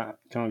run that.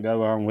 Can't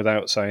go on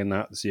without saying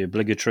that. It's the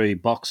obligatory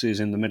boxes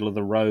in the middle of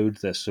the road.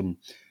 It's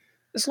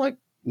like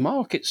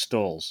market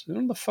stalls. They're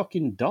on the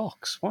fucking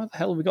docks. Why the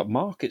hell have we got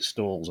market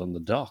stalls on the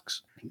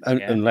docks?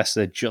 Unless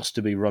they're just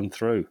to be run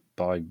through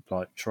by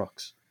like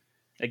trucks.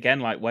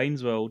 Again, like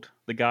Wayne's World,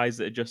 the guys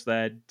that are just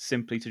there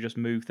simply to just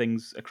move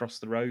things across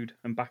the road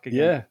and back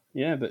again.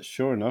 Yeah, but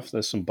sure enough,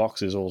 there's some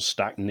boxes all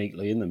stacked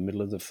neatly in the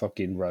middle of the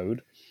fucking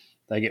road.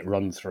 They get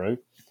run through.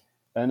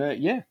 And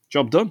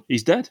job done.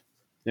 He's dead.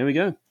 There we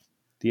go.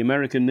 The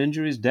American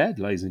Ninja is dead,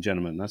 ladies and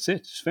gentlemen. That's it.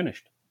 It's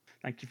finished.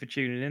 Thank you for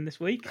tuning in this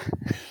week.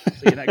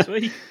 See you next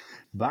week.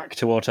 Back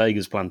to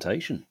Ortega's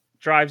plantation.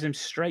 Drives him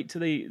straight to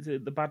the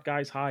bad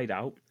guy's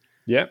hideout.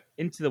 Yep.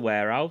 Into the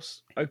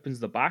warehouse, opens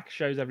the back,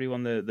 shows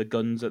everyone the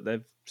guns that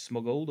they've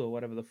smuggled or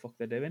whatever the fuck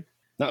they're doing.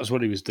 That was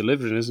what he was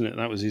delivering, isn't it?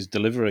 That was his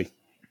delivery.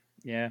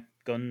 Yeah,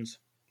 guns.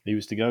 He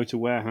was to go to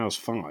Warehouse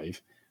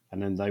 5,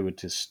 and then they were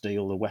to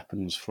steal the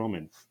weapons from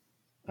him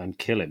and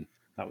kill him.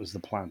 That was the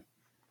plan.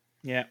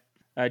 Yeah.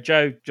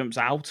 Joe jumps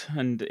out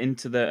and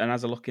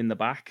has a look in the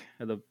back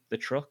of the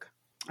truck,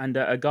 and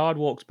a guard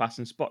walks past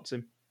and spots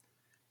him.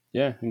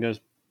 Yeah, and goes,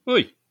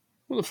 "Oi,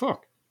 what the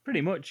fuck?"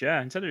 Pretty much,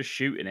 yeah. Instead of just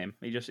shooting him,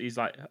 he's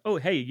like, "Oh,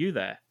 hey, you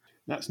there?"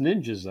 That's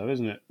ninjas, though,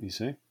 isn't it? You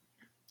see,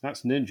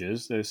 that's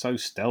ninjas. They're so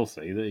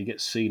stealthy that he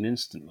gets seen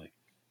instantly.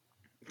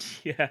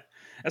 Yeah,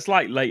 That's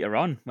like later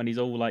on when he's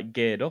all like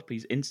geared up,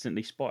 he's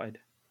instantly spotted.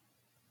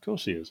 Of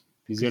course he is.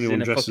 He's the only He's one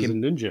in a dressed as a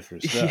fucking- ninja for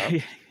a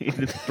start. In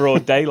the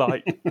broad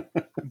daylight,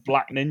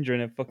 black ninja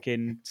in a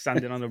fucking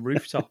standing on a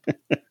rooftop.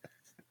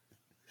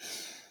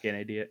 Fucking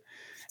idiot.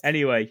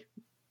 Anyway,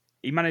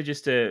 he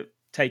manages to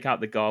take out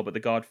the guard, but the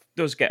guard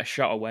does get a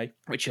shot away,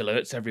 which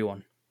alerts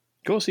everyone.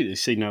 Of course he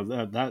is. See, now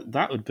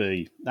that would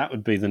be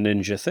the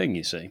ninja thing.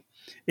 You see,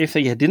 if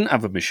he didn't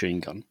have a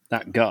machine gun,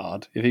 that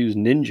guard, if he was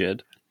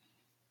ninjaed,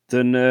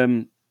 then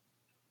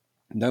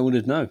no one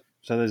would know.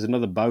 So there's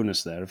another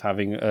bonus there of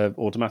having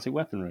automatic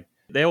weaponry.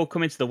 They all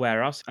come into the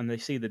warehouse and they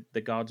see that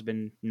the guard's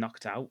been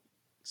knocked out.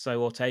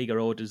 So Ortega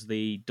orders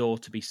the door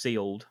to be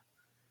sealed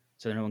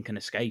so no one can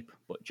escape.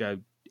 But Joe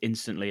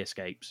instantly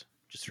escapes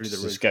just through the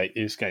roof.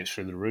 He escapes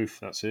through the roof.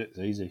 That's it. It's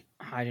easy.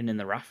 Hiding in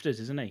the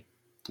rafters, isn't he?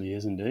 He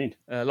is indeed.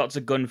 Lots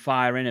of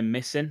gunfiring and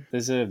missing.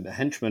 There's a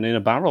henchman in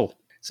a barrel.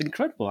 It's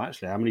incredible,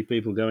 actually, how many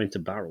people go into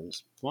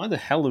barrels. Why the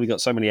hell have we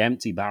got so many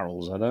empty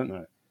barrels? I don't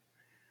know.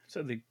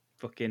 So the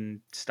fucking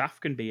staff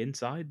can be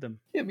inside them.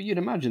 Yeah, but you'd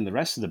imagine the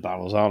rest of the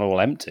barrels aren't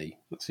all empty.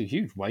 That's a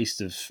huge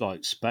waste of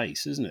like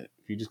space, isn't it?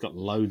 If you just got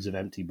loads of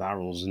empty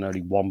barrels and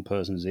only one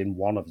person's in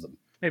one of them.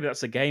 Maybe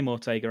that's a game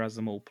Ortega has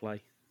them all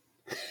play.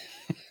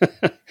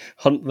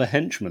 Hunt the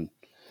henchman.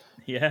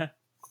 Yeah.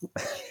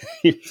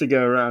 You have to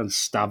go around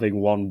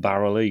stabbing one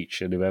barrel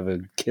each, and whoever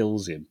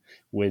kills him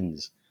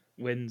wins.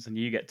 Wins, and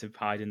you get to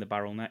hide in the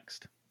barrel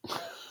next.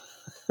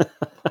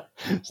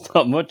 It's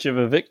not much of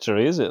a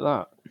victory, is it,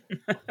 that?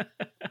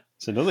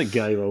 It's another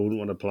game I wouldn't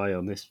want to play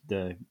on this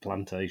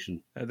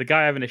plantation. The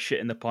guy having a shit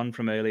in the pond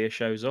from earlier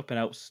shows up and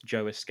helps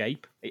Joe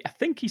escape. I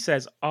think he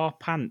says, "Our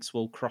pants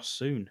will cross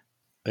soon.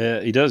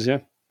 He does, yeah.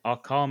 Our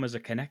karmas are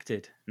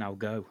connected. Now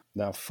go."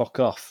 Now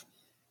fuck off.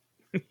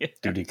 Yeah.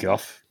 Doody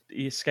cough.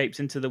 He escapes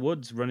into the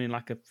woods running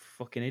like a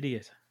fucking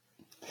idiot.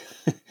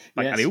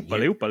 Like, Yes,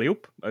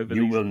 alley-oop, over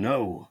You these. will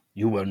know.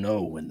 You will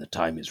know when the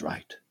time is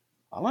right.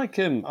 I like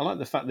him. I like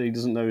the fact that he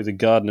doesn't know who the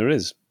gardener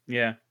is.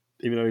 Yeah.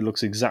 Even though he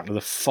looks exactly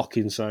the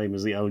fucking same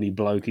as the only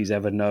bloke he's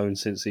ever known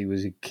since he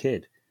was a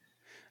kid.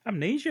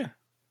 Amnesia.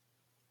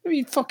 I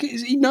mean,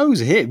 he knows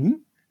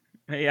him.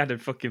 He had a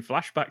fucking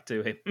flashback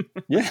to him.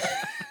 Yeah.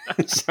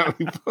 So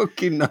he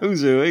fucking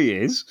knows who he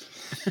is.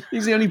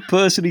 He's the only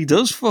person he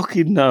does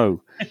fucking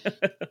know.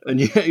 And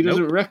yet he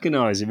doesn't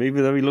recognise him,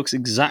 even though he looks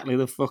exactly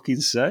the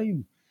fucking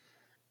same.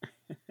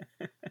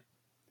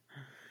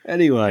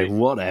 Anyway,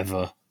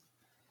 whatever.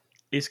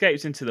 He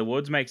escapes into the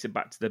woods, makes it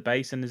back to the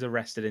base, and is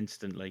arrested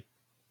instantly.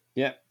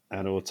 Yeah.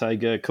 And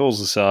Ortega calls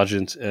the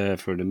sergeant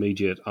for an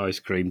immediate ice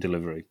cream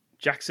delivery.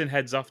 Jackson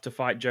heads off to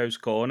fight Joe's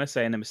corner,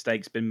 saying a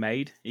mistake's been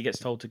made. He gets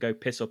told to go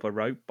piss up a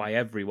rope by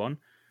everyone.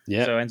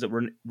 Yeah. So ends up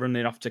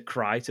running off to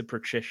cry to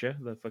Patricia,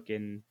 the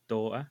fucking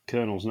daughter.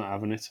 Colonel's not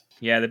having it.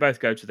 Yeah, they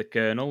both go to the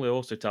colonel, who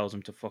also tells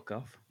them to fuck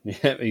off.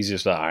 Yeah, he's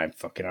just like, I ain't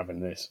fucking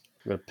having this.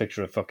 I've got a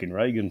picture of fucking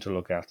Reagan to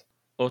look at.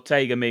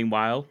 Ortega,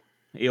 meanwhile,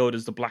 he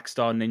orders the Black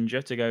Star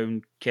Ninja to go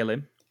and kill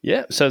him.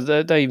 Yeah, so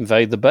they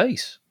invade the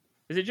base.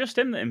 Is it just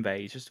him that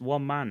invades? Just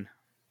one man?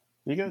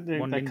 They cut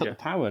ninja. the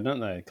power, don't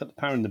they? Cut the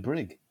power in the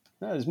brig.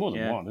 No, there's more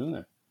than one, isn't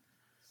there?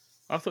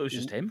 I thought it was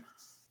just him.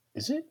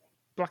 Is it?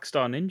 Black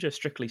Star Ninja,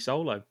 strictly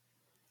solo.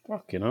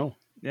 Fucking hell.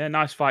 Yeah,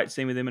 nice fight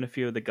scene with him and a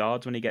few of the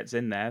guards when he gets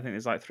in there. I think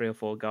there's like 3 or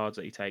 4 guards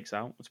that he takes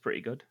out. It's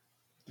pretty good.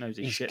 Knows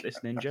his shit, this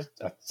ninja.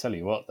 I tell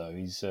you what, though,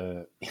 he's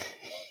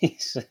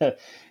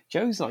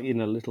Joe's like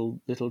in a little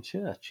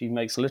church. He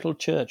makes a little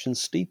church and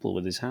steeple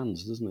with his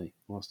hands, doesn't he?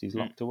 Whilst he's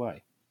locked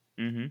away.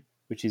 Mm-hmm.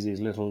 Which is his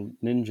little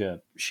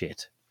ninja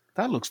shit.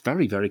 That looks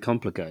very, very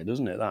complicated,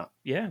 doesn't it, that?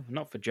 Yeah,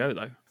 not for Joe,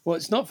 though. Well,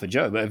 it's not for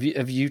Joe, but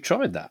have you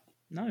tried that?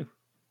 No.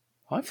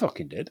 I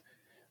fucking did.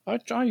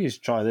 I used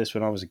to try this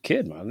when I was a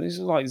kid, man. This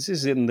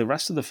is in the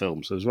rest of the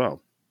films as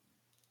well.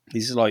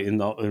 This is like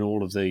in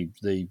all of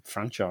the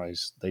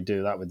franchise, they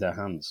do that with their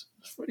hands.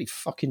 It's really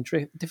fucking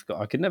difficult.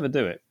 I could never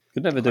do it.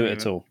 Could never do it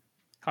at all.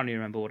 Can't even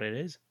remember what it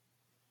is.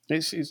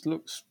 It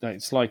looks.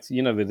 It's like,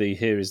 you know, with the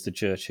here is the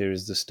church, here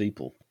is the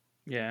steeple.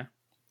 Yeah.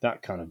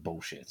 That kind of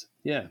bullshit.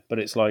 Yeah, but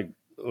it's like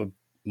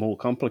more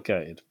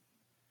complicated.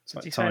 It's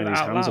like tying his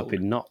hands up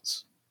in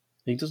knots.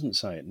 He doesn't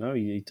say it. No,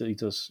 he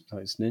does.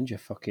 Like, it's ninja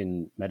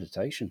fucking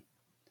meditation.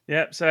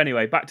 Yeah. So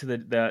anyway, back to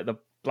the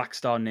Black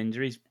Star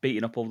Ninja. He's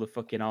beating up all the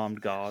fucking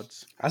armed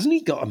guards. Hasn't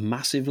he got a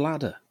massive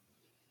ladder?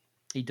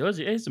 He does.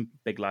 It is a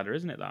big ladder,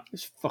 isn't it? That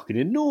it's fucking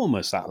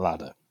enormous. That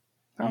ladder.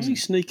 How's he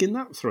sneaking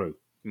that through?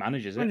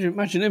 Manages it.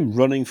 Imagine him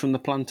running from the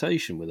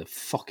plantation with a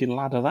fucking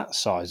ladder that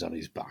size on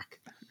his back.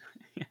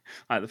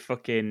 Like the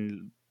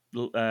fucking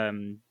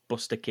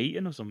Buster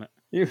Keaton or something.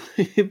 You'd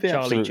be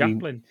Charlie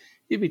Chaplin.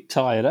 You'd be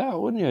tired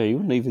out, wouldn't you? You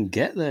wouldn't even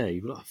get there.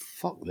 You'd be like,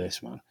 fuck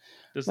this, man.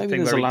 Does the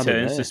thing where he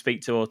turns to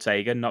speak to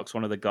Ortega, knocks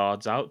one of the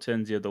guards out,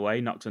 turns the other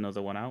way, knocks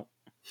another one out.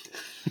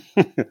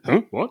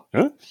 Huh? What?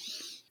 Huh?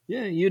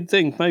 Yeah, you'd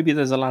think maybe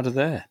there's a ladder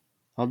there.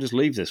 I'll just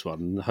leave this one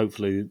and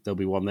hopefully there'll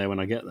be one there when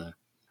I get there.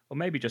 Or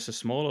maybe just a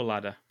smaller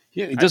ladder.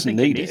 Yeah, it doesn't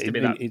need it.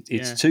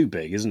 It's too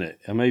big, isn't it?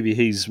 And maybe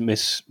he's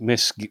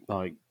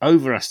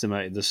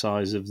overestimated the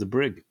size of the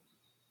brig.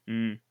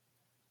 Mm.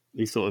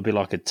 He thought it'd be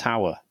like a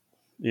tower,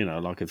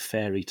 like a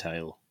fairy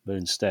tale. But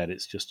instead,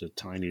 it's just a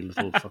tiny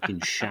little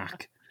fucking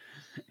shack.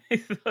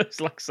 It's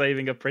like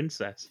saving a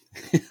princess.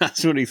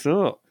 That's what he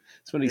thought.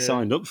 That's what he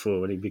signed up for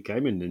when he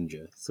became a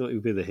ninja. Thought he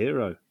would be the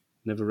hero.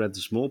 Never read the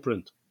small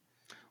print.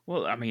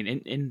 Well, I mean,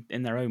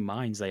 in their own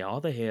minds, they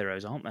are the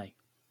heroes, aren't they?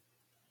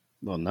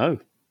 Well, no.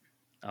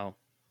 Oh.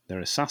 They're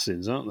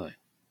assassins, aren't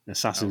they?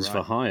 Assassins right.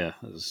 for hire.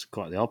 That's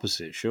quite the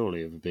opposite,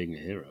 surely, of being a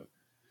hero.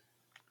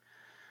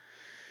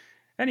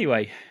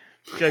 Anyway,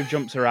 Joe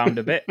jumps around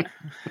a bit.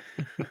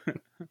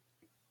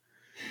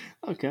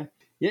 Okay.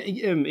 Yeah,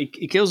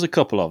 he kills a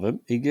couple of them.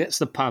 He gets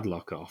the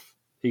padlock off.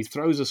 He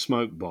throws a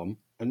smoke bomb,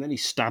 and then he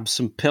stabs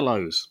some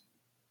pillows.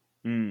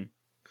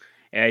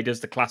 Yeah, he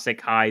does the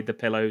classic hide the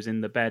pillows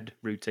in the bed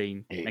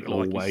routine. It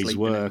always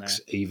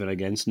works, even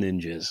against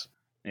ninjas.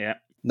 Yeah.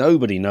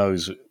 Nobody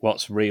knows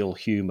what's real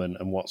human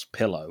and what's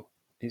pillow.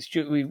 It's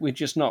just,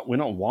 we're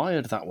not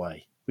wired that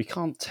way. We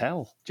can't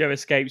tell. Joe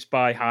escapes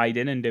by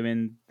hiding and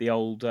doing the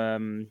old,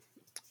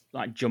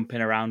 like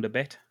jumping around a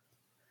bit.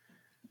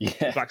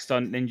 Yeah.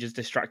 Blackstone Ninja's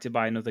distracted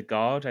by another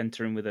guard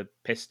entering with a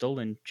pistol,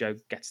 and Joe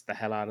gets the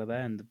hell out of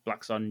there, and the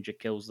Blackstone Ninja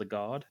kills the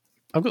guard.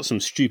 I've got some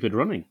stupid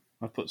running.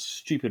 I've put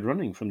stupid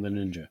running from the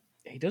ninja.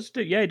 He does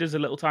he does a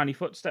little tiny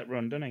footstep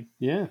run, doesn't he?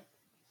 Yeah.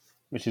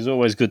 Which is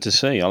always good to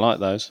see. I like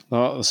those. I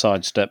like the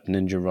sidestep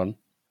ninja run,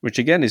 which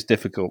again is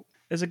difficult.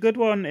 There's a good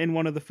one in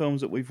one of the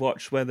films that we've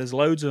watched where there's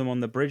loads of them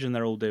on the bridge and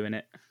they're all doing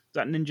it. Is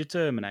that Ninja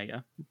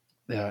Terminator?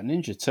 Yeah,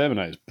 Ninja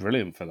Terminator is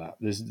brilliant for that.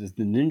 There's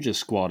the Ninja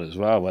Squad as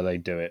well where they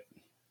do it.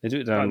 They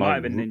do it down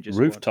like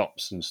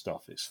rooftops and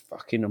stuff. It's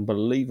fucking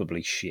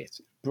unbelievably shit.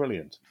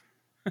 Brilliant.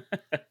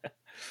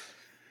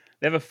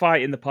 They have a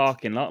fight in the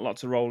parking lot.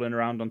 Lots of rolling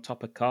around on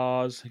top of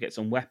cars. Get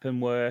some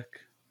weapon work.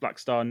 Black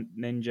Star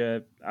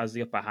Ninja has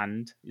the upper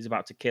hand. He's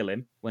about to kill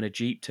him when a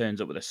Jeep turns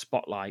up with a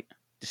spotlight.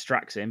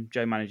 Distracts him.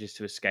 Joe manages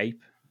to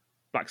escape.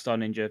 Black Star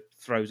Ninja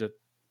throws a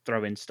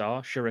throwing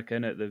star,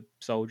 shuriken at the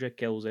soldier,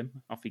 kills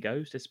him. Off he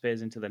goes,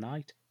 disappears into the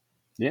night.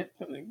 Yeah,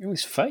 in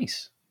his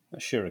face. A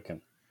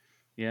shuriken.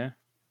 Yeah.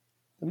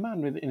 The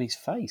man with it in his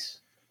face.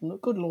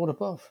 Good Lord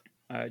above.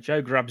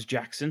 Joe grabs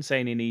Jackson,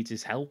 saying he needs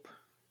his help.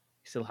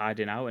 He's still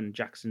hiding out, and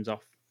Jackson's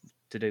off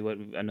to do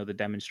another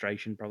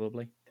demonstration,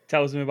 probably.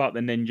 Tells him about the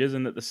ninjas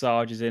and that the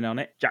Sarge is in on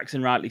it.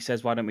 Jackson rightly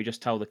says, why don't we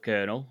just tell the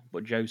Colonel?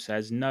 But Joe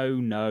says, no.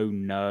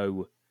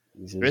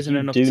 There isn't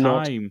enough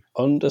time.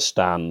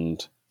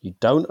 Understand. You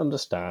don't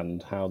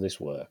understand how this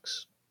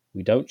works.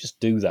 We don't just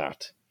do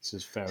that. This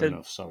is fair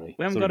enough, sorry.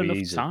 We haven't got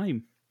enough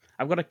time.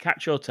 I've got to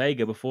catch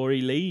Ortega before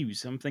he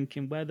leaves. I'm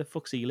thinking, where the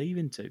fuck's he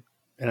leaving to?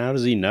 And how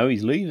does he know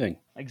he's leaving?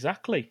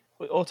 Exactly.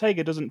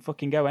 Ortega doesn't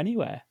fucking go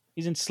anywhere.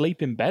 He's in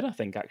sleep in bed, I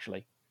think,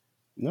 actually.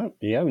 No,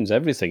 he owns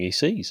everything he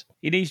sees.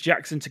 He needs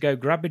Jackson to go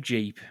grab a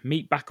Jeep,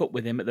 meet back up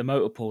with him at the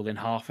motor pool in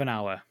half an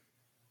hour.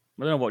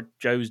 I don't know what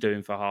Joe's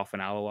doing for half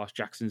an hour whilst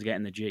Jackson's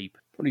getting the Jeep.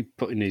 Probably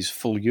putting his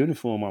full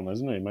uniform on,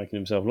 isn't he? Making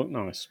himself look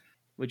nice.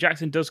 Well,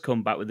 Jackson does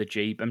come back with the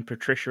Jeep, and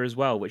Patricia as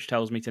well, which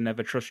tells me to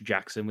never trust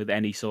Jackson with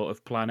any sort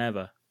of plan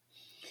ever.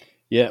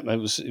 Yeah, it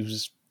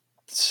was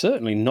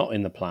certainly not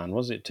in the plan,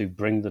 was it, to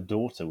bring the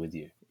daughter with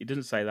you? He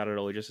doesn't say that at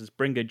all. He just says,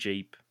 bring a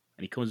Jeep,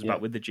 and he comes back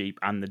with the Jeep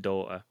and the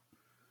daughter.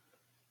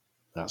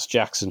 That's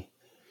Jackson.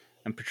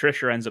 And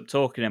Patricia ends up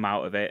talking him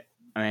out of it,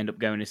 and they end up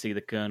going to see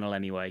the Colonel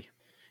anyway.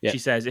 Yeah. She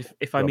says,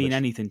 if I mean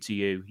anything to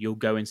you, you'll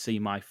go and see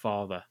my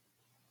father,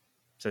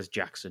 says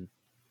Jackson.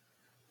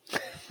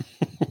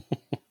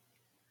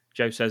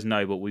 Joe says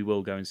no, but we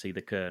will go and see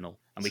the Colonel.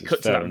 And we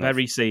cut to that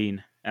very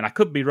scene. And I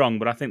could be wrong,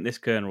 but I think this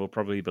Colonel will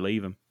probably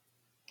believe him.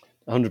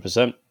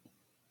 100%.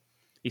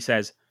 He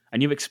says,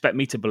 and you expect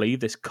me to believe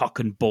this cock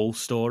and bull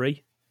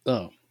story?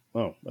 Oh,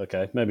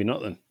 okay. Maybe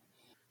not then.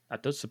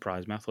 That does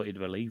surprise me. I thought you'd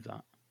believe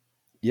that.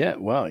 Yeah,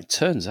 well, it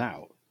turns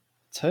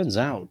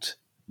out,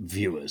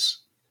 viewers,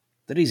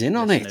 that he's in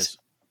on it.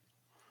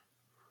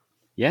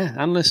 Yeah,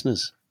 and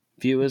listeners.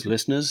 Viewers,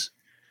 listeners,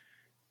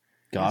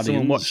 guardians.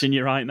 Someone watching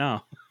you right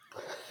now.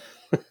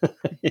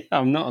 Yeah,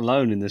 I'm not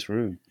alone in this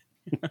room.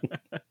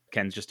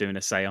 Ken's just doing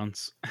a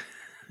seance.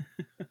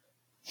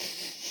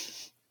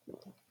 As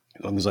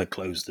long as I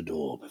close the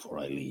door before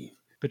I leave.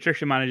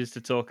 Patricia manages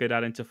to talk her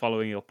dad into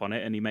following up on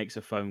it, and he makes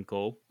a phone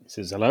call. He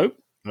says, hello?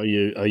 Are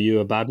you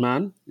a bad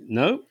man?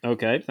 No?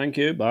 Okay, thank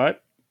you, bye.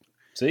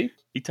 See?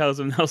 He tells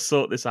them they'll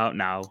sort this out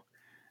now,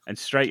 and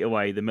straight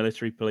away the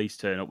military police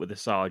turn up with a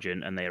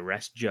sergeant, and they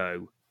arrest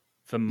Joe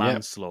for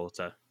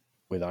manslaughter. Yep.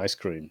 With ice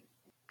cream.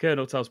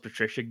 Colonel tells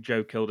Patricia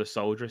Joe killed a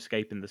soldier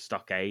escaping the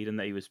stockade, and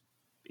that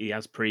he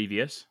has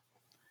previous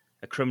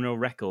a criminal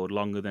record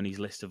longer than his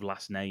list of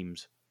last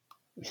names.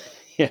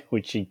 Yeah,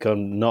 which he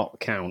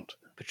cannot count.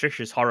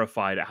 Patricia's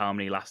horrified at how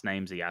many last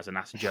names he has and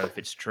asks Joe if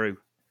it's true.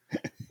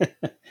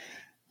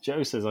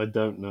 Joe says, I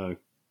don't know.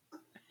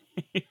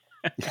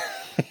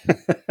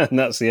 And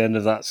that's the end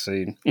of that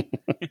scene.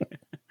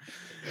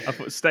 I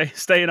put,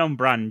 staying on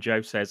brand,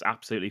 Joe says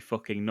absolutely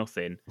fucking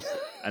nothing.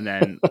 And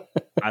then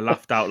I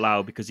laughed out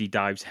loud because he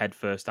dives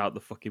headfirst out the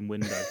fucking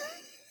window.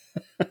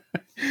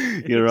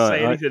 You're right.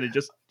 Say anything, it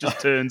just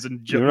turns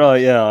and jumps. You're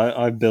right. Yeah,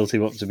 I built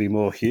him up to be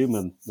more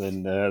human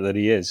than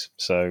he is.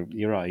 So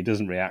you're right. He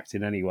doesn't react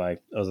in any way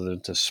other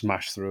than to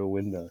smash through a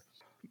window.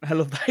 I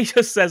love that he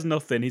just says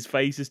nothing. His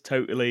face is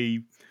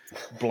totally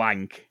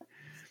blank.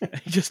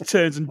 He just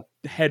turns and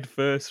head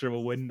first through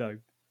a window.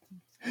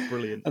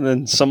 Brilliant. And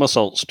then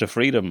somersaults to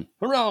freedom.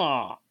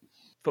 Hurrah!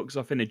 Fucks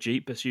off in a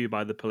jeep pursued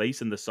by the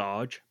police and the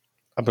Sarge.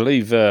 I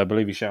believe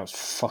he shouts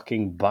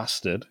 "fucking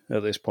bastard"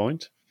 at this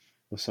point.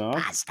 The Sarge.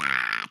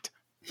 Bastard!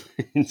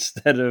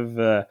 Instead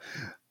of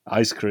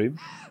ice cream.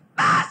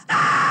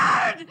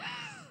 Bastard!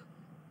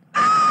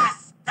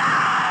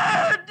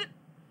 Bastard!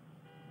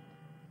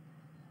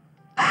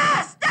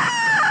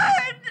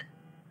 Bastard!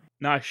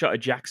 Nice shot of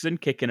Jackson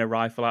kicking a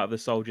rifle out of the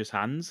soldier's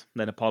hands,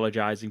 then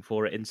apologising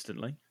for it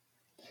instantly.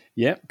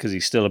 Yeah, because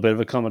he's still a bit of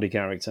a comedy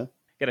character.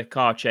 Get a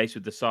car chase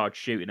with the Sarge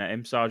shooting at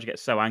him. Sarge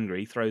gets so angry,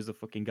 he throws the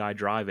fucking guy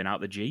driving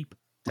out the jeep.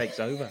 Takes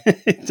over.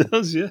 It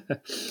does, yeah.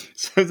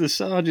 So the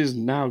Sarge has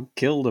now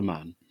killed a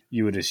man,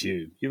 you would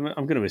assume.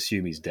 I'm going to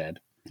assume he's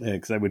dead.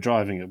 Because they were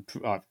driving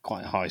at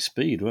quite high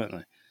speed, weren't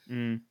they?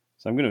 Mm.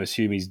 So I'm going to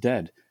assume he's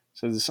dead.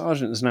 So the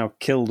sergeant has now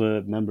killed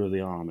a member of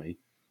the army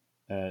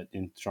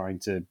in trying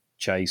to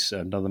chase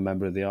another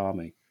member of the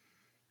army.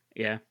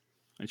 Yeah,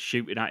 and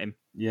shooting at him.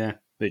 Yeah,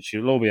 but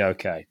you'll all be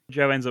okay.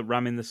 Joe ends up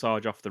ramming the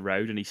Sarge off the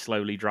road and he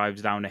slowly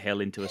drives down a hill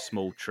into a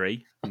small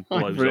tree and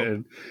blows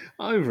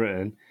I've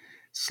written,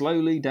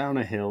 slowly down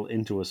a hill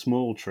into a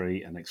small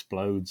tree and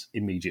explodes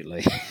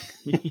immediately.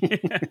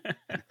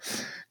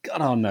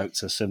 God, our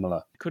notes are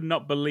similar. Could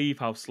not believe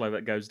how slow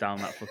it goes down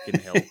that fucking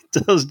hill. It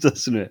does,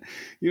 doesn't it?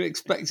 You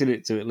expected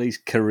it to at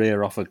least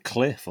career off a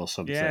cliff or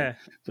something. Yeah.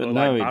 But Or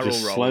no, like it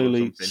just barrel roll or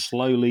something.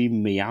 slowly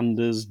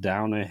meanders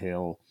down a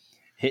hill,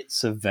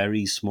 hits a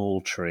very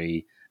small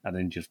tree, and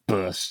then just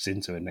bursts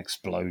into an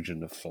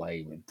explosion of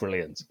flame.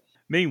 Brilliant.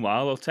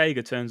 Meanwhile,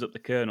 Ortega turns up the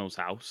Colonel's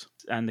house,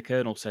 and the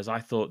Colonel says, I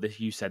thought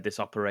you said this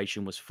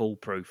operation was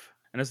foolproof.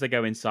 And as they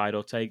go inside,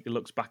 Ortega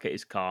looks back at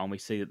his car, and we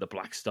see that the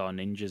Black Star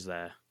Ninja's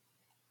there.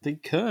 The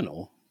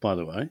Colonel, by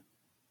the way,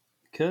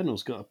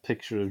 Colonel's got a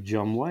picture of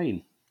John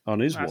Wayne on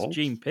his That's wall.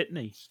 Gene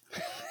Pitney.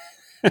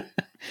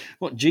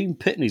 What, Gene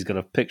Pitney's got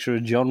a picture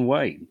of John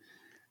Wayne?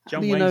 How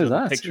John do you Wayne's know got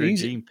a that? picture of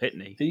Gene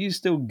Pitney. Are you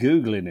still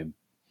Googling him?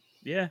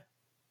 Yeah.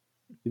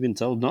 You've been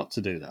told not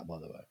to do that, by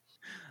the way.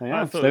 They I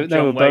have. thought They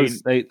John were Wayne...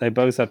 both. They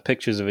both had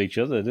pictures of each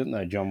other, didn't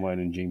they? John Wayne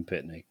and Gene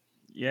Pitney.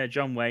 Yeah,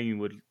 John Wayne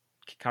would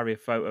carry a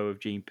photo of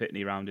Gene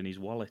Pitney around in his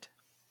wallet.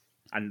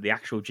 And the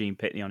actual Gene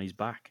Pitney on his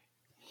back.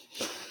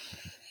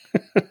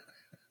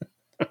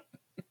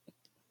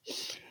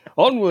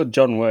 Onward,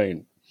 John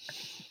Wayne.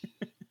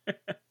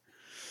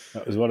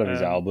 That was one of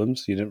his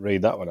albums. You didn't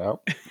read that one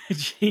out.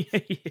 Yeah.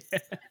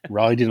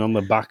 Riding on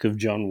the back of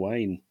John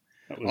Wayne.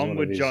 That was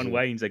Onward, his, John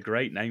Wayne's a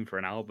great name for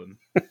an album,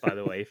 by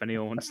the way. If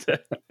anyone wants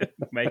to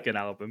make an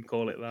album,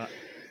 call it that.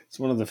 It's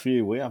one of the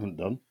few we haven't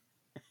done.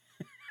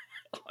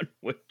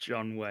 Onward,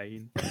 John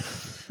Wayne.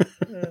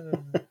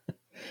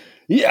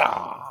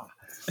 Yeah!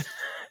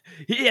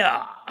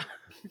 Yeah!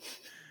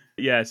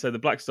 Yeah, so the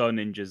Black Star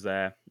Ninja's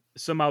there.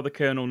 Somehow the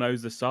Colonel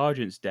knows the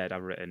Sergeant's dead,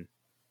 I've written,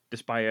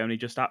 despite it only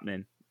just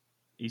happening.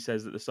 He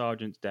says that the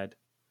Sergeant's dead.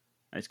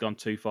 And it's gone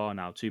too far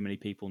now. Too many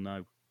people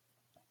know.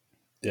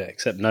 Yeah,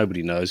 except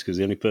nobody knows, because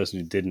the only person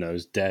who did know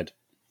is dead.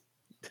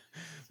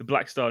 The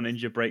Black Star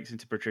Ninja breaks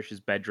into Patricia's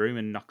bedroom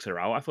and knocks her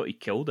out. I thought he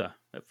killed her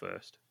at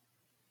first.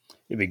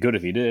 It'd be good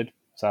if he did.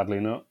 Sadly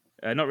not.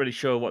 Not really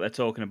sure what they're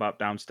talking about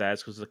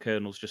downstairs because the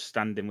Colonel's just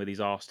standing with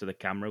his arse to the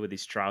camera with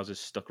his trousers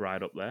stuck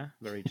right up there.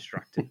 Very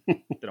distracting.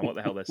 Don't know what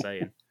the hell they're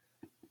saying.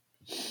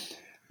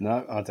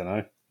 No, I don't know.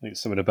 I think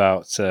it's something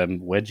about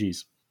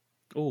wedgies.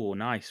 Oh,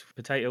 nice.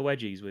 Potato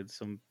wedgies with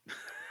some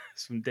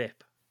some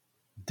dip.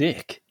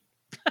 Dick.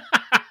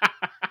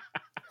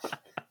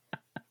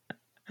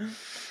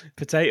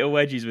 Potato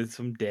wedgies with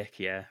some dick,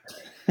 yeah.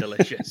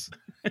 Delicious.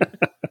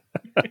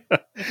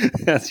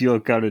 That's your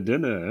kind of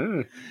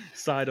dinner, huh?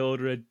 Side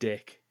order a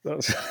dick.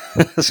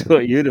 That's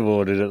what you'd have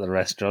ordered at the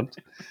restaurant.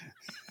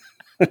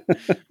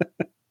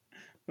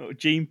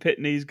 Gene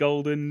Pitney's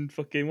golden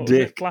fucking, what dick.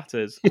 was it?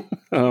 Platters.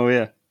 Oh,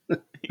 yeah.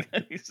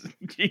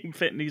 Gene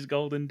Pitney's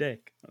golden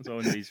dick. That's one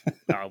of these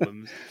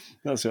albums.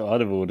 That's what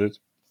I'd have ordered.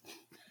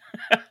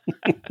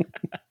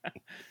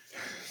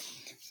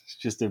 It's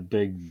just a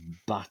big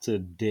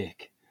battered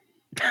dick.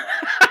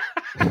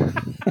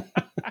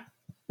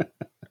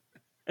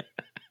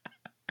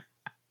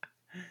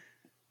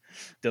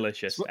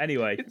 Delicious.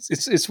 Anyway.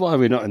 It's why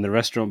we're not in the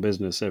restaurant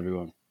business,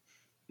 everyone.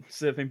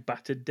 Serving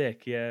battered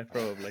dick, yeah,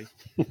 probably.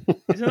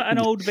 Isn't that an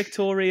old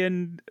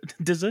Victorian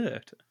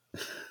dessert?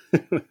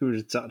 We're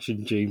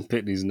attaching Gene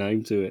Pitney's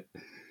name to it.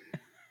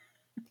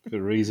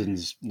 For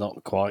reasons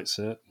not quite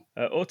certain.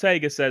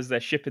 Ortega says they're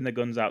shipping the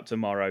guns out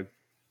tomorrow.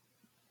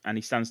 And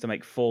he stands to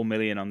make $4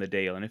 million on the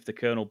deal. And if the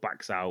Colonel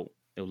backs out,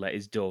 he'll let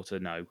his daughter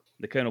know.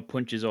 The Colonel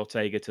punches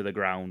Ortega to the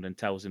ground and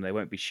tells him they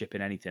won't be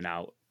shipping anything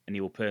out. And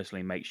he will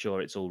personally make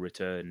sure it's all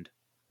returned.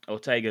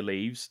 Ortega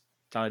leaves,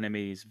 telling him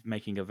he's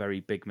making a very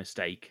big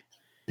mistake.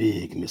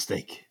 Big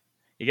mistake.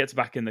 He gets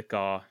back in the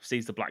car,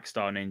 sees the Black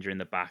Star Ninja in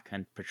the back,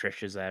 and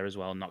Patricia's there as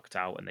well, knocked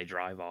out, and they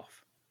drive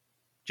off.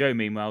 Joe,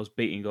 meanwhile, is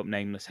beating up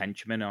nameless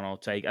henchmen on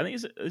Ortega. I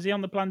think is he on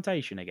the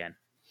plantation again?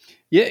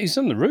 Yeah, he's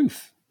on the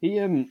roof.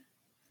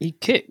 He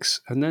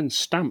kicks and then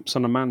stamps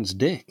on a man's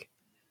dick.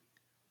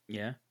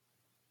 Yeah.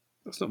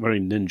 That's not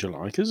very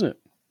ninja-like, is it?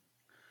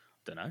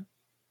 Don't know.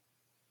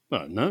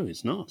 Well, no,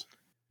 it's not.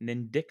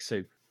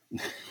 Nindixu.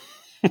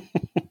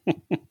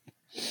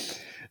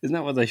 Isn't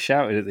that what they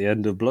shouted at the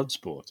end of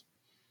Bloodsport?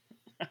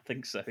 I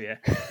think so, yeah.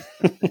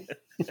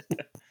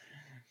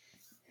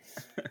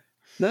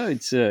 No,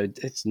 it's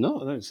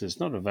not. It's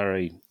not a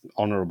very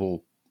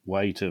honourable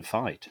way to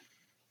fight.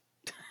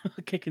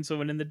 Kicking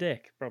someone in the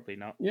dick? Probably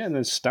not. Yeah, and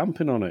then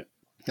stamping on it.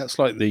 That's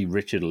like the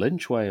Richard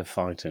Lynch way of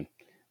fighting.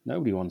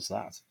 Nobody wants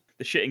that.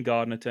 The shitting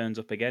gardener turns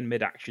up again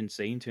mid-action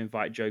scene to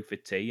invite Joe for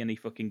tea, and he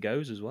fucking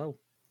goes as well.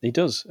 He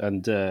does,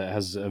 and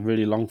has a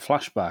really long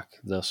flashback,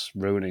 thus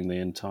ruining the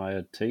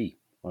entire tea.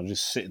 I'm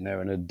just sitting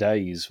there in a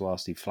daze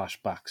whilst he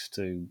flashbacks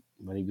to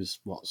when he was,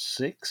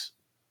 6?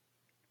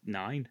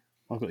 9.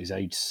 I've got his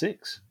age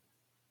 6.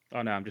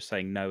 Oh no, I'm just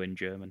saying no in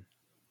German.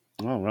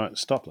 Oh, right,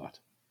 stop that.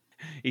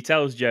 He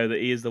tells Joe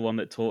that he is the one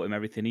that taught him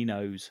everything he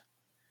knows.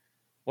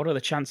 What are the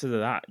chances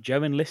of that?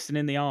 Joe enlisting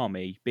in the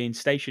army, being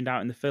stationed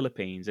out in the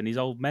Philippines, and his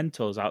old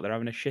mentor's out there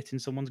having a shit in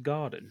someone's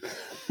garden.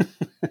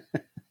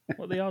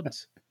 What are the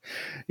odds?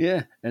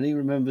 Yeah, and he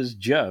remembers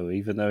Joe,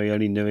 even though he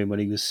only knew him when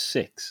he was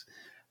 6.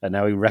 And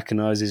now he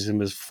recognises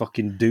him as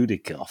fucking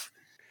Dudikoff.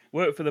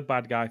 Worked for the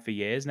bad guy for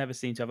years, never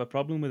seemed to have a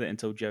problem with it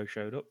until Joe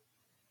showed up.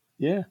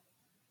 Yeah,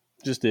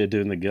 just there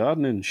doing the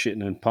gardening,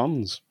 shitting in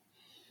ponds.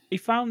 He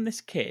found this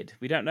kid,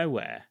 we don't know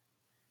where,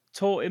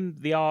 taught him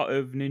the art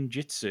of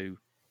ninjutsu,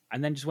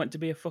 and then just went to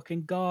be a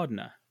fucking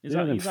gardener. Is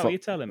that what you're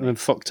telling me? And then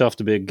fucked off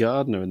to be a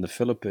gardener in the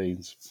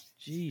Philippines.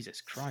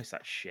 Jesus Christ,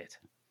 that's shit.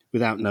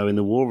 Without knowing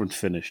the war had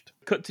finished.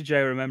 Cut to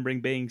Joe remembering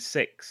being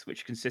 6,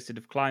 which consisted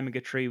of climbing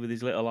a tree with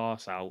his little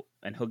arse out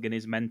and hugging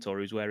his mentor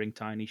who's wearing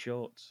tiny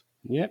shorts.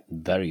 Yep,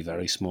 very,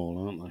 very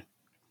small, aren't they?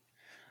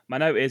 My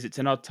note is it's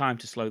an odd time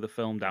to slow the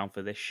film down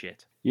for this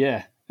shit.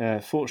 Yeah,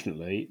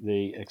 fortunately,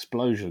 the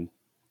explosion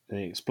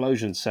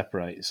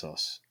separates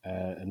us,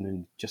 and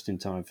then just in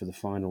time for the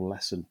final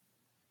lesson.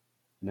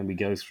 And then we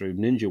go through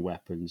ninja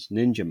weapons,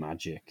 ninja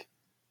magic,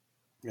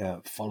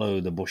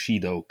 follow the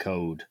Bushido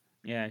code.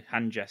 Yeah,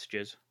 hand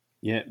gestures.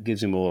 Yeah,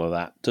 gives him all of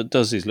that.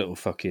 Does his little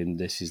fucking,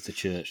 this is the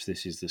church,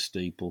 this is the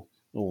steeple,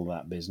 all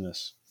that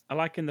business. I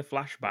like in the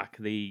flashback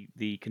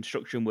the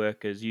construction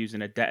workers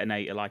using a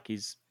detonator like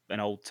he's an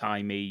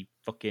old-timey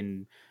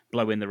fucking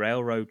blowing the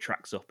railroad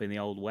tracks up in the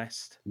Old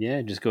West.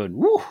 Yeah, just going,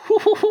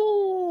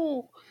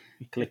 woo-hoo-hoo-hoo,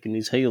 clicking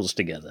his heels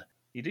together.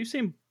 You do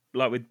seem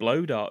like with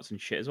blow darts and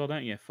shit as well,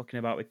 don't you? Fucking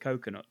about with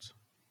coconuts.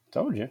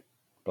 Told you.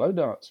 Blow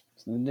darts.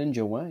 It's the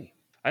ninja way.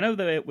 I know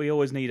that we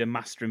always need a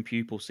master and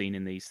pupil scene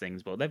in these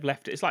things, but they've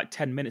left it. It's like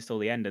 10 minutes till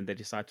the end, and they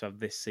decide to have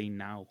this scene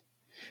now.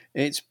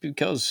 It's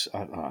because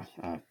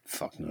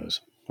fuck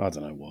knows. I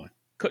don't know why.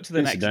 Cut to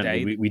the next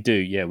day. We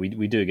do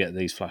get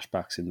these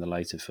flashbacks in the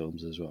later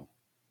films as well.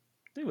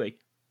 Do we?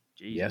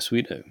 Jeez. Yes,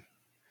 we do.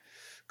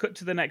 Cut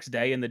to the next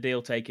day and the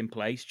deal taking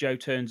place. Joe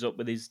turns up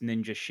with his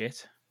ninja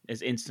shit,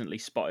 is instantly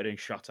spotted and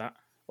shot at.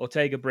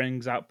 Ortega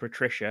brings out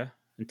Patricia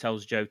and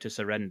tells Joe to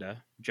surrender.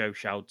 Joe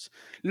shouts,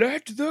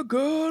 "Let the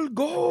girl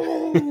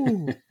go!"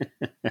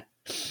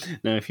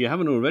 Now, if you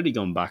haven't already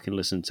gone back and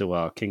listened to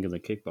our King of the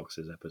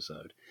Kickboxers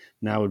episode,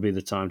 now would be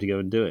the time to go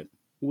and do it.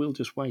 We'll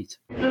just wait.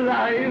 It's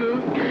alive!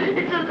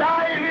 It's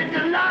alive! It's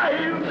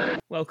alive!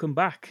 Welcome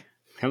back.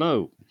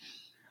 Hello.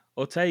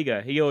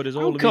 Ortega, he orders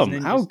all of his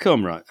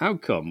ninjas. How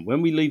come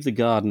when we leave the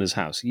gardener's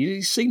house,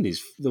 you've seen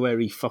where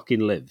he fucking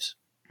lives?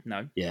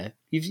 No. Yeah.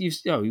 He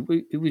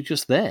was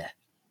just there.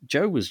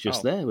 Joe was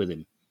just there with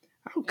him.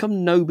 How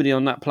come nobody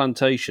on that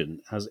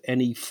plantation has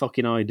any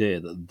fucking idea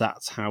that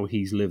that's how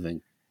he's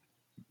living?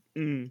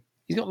 Mm.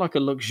 He's got like a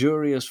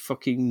luxurious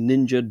fucking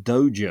ninja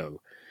dojo.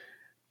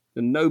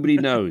 And nobody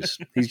knows.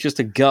 He's just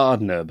a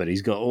gardener, but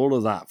he's got all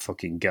of that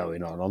fucking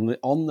going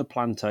on the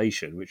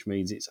plantation, which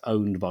means it's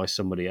owned by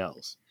somebody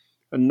else.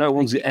 And no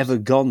one's ever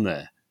gone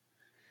there.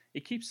 He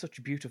keeps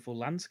such beautiful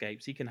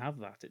landscapes. He can have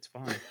that. It's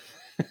fine.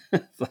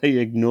 They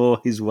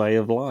ignore his way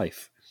of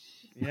life,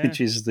 Yeah.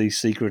 which is the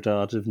secret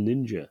art of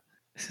ninja.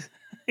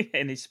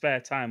 In his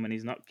spare time when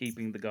he's not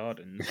keeping the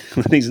gardens.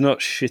 When he's not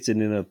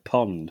shitting in a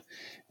pond,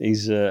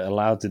 he's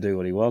allowed to do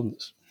what he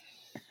wants.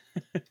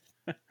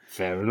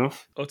 Fair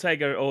enough.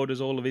 Ortega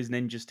orders all of his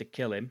ninjas to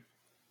kill him.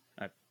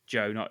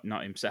 Joe,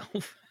 not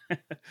himself.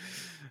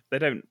 They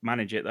don't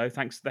manage it, though,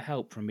 thanks to the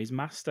help from his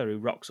master, who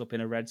rocks up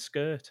in a red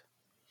skirt.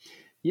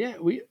 Yeah,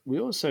 we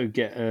also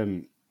get,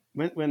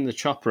 when the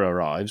chopper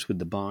arrives with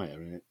the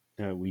buyer in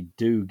it, we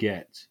do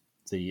get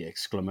the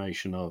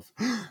exclamation of,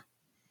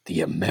 "The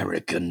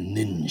American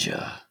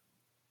Ninja."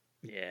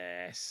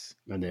 Yes.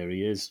 And there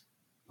he is,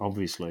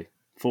 obviously.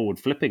 Forward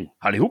flipping.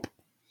 Hally hoop.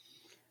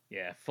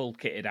 Yeah, full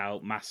kitted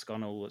out, mask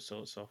on, all that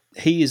sort of stuff.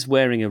 He is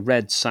wearing a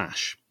red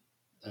sash,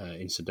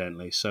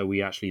 incidentally, so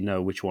we actually know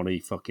which one he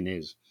fucking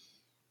is.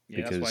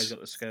 Yeah, that's why he's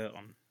got the skirt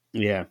on.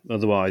 Yeah,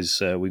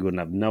 otherwise we wouldn't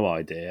have no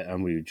idea,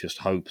 and we would just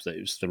hope that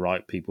it was the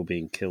right people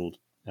being killed.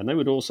 And they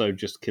would also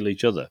just kill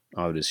each other,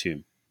 I would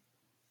assume,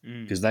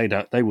 because they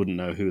wouldn't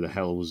know who the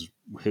hell was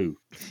who,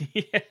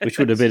 which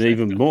would have been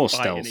even more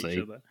stealthy.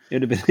 It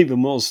would have been even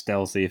more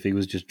stealthy if he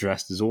was just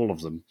dressed as all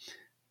of them.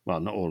 Well,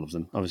 not all of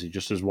them, obviously,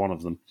 just as one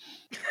of them.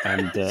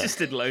 And just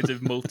did loads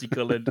of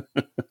multicolored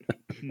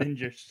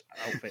ninja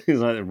outfits. He's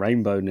like the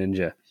rainbow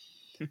ninja.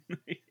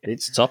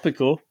 It's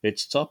topical,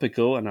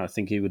 and I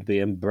think he would be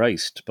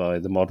embraced by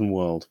the modern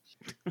world.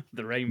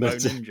 The rainbow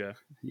ninja.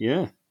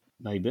 Yeah,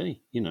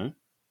 maybe,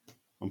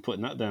 I'm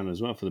putting that down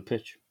as well for the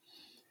pitch.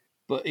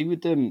 But he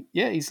would,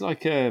 he's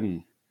like,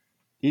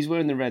 he's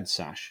wearing the red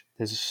sash.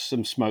 There's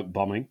some smoke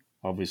bombing,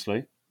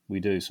 obviously.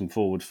 We do some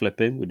forward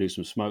flipping. We do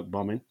some smoke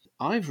bombing.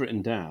 I've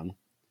written down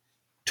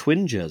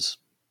twingers,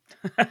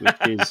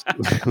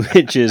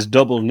 which is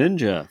double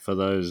ninja for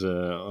those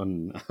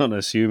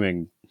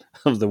unassuming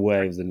of the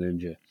way of the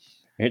ninja.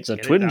 It's a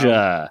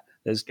twinger.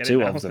 There's Get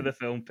two it down of them. for the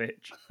film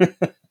pitch.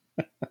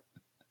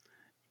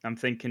 I'm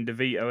thinking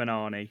DeVito and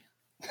Arnie.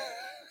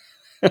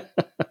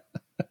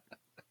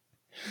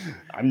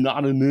 I'm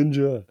not a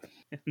ninja.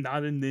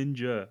 Not a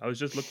ninja. I was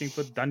just looking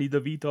for Danny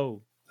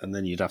DeVito. And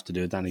then you'd have to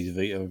do a Danny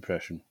DeVito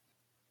impression.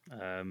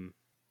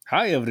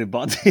 Hi,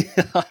 everybody.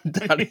 I'm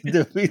Danny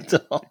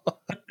DeVito.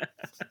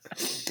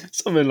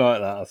 Something like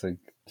that, I think.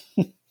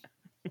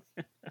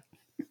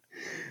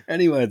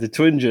 Anyway, the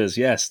twingers,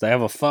 yes, they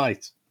have a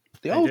fight.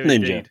 The old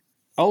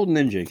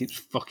ninja keeps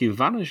fucking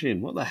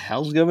vanishing. What the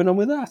hell's going on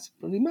with that?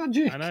 Bloody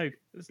magic. I know.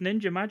 It's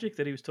ninja magic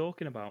that he was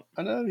talking about.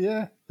 I know,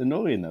 yeah.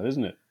 Annoying though,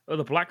 isn't it? Well,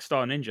 the Black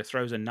Star Ninja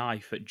throws a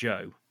knife at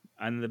Joe,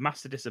 and the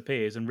master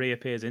disappears and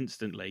reappears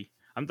instantly.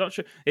 I'm not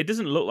sure. It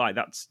doesn't look like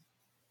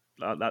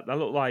that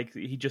looked like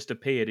he just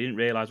appeared. He didn't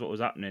realise what was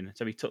happening,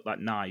 so he took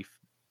that knife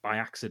by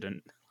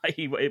accident.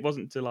 It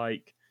wasn't to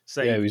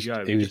save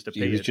Joe. He was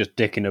just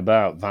dicking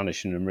about,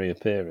 vanishing and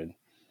reappearing.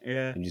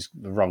 Yeah, in just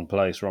the wrong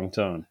place, wrong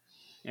time.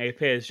 He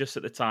appears just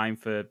at the time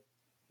for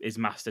his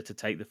master to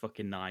take the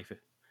fucking knife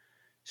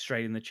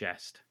straight in the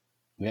chest.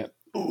 Yep.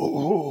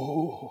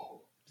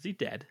 Oh. Is he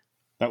dead?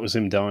 That was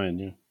him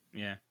dying.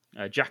 Yeah.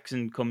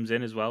 Jackson comes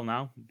in as well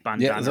now.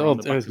 Yeah, I was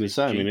going to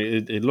say. I mean,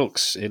 it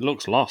looks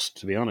lost,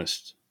 to be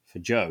honest, for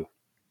Joe,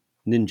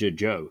 Ninja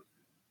Joe.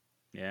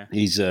 Yeah,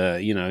 he's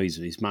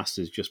his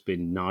master's just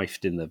been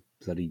knifed in the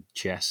bloody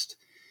chest.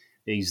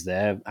 He's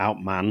there,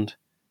 outmanned,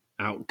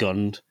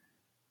 outgunned,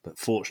 but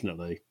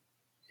fortunately,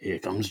 here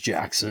comes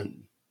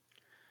Jackson,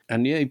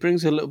 and he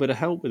brings a little bit of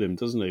help with him,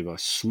 doesn't he, by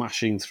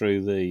smashing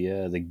through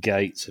the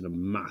gates in a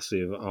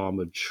massive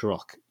armored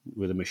truck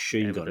with a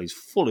machine gun. He's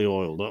fully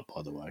oiled up,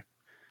 by the way.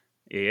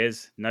 He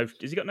is. No,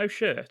 has he got no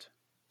shirt?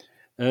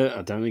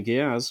 I don't think he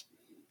has.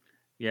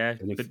 Yeah,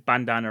 with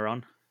bandana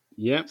on.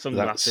 Yeah,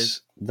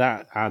 sunglasses.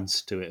 That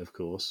adds to it, of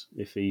course.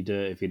 If he'd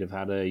have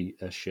had a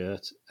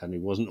shirt and he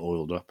wasn't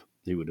oiled up,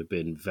 he would have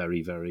been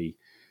very, very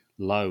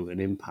low in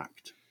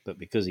impact. But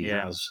because he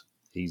has,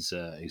 he's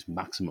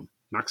maximum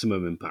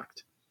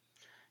impact.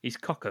 He's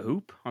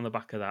cock-a-hoop on the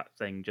back of that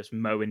thing, just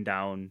mowing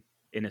down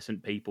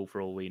innocent people for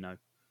all we know.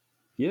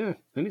 Yeah,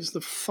 and it's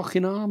the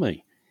fucking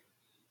army.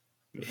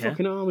 The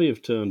fucking army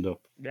have turned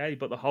up. Yeah, he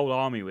brought the whole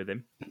army with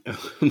him.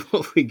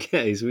 What we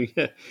get is we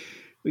get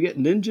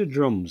ninja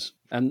drums,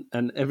 and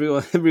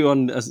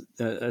everyone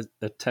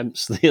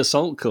attempts the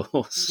assault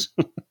course.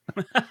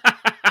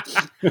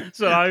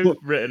 So I've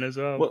written as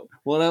well.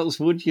 What else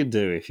would you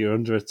do if you're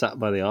under attack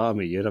by the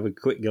army? You'd have a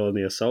quick go on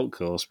the assault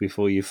course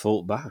before you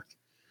fought back.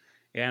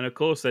 Yeah, and of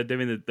course they're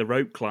doing the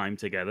rope climb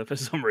together for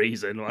some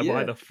reason.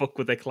 Why the fuck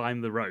would they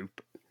climb the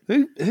rope?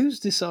 Who's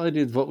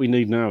decided what we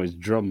need now is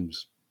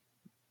drums?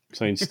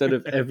 So instead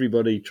of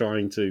everybody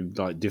trying to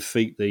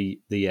defeat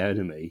the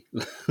enemy,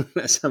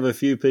 let's have a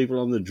few people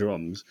on the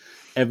drums.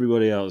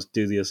 Everybody else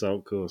do the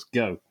assault course.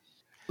 Go.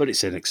 But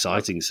it's an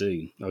exciting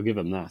scene. I'll give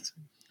them that.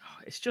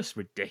 It's just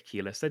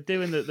ridiculous. They're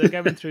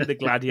going through the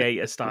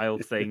gladiator style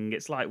thing.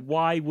 It's like,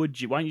 why don't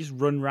you just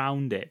run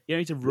round it? You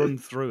don't need to run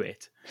through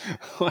it.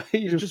 Why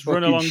don't you just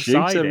run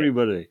alongside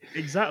everybody?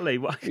 Exactly.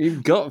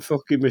 You've got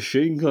fucking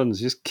machine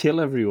guns. Just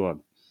kill everyone.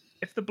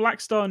 If the Black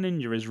Star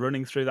Ninja is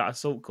running through that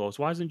assault course,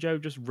 why doesn't Joe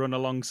just run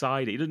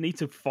alongside it? He doesn't need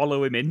to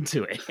follow him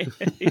into it.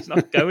 He's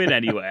not going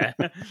anywhere.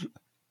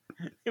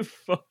 You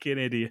fucking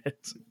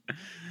idiot.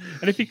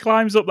 And if he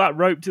climbs up that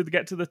rope to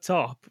get to the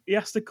top, he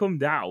has to come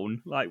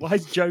down. Like, why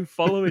is Joe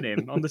following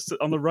him on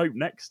the rope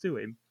next to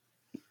him?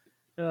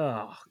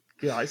 Oh,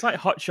 God. It's like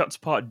Hot Shots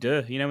Part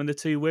 2. You know, when the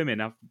two women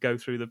have to go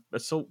through the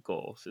assault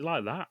course. It's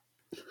like that.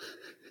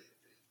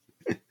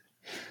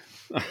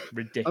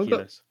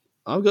 Ridiculous.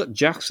 I've got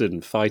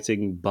Jackson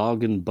fighting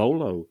Bargain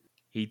Bolo.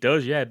 He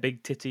does, yeah.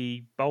 Big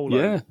titty Bolo.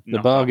 Yeah, the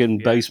bargain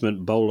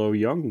basement Bolo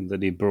Young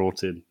that he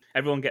brought in.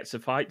 Everyone gets a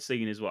fight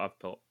scene is what I've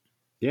put.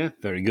 Yeah,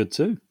 very good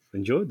too.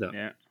 Enjoyed that.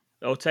 Yeah.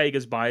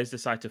 Ortega's buyers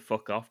decide to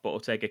fuck off, but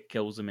Ortega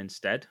kills them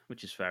instead,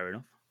 which is fair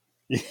enough.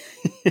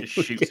 Just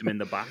shoots him in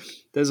the back.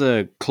 There's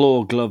a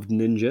claw-gloved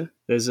ninja.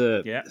 There's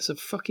a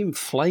fucking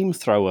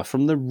flamethrower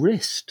from the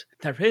wrist.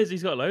 There is.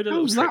 He's got a load of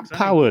How's little that tricks,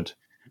 powered?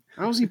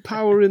 How's he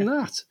powering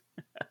that?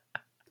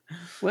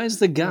 Where's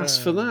the gas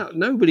for that?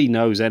 Nobody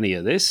knows any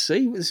of this.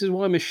 See, this is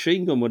why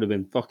machine gun would have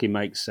been fucking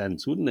makes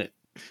sense, wouldn't it?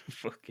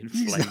 Fucking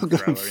He's not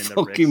got a flamethrower in the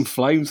fucking wrist.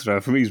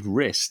 flamethrower from his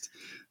wrist.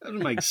 That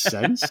doesn't make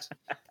sense.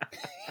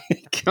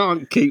 He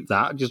can't keep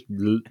that just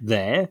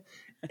there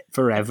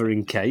forever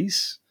in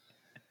case.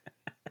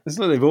 It's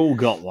like they've all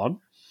got one.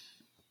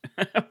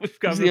 We've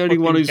got He's a the only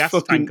one fucking who's gas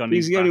fucking. tank on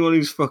He's his the only back. one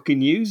who's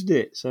fucking used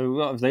it. So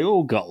what, if they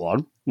all got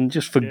one and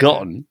just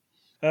forgotten?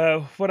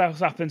 What else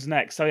happens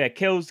next? So yeah,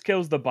 kills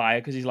the buyer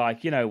because he's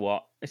like, you know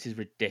what? This is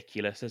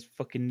ridiculous. There's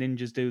fucking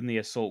ninjas doing the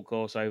assault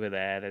course over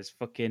there. There's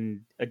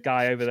fucking a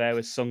guy over there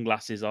with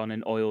sunglasses on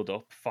and oiled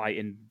up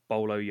fighting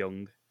Bolo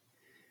Young.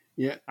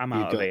 Yeah, I'm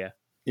you've out of here.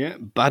 Yeah,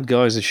 bad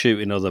guys are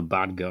shooting other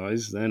bad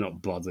guys. They're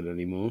not bothered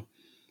anymore.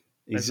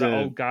 There's that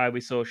old guy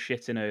we saw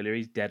shitting earlier.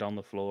 He's dead on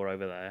the floor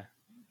over there.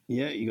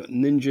 Yeah, you got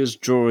ninjas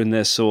drawing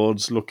their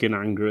swords, looking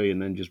angry, and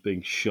then just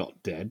being shot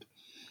dead.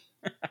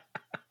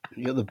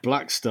 You got the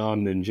Black Star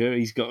Ninja.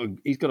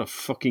 He's got a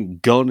fucking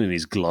gun in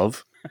his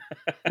glove.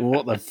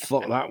 What the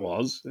fuck that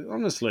was?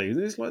 Honestly,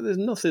 it's like there's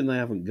nothing they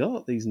haven't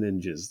got. These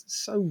ninjas, they're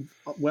so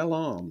well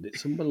armed.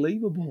 It's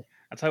unbelievable.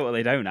 I tell you what,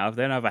 they don't have.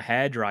 They don't have a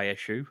hairdryer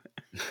shoe.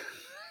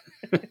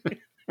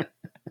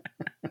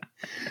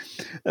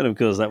 And of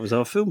course, that was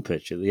our film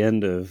pitch at the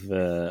end of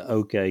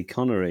OK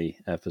Connery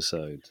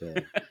episode.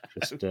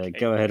 Just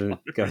go ahead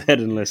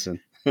and listen,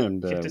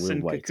 and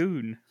Jettison we'll wait.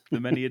 Cocoon, the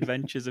many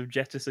adventures of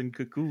Jettison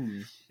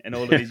Cocoon, and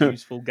all of his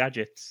useful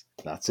gadgets,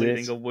 That's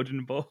including it. a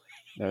wooden boy.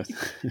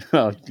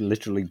 Well,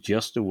 literally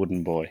just a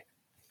wooden boy,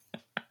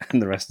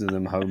 and the rest of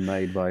them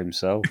homemade by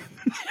himself.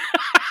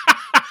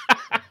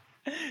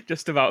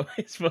 Just about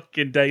his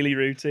fucking daily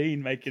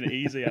routine, making it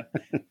easier,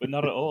 but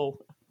not at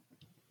all.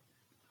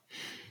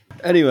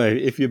 Anyway,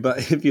 if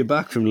you're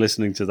back from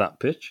listening to that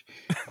pitch,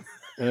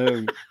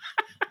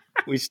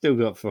 we still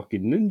got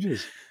fucking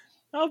ninjas.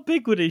 How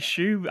big would his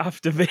shoe have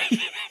to be?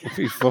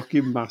 He's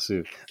fucking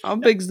massive. How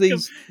big's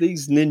these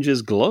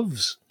ninjas'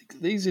 gloves?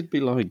 These would be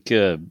like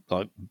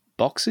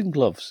boxing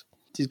gloves.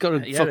 He's got a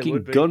Yeah, they fucking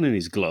would be. gun in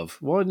his glove.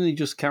 Why didn't he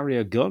just carry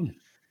a gun?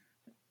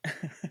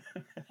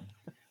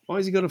 Why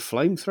has he got a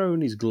flamethrower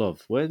in his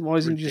glove? Why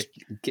doesn't he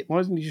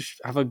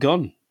just have a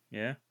gun?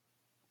 Yeah.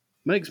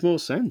 Makes more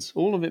sense.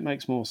 All of it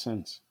makes more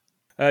sense.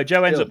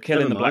 Joe ends Still, up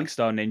killing never the Black mind.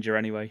 Star Ninja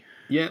anyway.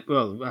 Yeah,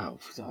 well,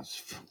 that's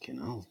fucking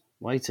hell.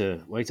 Way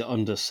to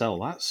undersell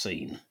that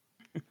scene.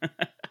 They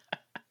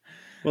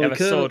Well, have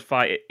a sword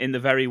fight in the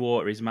very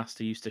water his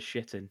master used to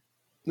shit in.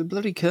 The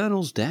bloody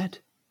Colonel's dead.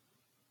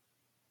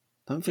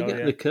 Don't forget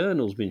yeah. the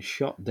Colonel's been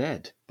shot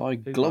dead by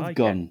Who glove like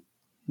gun.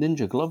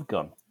 Ninja glove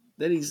gun.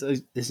 Then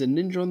there's a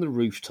ninja on the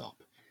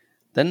rooftop.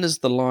 Then there's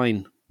the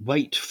line,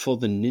 wait for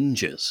the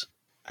ninjas.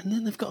 And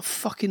then they've got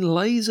fucking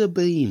laser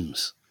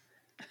beams.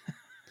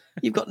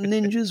 You've got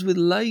ninjas with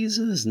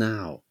lasers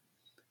now.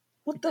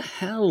 What the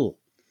hell?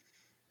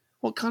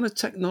 What kind of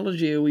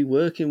technology are we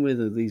working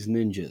with these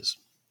ninjas?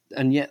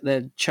 And yet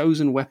their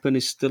chosen weapon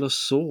is still a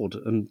sword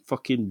and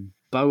fucking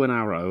bow and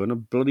arrow and a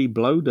bloody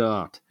blow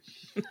dart.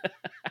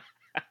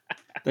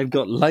 They've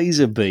got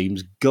laser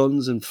beams,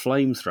 guns and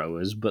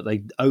flamethrowers, but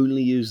they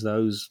only use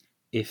those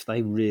if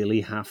they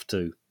really have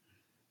to.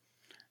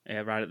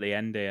 Yeah, right at the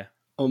end here.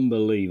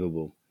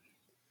 Unbelievable.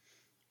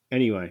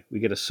 Anyway, we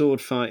get a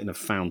sword fight in a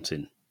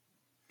fountain,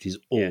 which is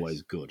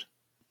always good.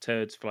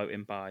 Turds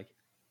floating by.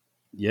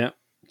 Yeah,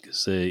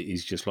 because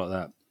he's just like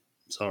that.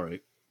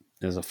 Sorry.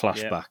 There's a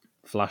flashback.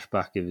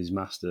 Flashback of his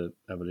master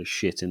having a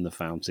shit in the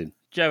fountain.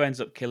 Joe ends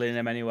up killing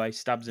him anyway,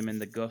 stabs him in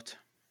the gut.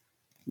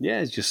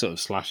 Yeah, it just sort of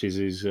slashes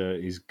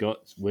his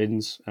gut,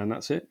 wins, and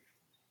that's it.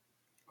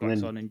 Black And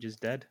Star Ninja's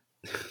dead.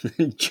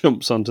 then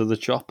jumps onto the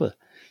chopper.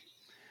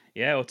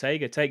 Yeah,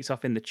 Ortega takes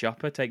off in the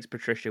chopper, takes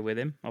Patricia with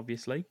him,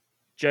 obviously.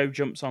 Joe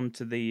jumps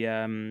onto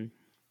the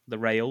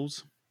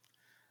rails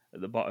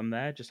at the bottom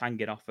there, just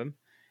hanging off them.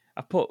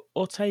 I put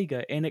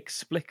Ortega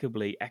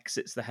inexplicably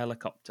exits the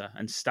helicopter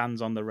and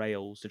stands on the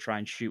rails to try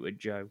and shoot at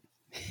Joe.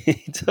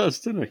 He does,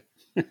 doesn't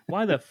he?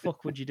 Why the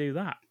fuck would you do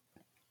that?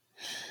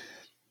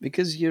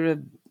 Because you're a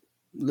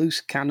loose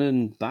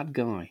cannon bad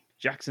guy.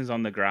 Jackson's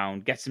on the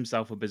ground, gets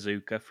himself a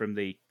bazooka from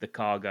the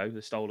cargo,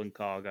 the stolen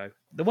cargo.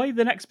 The way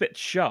the next bit's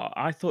shot,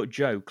 I thought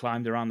Joe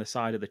climbed around the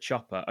side of the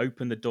chopper,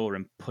 opened the door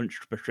and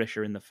punched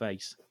Patricia in the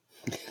face.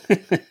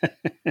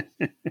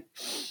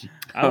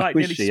 I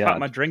wish nearly he spat had.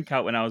 my drink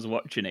out when I was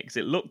watching it because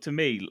it looked to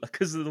me,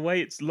 because of the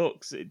way it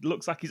looks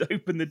like he's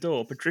opened the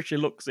door. Patricia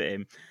looks at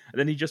him and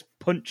then he just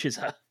punches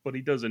her, but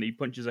he doesn't. He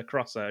punches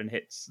across her and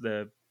hits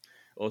the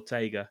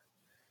Ortega.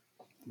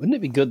 Wouldn't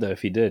it be good, though,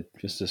 if he did,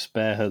 just to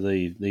spare her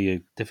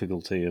the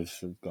difficulty of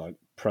like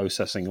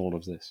processing all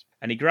of this?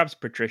 And he grabs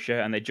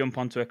Patricia and they jump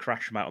onto a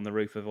crash mat on the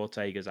roof of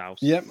Ortega's house.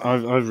 Yep,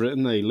 I've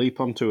written they leap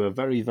onto a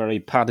very, very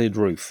padded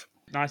roof.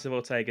 Nice of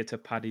Ortega to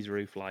pad his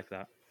roof like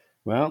that.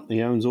 Well,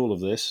 he owns all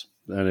of this,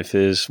 and if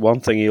there's one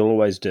thing he'll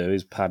always do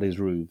is pad his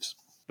roofs.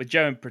 With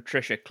Joe and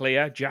Patricia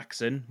clear,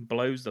 Jackson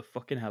blows the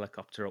fucking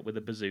helicopter up with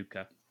a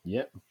bazooka.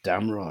 Yep,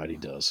 damn right he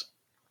does.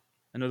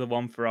 Another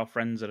one for our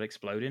friends at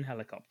Exploding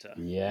Helicopter.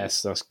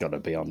 Yes, that's got to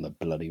be on the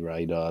bloody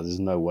radar. There's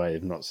no way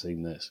I've not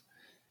seen this.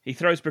 He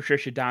throws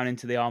Patricia down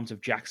into the arms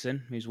of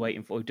Jackson,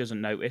 who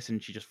doesn't notice,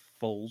 and she just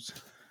falls.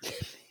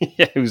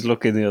 Yeah, who's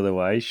looking the other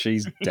way?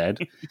 She's dead.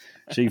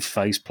 She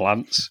face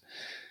plants.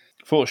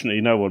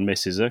 Fortunately, no one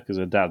misses her because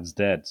her dad's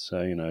dead.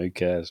 So who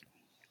cares?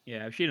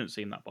 Yeah, she doesn't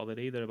seem that bothered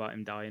either about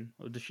him dying.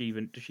 Or does she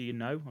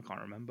know? I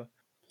can't remember.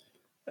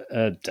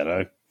 Don't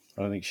know.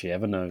 I don't think she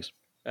ever knows.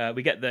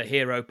 We get the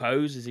hero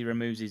pose as he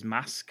removes his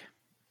mask.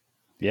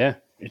 Yeah,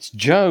 it's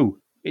Joe.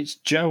 It's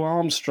Joe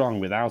Armstrong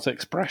without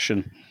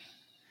expression.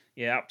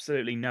 Yeah,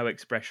 absolutely no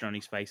expression on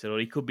his face at all.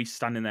 He could be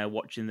standing there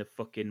watching the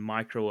fucking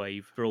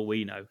microwave for all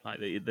we know. Like,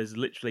 there's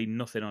literally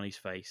nothing on his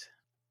face.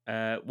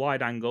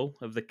 Wide angle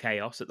of the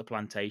chaos at the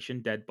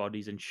plantation, dead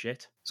bodies and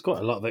shit. It's quite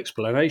a lot of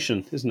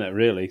explanation, isn't it,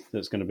 really,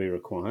 that's going to be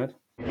required?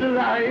 It's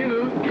alive!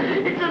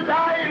 It's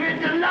alive!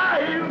 It's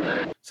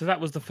alive! So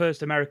that was the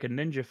first American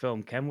Ninja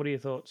film. Ken, what are your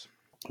thoughts?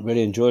 I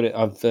really enjoyed it.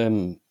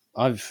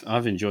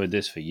 I've enjoyed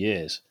this for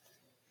years.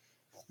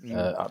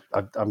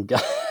 I'm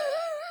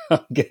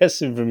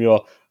guessing from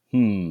your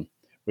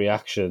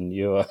reaction,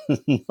 you're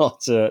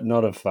not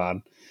a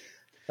fan.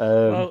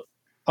 Well,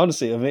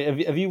 honestly, I mean,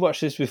 have you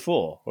watched this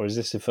before, or is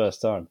this the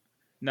first time?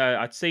 No,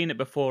 I'd seen it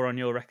before on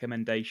your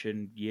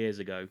recommendation years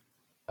ago.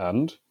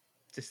 And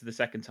this is the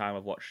second time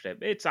I've watched it.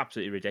 It's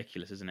absolutely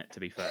ridiculous, isn't it? To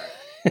be fair,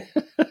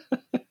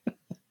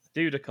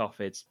 Dudikoff,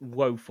 it's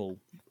woeful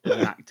as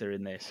an actor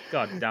in this.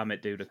 God damn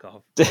it,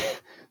 Dudikoff.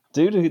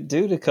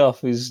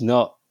 Dudikoff is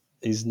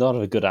not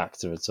a good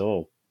actor at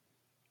all.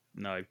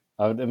 No.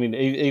 I mean,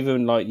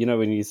 even like,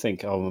 when you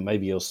think, oh, well,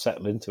 maybe he'll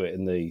settle into it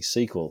in the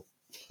sequel.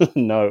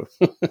 No.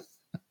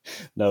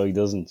 No, he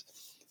doesn't.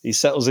 He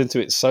settles into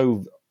it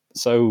so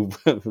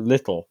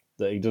little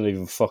that he doesn't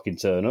even fucking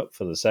turn up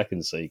for the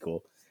second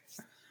sequel.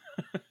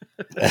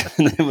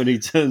 And then when he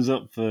turns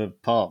up for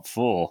part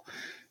 4,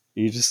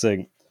 you just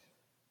think,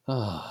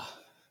 oh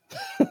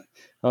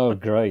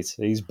great,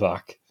 he's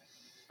back.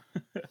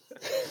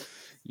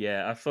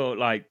 Yeah, I thought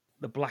like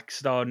the Black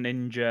Star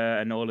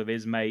Ninja and all of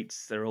his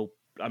mates, the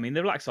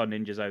Black Star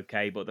Ninja's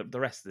okay, but the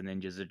rest of the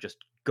ninjas are just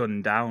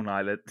gunned down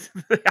like that.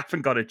 They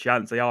haven't got a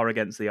chance. They are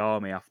against the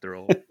army after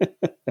all.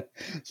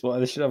 That's why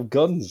they should have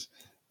guns.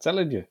 I'm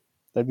telling you,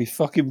 they'd be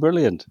fucking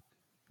brilliant.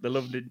 The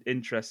love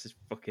interest is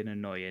fucking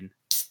annoying.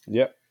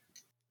 Yep.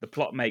 The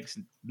plot makes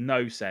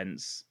no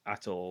sense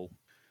at all.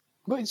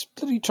 But it's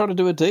bloody trying to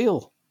do a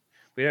deal.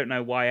 We don't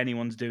know why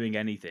anyone's doing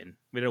anything.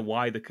 We don't know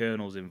why the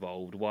Colonel's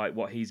involved,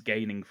 what he's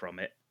gaining from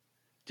it.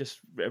 Just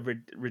a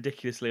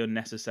ridiculously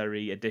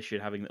unnecessary addition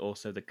having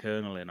also the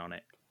Colonel in on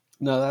it.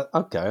 No,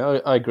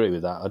 okay, I agree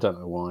with that. I don't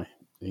know why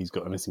he's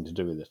got anything to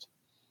do with it.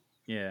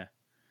 Yeah.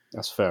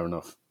 That's fair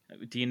enough.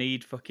 Do you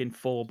need fucking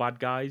 4 bad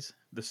guys?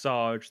 The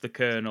Sarge, the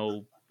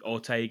Colonel,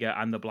 Ortega,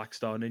 and the Black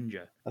Star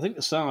Ninja? I think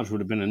the Sarge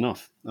would have been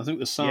enough. I think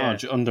the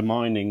Sarge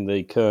undermining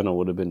the Colonel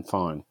would have been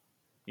fine.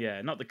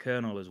 Yeah, not the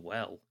Colonel as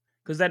well.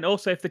 Because then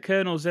also if the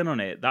Colonel's in on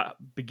it, that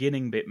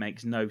beginning bit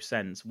makes no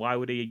sense. Why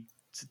would he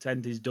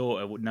send his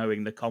daughter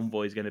knowing the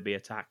convoy is going to be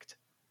attacked?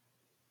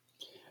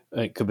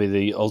 It could be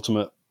the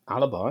ultimate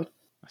alibi.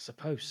 I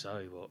suppose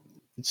so, but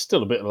it's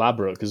still a bit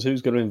elaborate because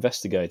who's going to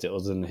investigate it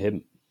other than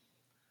him?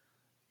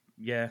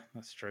 Yeah,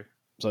 that's true.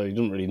 So he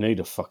doesn't really need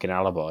a fucking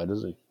alibi,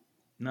 does he?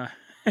 No,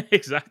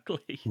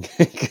 exactly.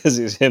 Because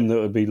it's him that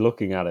would be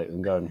looking at it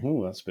and going,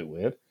 "Oh, that's a bit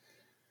weird."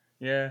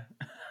 Yeah.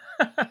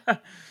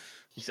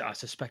 I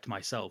suspect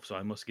myself, so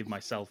I must give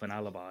myself an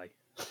alibi.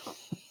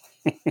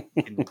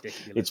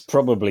 Ridiculous. It's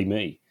probably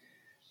me.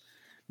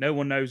 No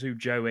one knows who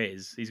Joe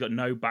is. He's got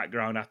no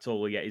background at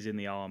all, yet he's in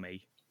the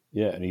army.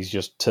 Yeah, and he's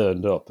just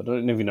turned up. I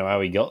don't even know how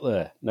he got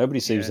there.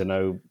 Nobody seems to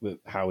know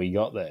how he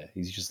got there.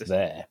 He's just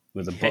there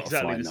with a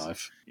butterfly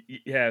knife.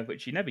 Yeah,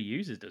 which he never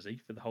uses, does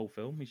he, for the whole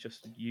film? He's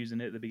just using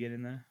it at the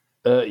beginning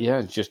there.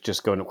 Yeah,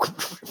 just going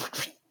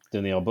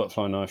doing the old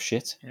butterfly knife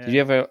shit. Yeah.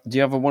 Do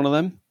you have one of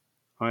them?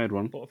 I had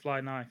one. Butterfly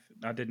knife.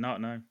 I did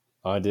not know.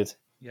 I did.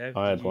 Yeah,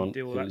 I had one.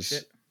 Do all that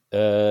shit?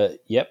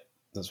 Yep.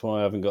 That's why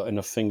I haven't got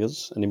enough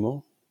fingers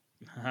anymore.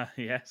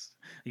 Yes.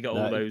 You got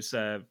all those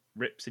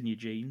rips in your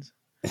jeans.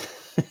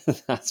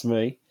 That's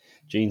me.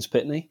 Jeans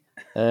Pitney.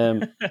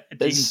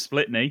 Jeans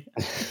Splitney.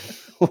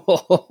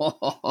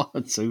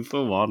 2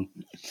 for 1.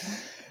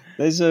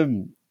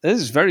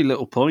 There's very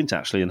little point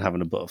actually in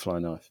having a butterfly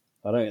knife.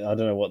 I don't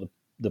know what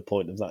the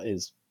point of that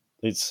is.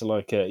 It's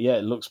like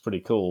it looks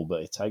pretty cool,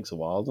 but it takes a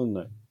while, doesn't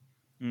it?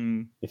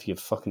 Mm. If you're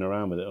fucking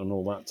around with it on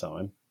all that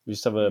time, you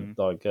just have a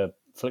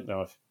flick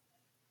knife.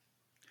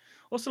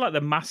 Also, like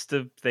the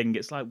master thing,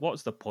 it's like,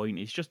 what's the point?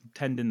 He's just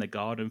tending the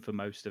garden for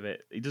most of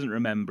it. He doesn't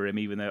remember him,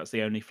 even though that's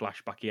the only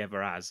flashback he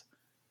ever has.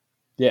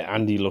 Yeah,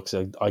 and he looks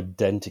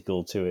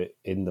identical to it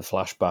in the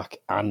flashback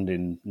and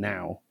in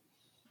now.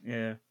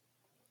 Yeah.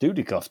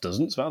 Dudikoff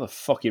doesn't, so how the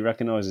fuck he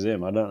recognises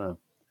him, I don't know.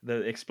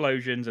 The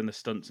explosions and the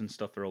stunts and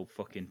stuff are all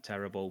fucking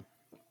terrible.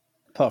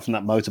 Apart from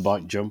that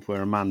motorbike jump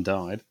where a man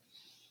died.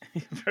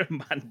 Where a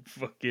man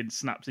fucking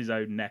snaps his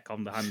own neck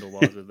on the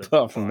handlebars of the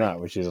Apart from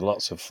that, which is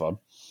lots of fun.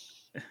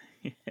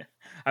 Yeah.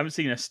 I haven't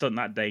seen a stunt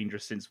that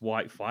dangerous since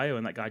White Fire,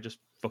 when that guy just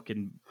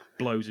fucking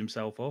blows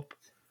himself up.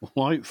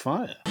 White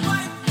Fire.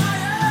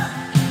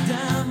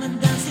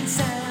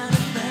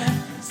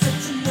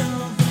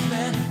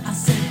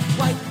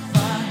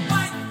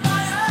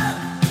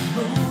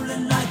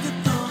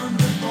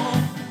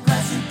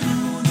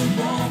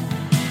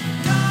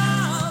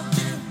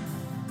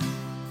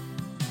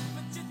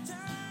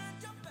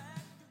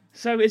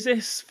 So is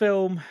this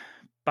film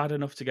bad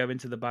enough to go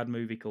into the bad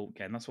movie cult,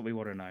 Ken? That's what we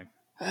want to know.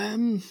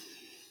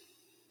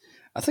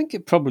 I think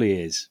it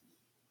probably is.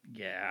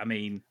 Yeah, I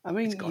mean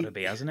it's got to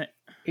be, hasn't it?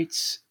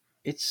 It's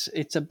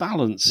a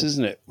balance,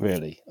 isn't it?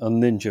 Really,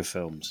 on ninja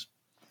films,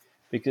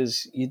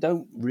 because you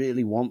don't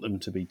really want them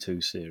to be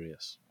too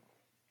serious.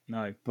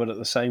 No, but at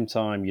the same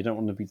time, you don't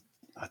want to be.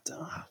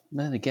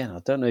 Then again, I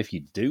don't know if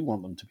you do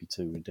want them to be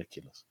too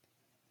ridiculous.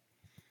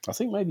 I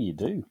think maybe you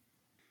do.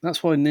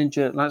 That's why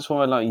Ninja. That's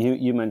why, like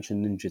you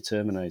mentioned, Ninja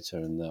Terminator,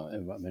 and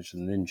I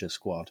mentioned Ninja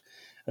Squad,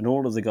 and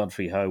all of the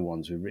Godfrey Ho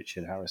ones with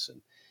Richard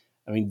Harrison.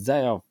 I mean,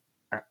 they are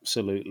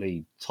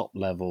absolutely top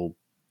level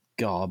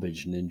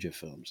garbage ninja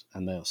films,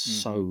 and they are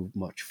so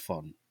much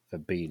fun for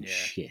being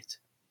shit.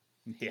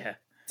 Yeah,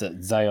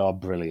 that they are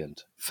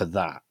brilliant for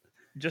that.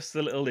 Just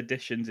the little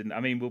additions, and I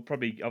mean, we'll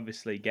probably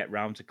obviously get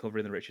round to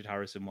covering the Richard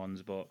Harrison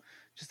ones, but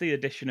just the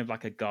addition of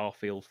like a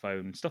Garfield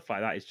phone, stuff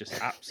like that, is just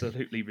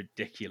absolutely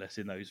ridiculous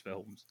in those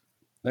films.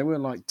 They were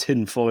like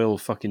tinfoil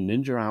fucking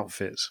ninja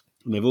outfits,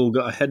 and they've all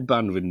got a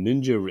headband with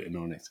ninja written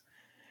on it.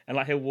 And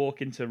like he'll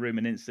walk into a room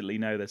and instantly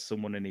know there's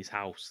someone in his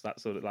house.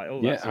 That's sort of like,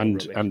 oh, yeah, that's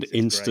and it's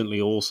instantly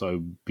great.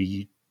 Also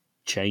be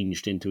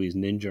changed into his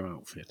ninja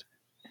outfit.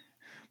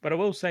 But I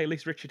will say, at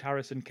least Richard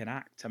Harrison can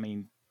act. I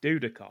mean,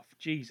 Dudikoff,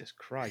 Jesus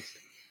Christ.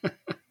 I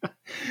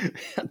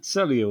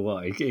tell you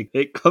what,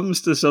 it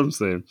comes to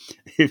something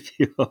if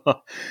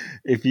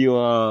you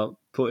are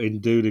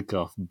putting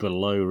Dudikoff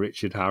below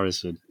Richard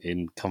Harrison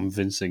in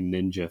convincing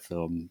ninja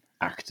film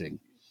acting.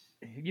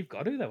 You've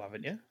got to, though,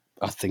 haven't you?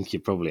 I think you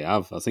probably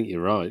have. I think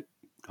you're right.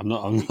 I'm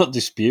not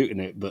disputing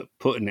it, but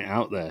putting it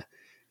out there,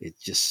 it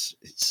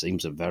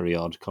seems a very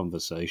odd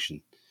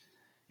conversation.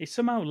 He's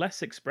somehow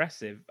less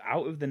expressive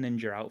out of the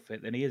ninja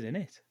outfit than he is in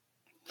it.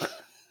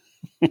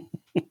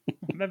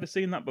 I've never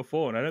seen that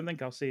before, and I don't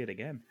think I'll see it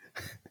again.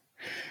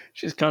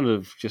 She's kind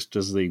of just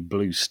does the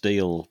blue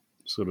steel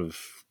sort of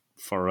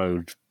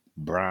furrowed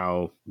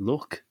brow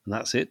look, and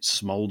that's it.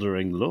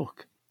 Smouldering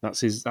look. That's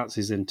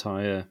his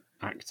entire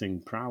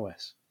acting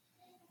prowess.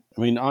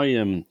 I mean,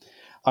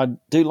 I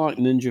do like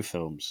ninja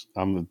films.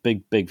 I'm a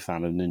big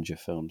fan of ninja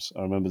films.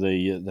 I remember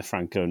the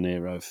Franco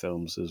Nero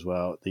films as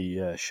well,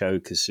 the Sho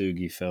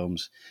Kosugi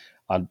films.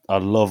 I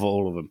love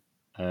all of them.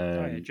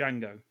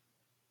 Django.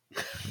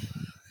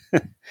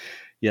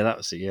 Yeah, that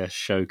was it. Yeah,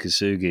 Sho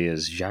Kosugi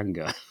as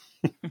Django.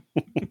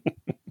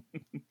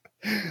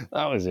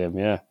 That was him.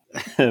 Yeah.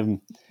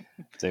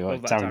 See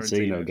what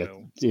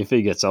Tarantino if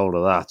he gets hold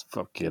of that,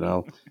 fucking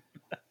hell,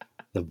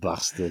 the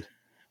bastard.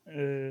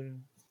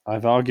 I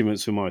have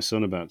arguments with my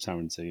son about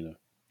Tarantino.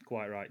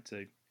 Quite right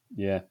too.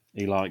 Yeah,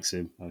 he likes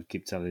him. I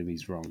keep telling him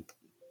he's wrong.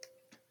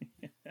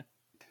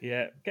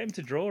 Yeah, get him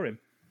to draw him.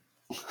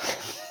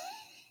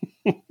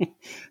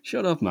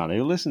 Shut up, man.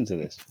 He'll listen to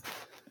this.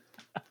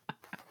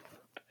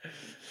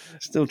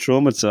 Still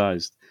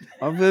traumatized.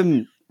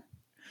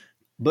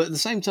 But at the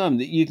same time,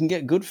 you can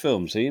get good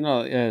films. So, you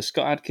know,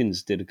 Scott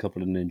Adkins did a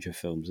couple of ninja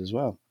films as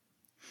well.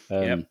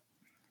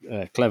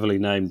 Cleverly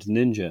named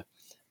Ninja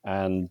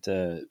and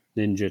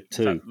Ninja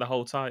 2. Is that the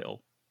whole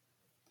title?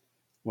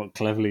 What,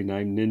 Cleverly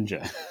named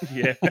Ninja?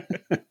 Yeah.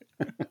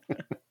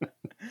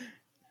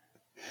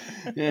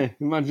 Yeah,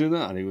 imagine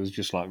that. And it was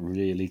just like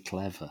really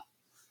clever.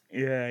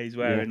 Yeah, he's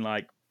wearing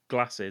like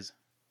glasses.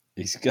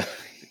 He's got.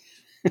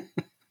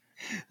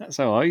 That's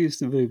how I used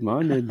to move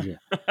my ninja.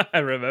 I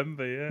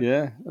remember, yeah.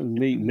 Yeah,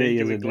 me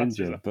as a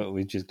ninja, on. but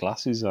with just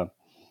glasses on.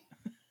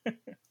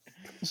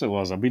 So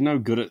I'd be no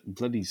good at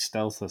bloody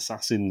stealth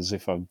assassins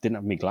if I didn't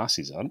have my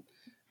glasses on.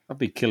 I'd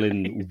be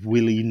killing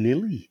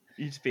willy-nilly.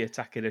 You'd just be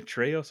attacking a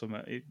tree or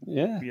something.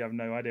 Yeah. You have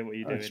no idea what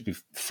you're doing. I'd just be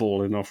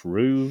falling off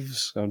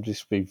roofs. I'd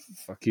just be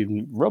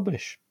fucking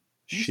rubbish.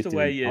 You used to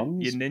wear your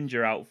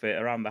ninja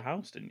outfit around the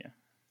house, didn't you?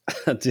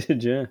 I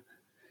did, yeah.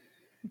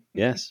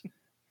 Yes.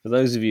 For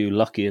those of you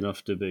lucky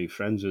enough to be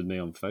friends with me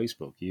on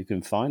Facebook, you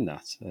can find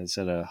that. It's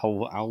at a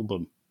whole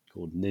album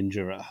called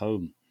Ninja at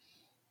Home.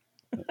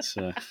 That's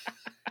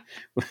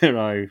where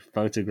I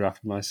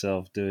photographed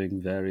myself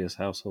doing various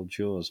household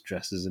chores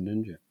dressed as a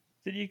ninja.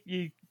 Did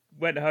you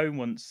went home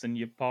once and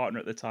your partner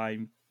at the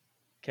time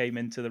came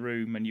into the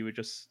room and you were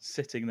just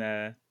sitting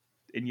there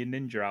in your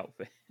ninja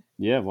outfit?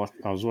 Yeah,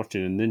 I was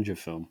watching a ninja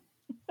film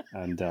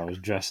and I was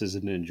dressed as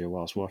a ninja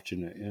whilst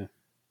watching it, yeah.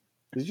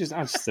 It just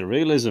adds to the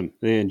realism.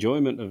 The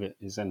enjoyment of it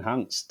is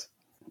enhanced.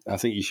 I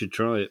think you should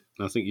try it.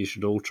 I think you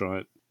should all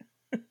try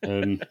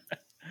it.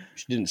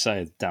 She didn't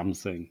say a damn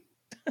thing.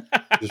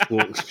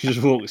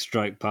 Just walked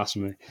straight past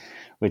me,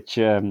 which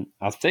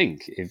I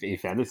think,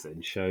 if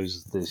anything,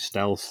 shows the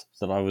stealth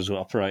that I was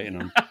operating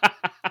on.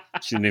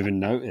 She didn't even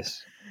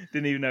notice.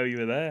 Didn't even know you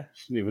were there.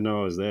 She didn't even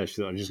know I was there.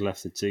 She thought I just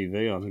left the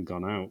TV on and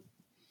gone out.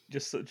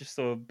 Just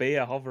saw a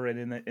beer hovering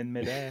in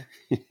midair.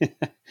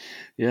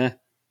 Yeah,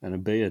 and a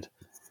beard.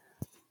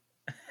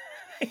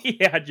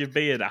 You had your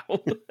beard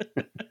out.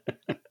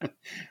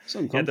 It's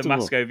You had the uncomfortable.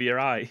 mask over your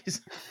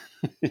eyes.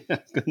 Yeah, I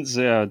couldn't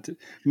see. I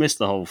missed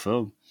the whole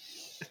film.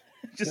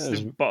 Just Yeah,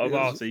 the bottom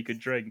half so you could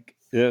drink.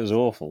 Yeah, it was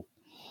awful.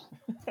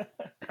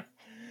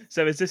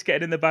 So is this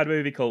getting in the bad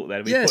movie cult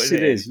then? Yes,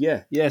 it is.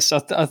 Yeah, yes,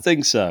 I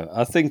think so.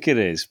 I think it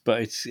is,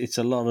 but it's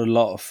a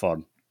lot of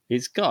fun.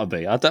 It's got to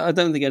be. I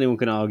don't think anyone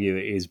can argue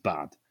it is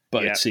bad,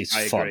 but Yeah, it's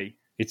I fun. agree.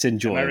 It's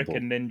enjoyable.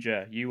 American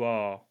Ninja, you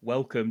are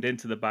welcomed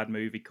into the bad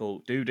movie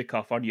cult.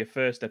 Dudikoff on your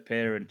first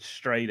appearance,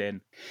 straight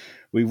in.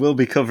 We will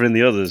be covering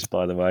the others,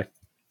 by the way.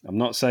 I'm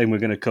not saying we're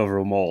going to cover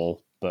them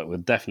all, but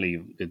we've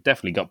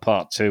definitely got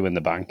part 2 in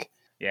the bank.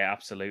 Yeah,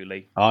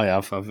 absolutely. I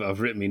have. I've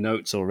written me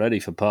notes already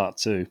for part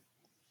 2.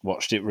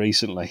 Watched it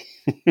recently.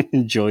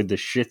 Enjoyed the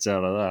shit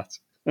out of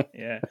that.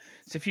 Yeah.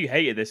 So if you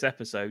hated this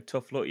episode,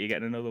 tough luck, you're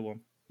getting another one.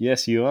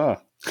 Yes, you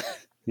are.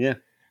 Yeah.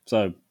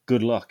 So,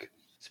 good luck.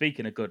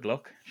 Speaking of good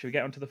luck, should we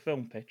get onto the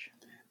film pitch?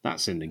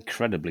 That's an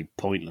incredibly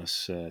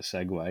pointless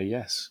segue,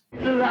 yes.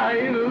 It's alive!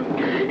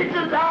 It's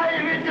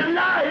alive! It's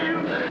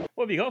alive!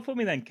 What have you got for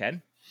me then,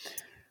 Ken?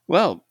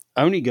 Well,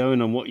 only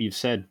going on what you've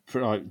said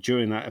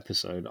during that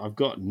episode, I've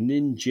got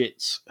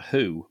Ninjitsu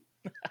Who,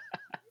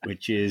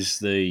 which is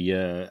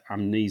the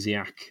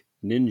amnesiac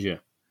ninja.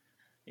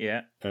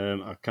 Yeah.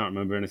 I can't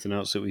remember anything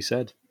else that we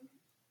said.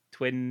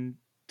 Twingers.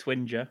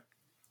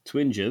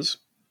 Twingers.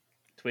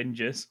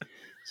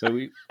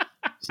 So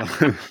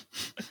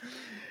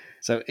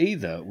So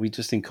either we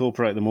just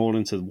incorporate them all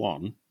into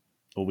one,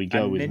 or we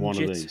go with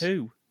one of these. Ninja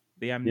 2,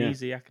 the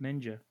amnesiac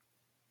ninja.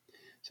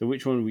 So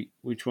which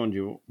one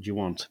do you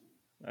want?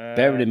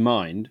 Bearing in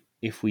mind,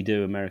 if we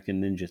do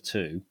American Ninja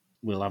 2,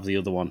 we'll have the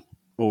other one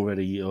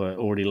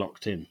already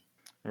locked in.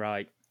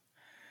 Right.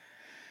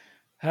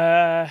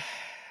 If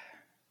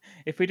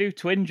we do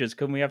Twingers,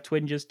 can we have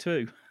Twingers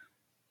 2?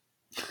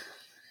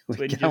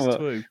 Twingers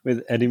 2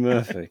 with Eddie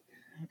Murphy.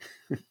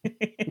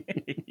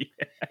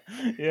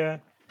 Yeah.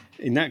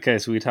 In that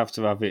case, we'd have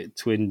to have it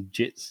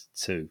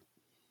Twinjitsu.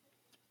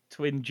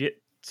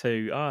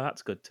 Twinjitsu. Oh,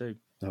 that's good too.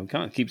 No, we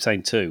can't keep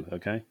saying 2,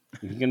 okay?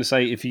 You're going to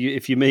say, if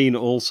you mean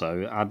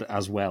also, add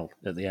as well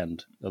at the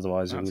end.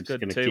 Otherwise, That's I'm just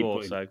good going to too keep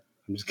also.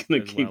 I'm just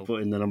going to as keep well.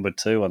 putting the number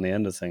 2 on the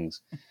end of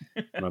things.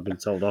 And I've been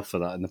told off for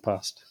that in the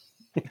past.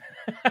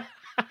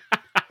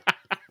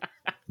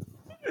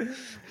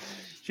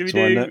 Should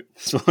we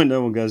That's why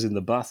no one goes in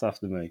the bath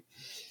after me.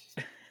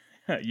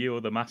 You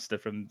or the master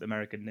from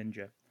American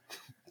Ninja?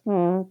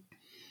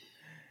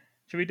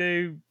 Should we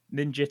do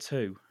Ninja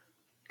 2?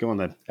 Go on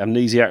then.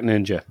 Amnesiac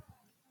Ninja.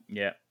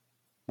 Yeah.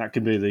 That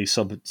could be the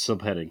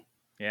subheading.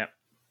 Yeah.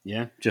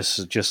 Yeah?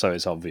 Just so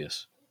it's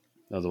obvious.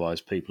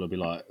 Otherwise, people will be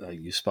like, oh,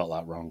 you spelled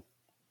that wrong.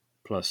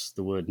 Plus,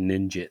 the word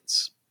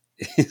ninjits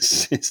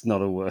it's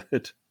not a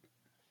word.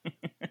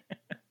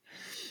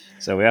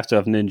 So we have to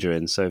have ninja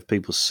in. So if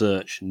people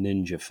search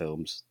ninja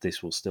films,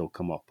 this will still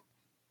come up.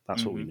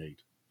 That's what we need.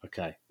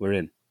 Okay, we're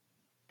in.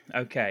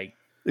 Okay.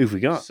 Who've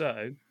we got?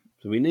 So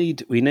we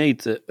need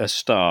a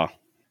star.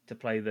 To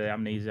play the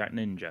amnesiac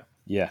ninja.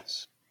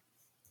 Yes.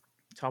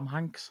 Tom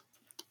Hanks.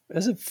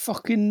 As a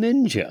fucking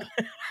ninja.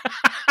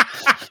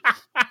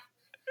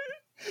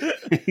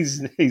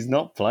 He's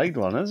not played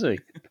one, has he?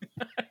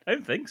 I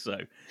don't think so.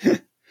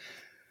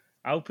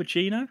 Al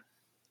Pacino?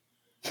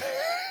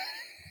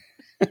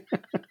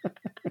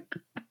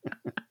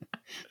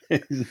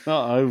 He's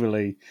not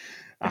overly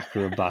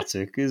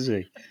acrobatic, is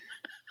he?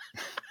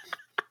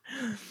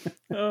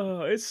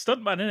 Oh, it's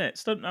stuntman, isn't it?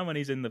 Stuntman when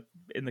he's in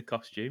the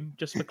costume,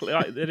 just for,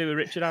 like they do with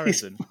Richard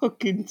Harrison. He's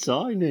fucking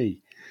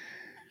tiny.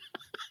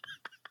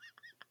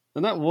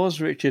 And that was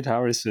Richard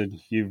Harrison.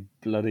 You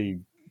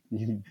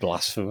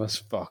blasphemous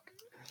fuck.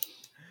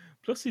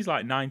 Plus, he's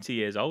like 90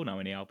 years old now,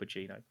 isn't he, Al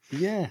Pacino?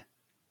 Yeah.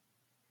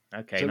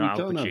 Okay, So not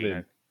we Al can't have Pacino.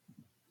 him.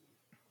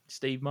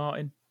 Steve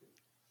Martin.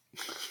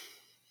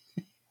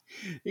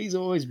 He's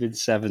always been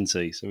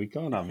 70, so we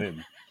can't have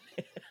him.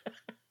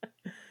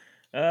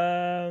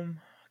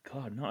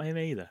 God, not him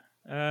either.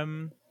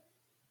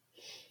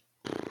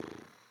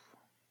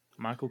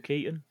 Michael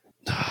Keaton.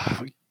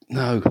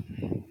 No.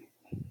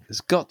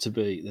 There's got to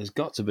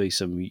be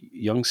some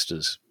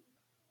youngsters.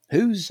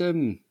 Who's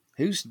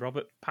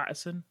Robert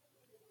Pattinson?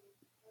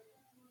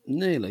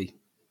 nearly?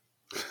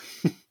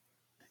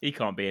 He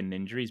can't be a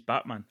ninja. He's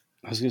Batman.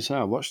 I was going to say,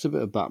 I watched a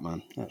bit of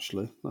Batman,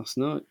 actually, last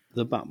night.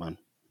 The Batman.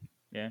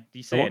 Yeah. Do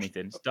you say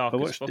anything? It's dark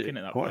as fuck, isn't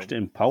it, that I watched it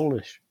film? in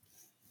Polish.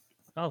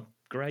 Oh,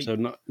 great. So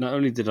not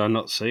only did I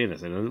not see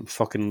anything, I didn't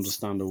fucking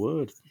understand a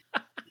word.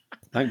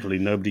 Thankfully,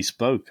 nobody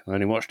spoke. I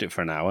only watched it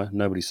for an hour.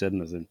 Nobody said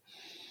anything.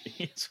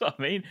 That's what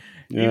I mean.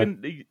 Yeah.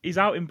 Even he's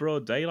out in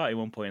broad daylight at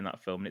one point in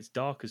that film, and it's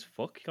dark as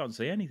fuck. You can't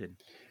see anything.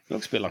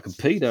 Looks a bit like a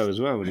pedo as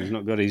well when he's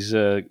not got his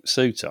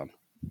suit on.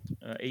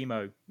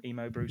 Emo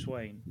Bruce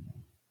Wayne.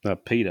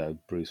 Pedo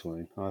Bruce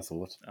Wayne, I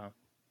thought. Oh.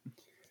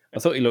 I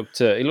thought he looked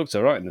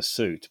all right in the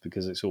suit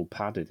because it's all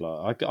padded.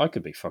 Like I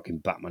could be fucking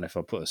Batman if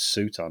I put a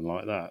suit on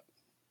like that.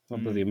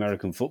 Like the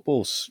American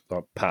football's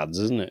like pads,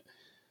 isn't it?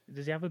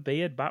 Does he have a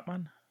beard,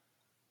 Batman?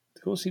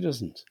 Of course he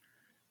doesn't.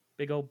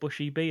 Big old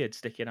bushy beard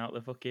sticking out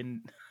the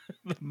fucking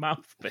the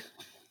mouth bit.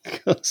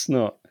 Of course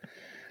not.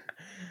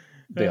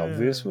 Be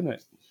obvious, wouldn't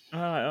it?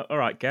 All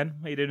right, Ken.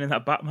 What are you doing in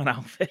that Batman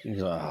outfit?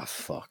 He's like, oh,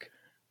 fuck.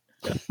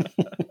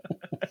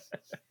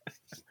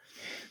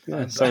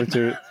 Yeah, sorry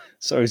to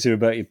hear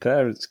about your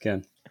parents,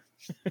 Ken.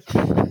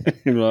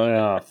 You're like,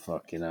 oh,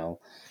 fucking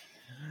hell.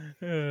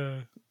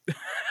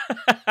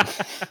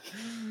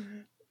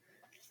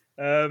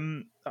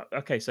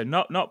 Okay, so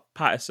not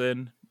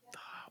Patterson.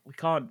 We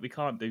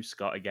can't do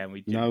Scott again.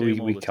 We No, do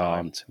him all we the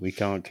time. can't. We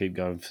can't keep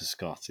going for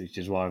Scott, which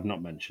is why I've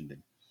not mentioned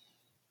him.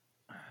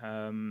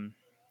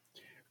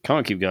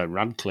 Can't keep going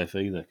Radcliffe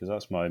either, because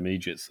that's my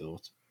immediate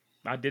thought.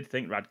 I did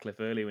think Radcliffe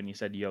earlier when you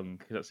said young,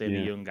 because that's the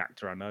only young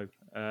actor I know.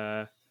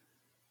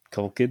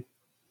 Culkin?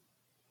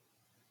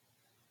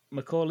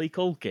 Macaulay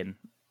Culkin.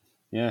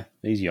 Yeah,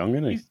 he's young,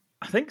 isn't he?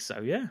 I think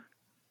so, yeah.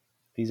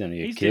 He's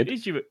only a kid.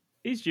 He's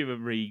due a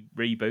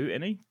reboot,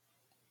 isn't he?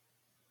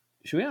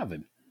 Should we have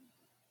him?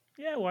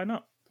 Yeah, why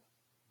not?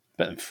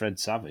 Better than Fred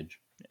Savage.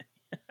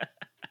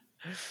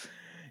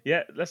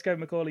 Yeah, let's go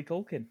Macaulay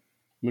Culkin.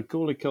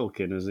 Macaulay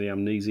Culkin as the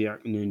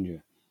amnesiac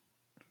ninja.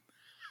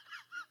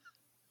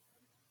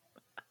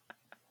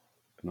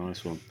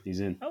 Nice one. He's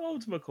in. How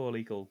old's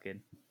Macaulay Culkin?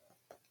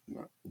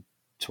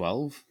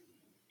 12?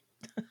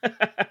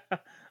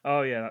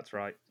 Oh, yeah, that's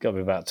right. Got to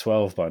be about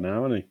 12 by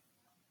now, hasn't he?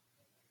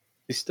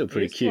 He's still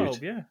pretty cute.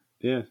 12, yeah.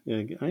 Yeah.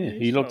 Oh, yeah.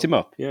 He You is looked 12. him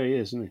up. Yeah, he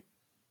is, isn't he?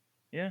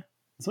 Yeah.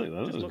 I thought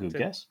that was a good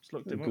guess. Just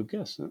looked A him good up.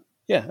 guess. Huh?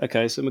 Yeah,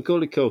 okay, so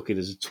Macaulay Culkin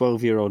is a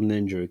 12-year-old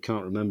ninja who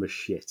can't remember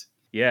shit.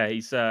 Yeah,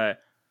 he's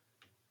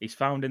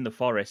found in the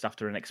forest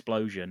after an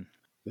explosion.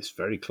 It's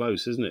very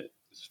close, isn't it?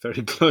 It's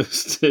very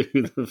close to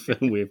the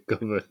film we've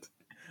covered.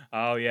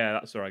 Oh, yeah,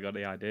 that's where I got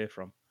the idea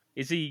from.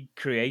 Is he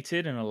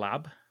created in a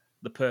lab?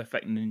 The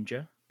perfect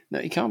ninja? No,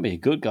 he can't be a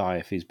good guy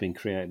if he's been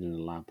created in a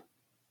lab.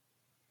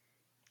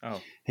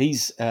 Oh.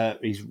 He's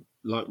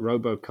like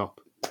RoboCop,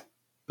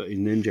 but he's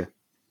ninja.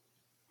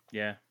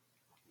 Yeah.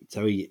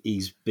 So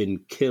he's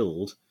been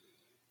killed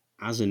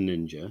as a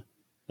ninja,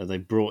 and they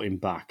brought him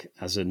back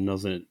as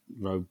another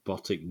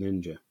robotic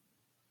ninja.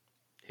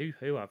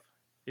 Who have?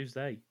 Who's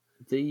they?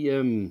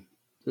 The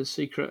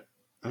secret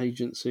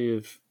agency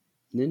of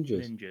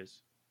ninjas.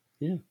 Ninjas.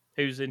 Yeah.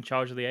 Who's in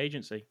charge of the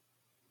agency?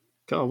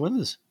 Carl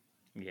Weathers.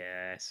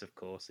 Yes, of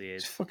course he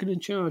He's is. fucking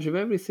in charge of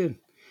everything.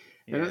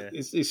 Yeah. And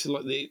it's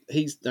like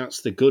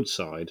that's the good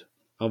side,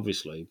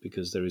 obviously,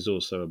 because there is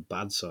also a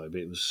bad side.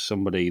 But it was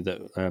somebody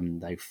that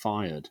they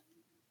fired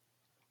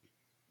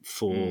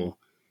for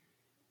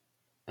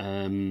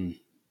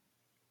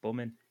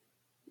Bumming.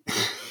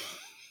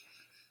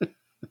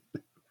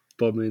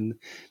 bumming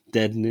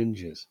dead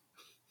ninjas.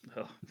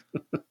 Oh,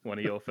 one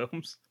of your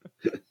films.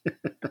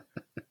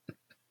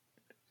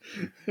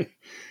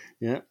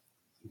 Yeah.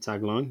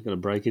 Tagline, got to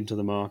break into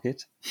the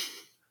market.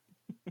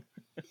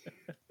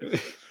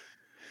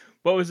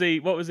 What was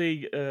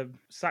he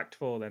sacked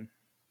for then?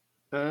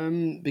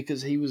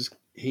 Because he was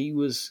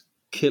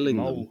killing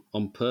them Mole.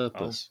 on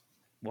purpose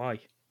Why?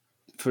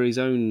 for his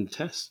own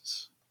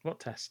tests. What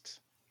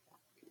tests?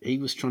 He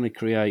was trying to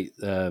create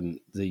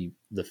the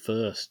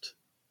first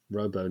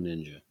Robo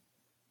Ninja.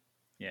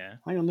 Yeah.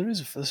 Hang on, there's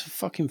a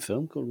fucking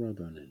film called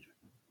Robo Ninja.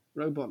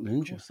 Robot Of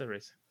Ninja. course there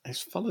is.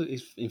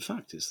 In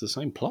fact, it's the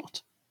same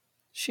plot.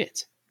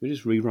 Shit. We're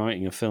just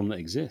rewriting a film that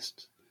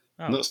exists.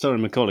 Oh. Not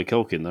starring Macaulay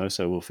Culkin, though,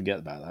 so we'll forget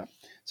about that.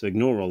 So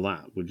ignore all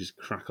that. We'll just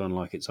crack on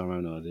like it's our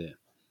own idea.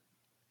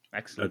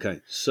 Excellent.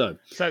 Okay, so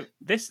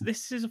this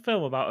is a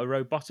film about a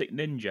robotic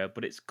ninja,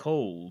 but it's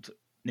called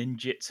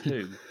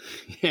Ninjitsu.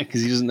 yeah,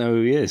 because he doesn't know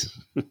who he is.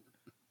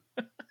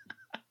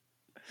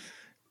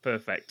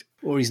 Perfect.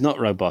 Or he's not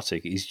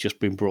robotic. He's just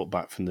been brought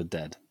back from the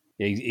dead.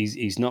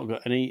 He's not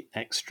got any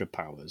extra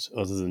powers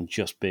other than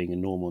just being a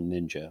normal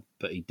ninja.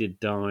 But he did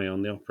die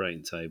on the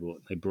operating table.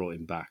 They brought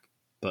him back.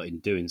 But in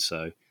doing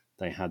so,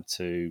 they had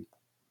to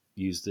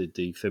use the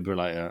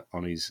defibrillator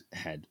on his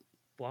head.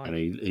 Why? And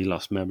he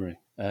lost memory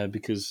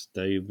because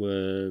they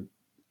were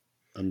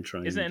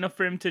untrained. Isn't it enough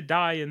for him to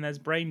die and there's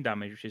brain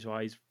damage, which is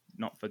why he's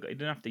not forgot? He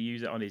didn't have to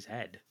use it on his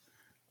head.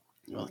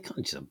 Well, I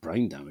can't just have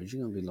brain damage.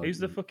 You're gonna be like, Who's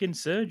the fucking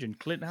surgeon?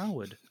 Clint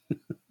Howard.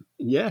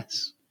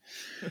 Yes.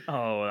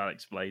 Oh, that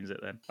explains it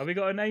then. Have we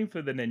got a name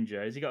for the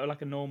ninja? Has he got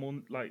like a normal,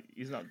 like,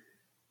 he's not,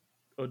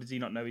 or does he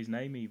not know his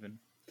name even?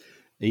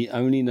 He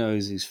only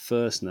knows his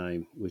first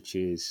name, which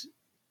is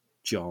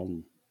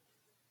John.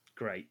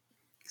 Great.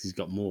 He's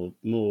got more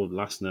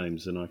last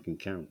names than I can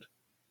count.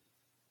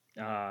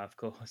 Ah, of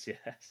course,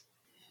 yes.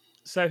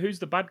 So who's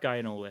the bad guy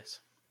in all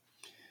this?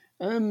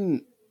 I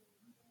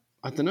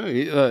don't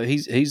know.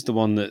 He's the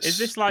one that's. Is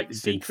this like been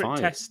secret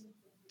fired.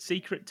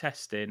 secret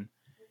testing?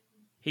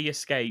 He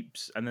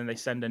escapes, and then they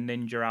send a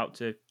ninja out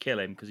to kill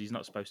him because he's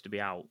not supposed to be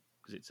out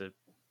because it's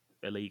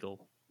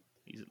illegal.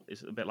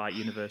 It's a bit like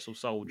Universal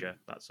Soldier,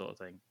 that sort of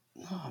thing.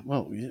 Oh,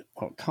 well,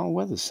 Carl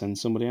Weathers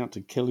sends somebody out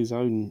to kill his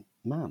own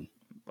man.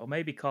 Or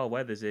maybe Carl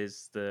Weathers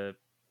is the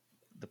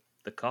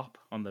cop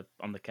on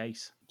the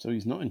case. So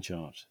he's not in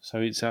charge. So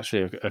it's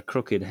actually a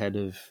crooked head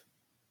of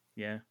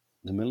Yeah,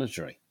 the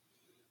military.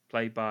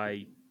 played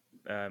by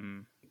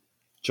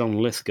John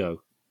Lithgow.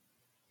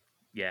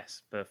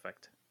 yes,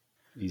 perfect.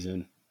 He's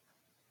in.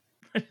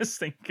 Just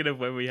thinking of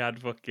when we had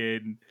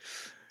fucking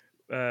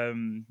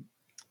fucking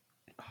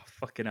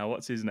hell,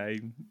 what's his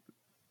name?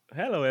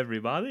 Hello,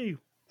 everybody.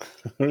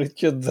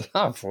 Richard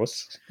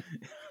Dreyfuss.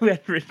 We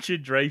had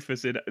Richard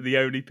Dreyfuss in. The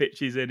only pitch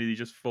he's in is he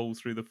just falls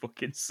through the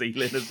fucking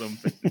ceiling or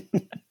something.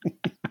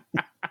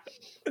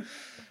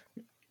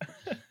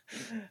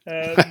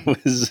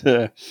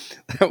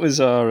 That was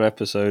our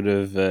episode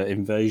of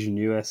Invasion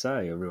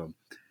USA, everyone.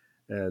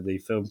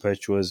 The film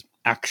pitch was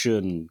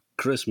Action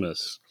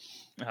Christmas.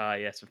 Ah,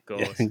 yes, of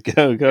course.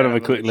 Go and have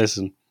a quick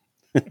listen.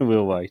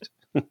 We'll wait.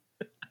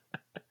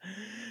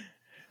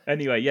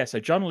 Anyway, yeah, so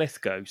John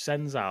Lithgow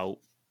sends out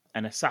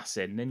an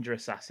assassin, ninja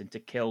assassin, to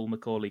kill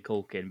Macaulay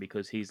Culkin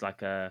because he's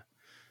like a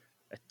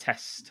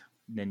test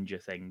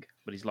ninja thing,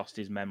 but he's lost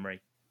his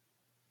memory.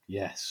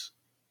 Yes.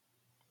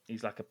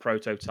 He's like a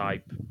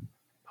prototype,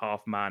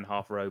 half man,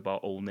 half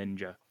robot, all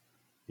ninja.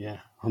 Yeah,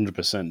 100%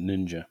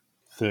 ninja,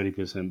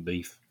 30%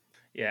 beef.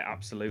 Yeah,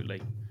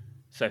 absolutely.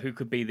 So who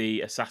could be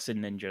the assassin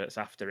ninja that's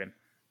after him?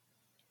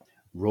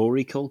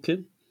 Rory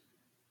Culkin?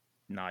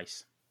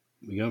 Nice.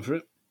 We going for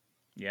it?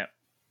 Yeah.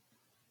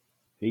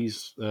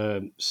 He's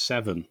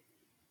 7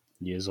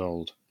 years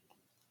old.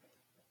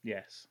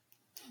 Yes,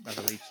 I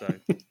believe so.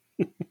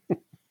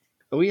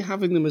 Are we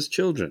having them as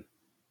children?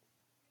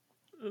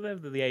 They're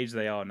the age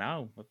they are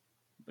now.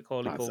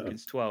 Macaulay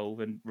Culkin's 12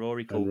 and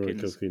Rory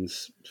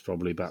Culkin's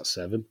probably about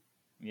 7.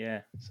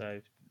 Yeah, so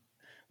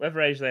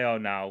whatever age they are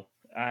now.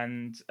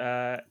 And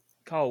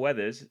Carl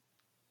Weathers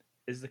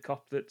is the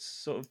cop that's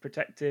sort of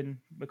protecting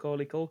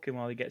Macaulay Culkin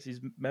while he gets his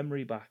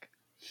memory back.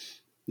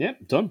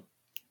 Yep, done.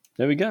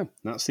 There we go.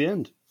 That's the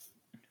end.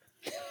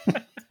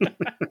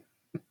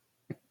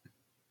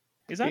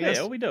 Is that it?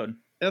 Are we done?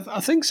 I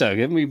think so.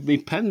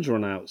 My pen's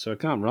run out, so I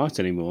can't write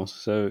anymore.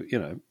 So,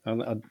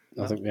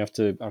 I think we have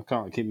to... I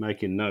can't keep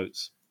making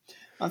notes.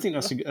 I think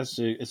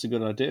it's a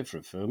good idea for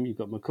a film. You've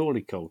got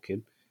Macaulay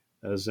Culkin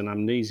as an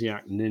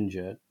amnesiac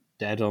ninja,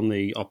 dead on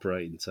the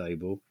operating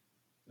table,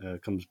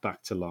 comes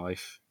back to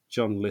life.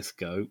 John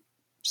Lithgow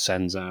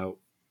sends out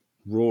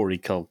Rory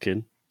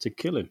Culkin to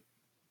kill him.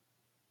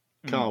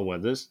 Carl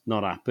Weathers,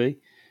 not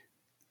happy,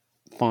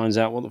 finds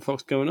out what the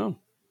fuck's going on.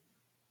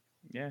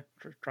 Yeah,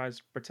 tries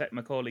to protect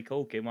Macaulay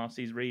Culkin whilst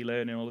he's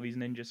relearning all of his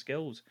ninja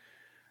skills.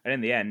 And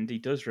in the end, he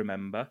does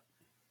remember.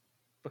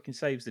 Fucking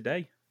saves the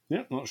day.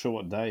 Yeah, not sure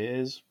what day it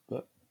is,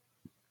 but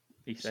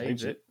he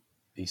saves it.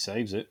 He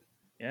saves it.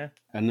 Yeah.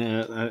 And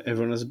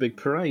everyone has a big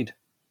parade.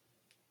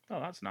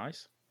 Oh, that's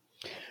nice.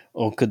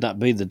 Or could that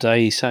be the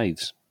day he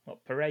saves?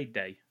 What, parade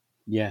day?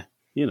 Yeah.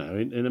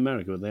 In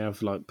America, they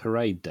have like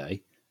parade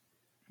day.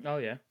 Oh,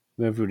 yeah.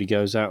 Everybody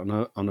goes out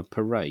on a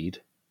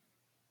parade.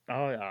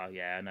 Oh,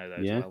 yeah, I know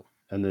those well.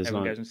 And there's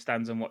everyone goes and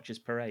stands and watches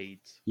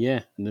parades.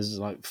 Yeah, and there's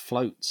like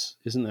floats,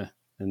 isn't there?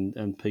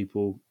 And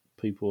people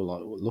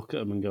like look at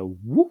them and go,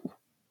 whoop,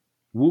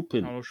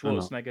 whooping. Arnold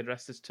Schwarzenegger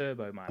dressed as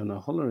Turbo Man. And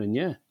hollering,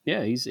 yeah,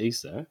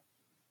 he's there.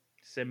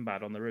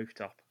 Sinbad on the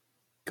rooftop.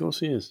 Of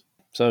course he is.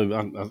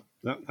 So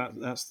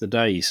that's the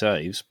day he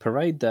saves,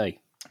 parade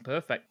day.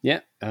 Perfect. Yeah,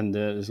 and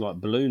there's like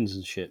balloons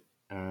and shit,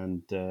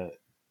 and the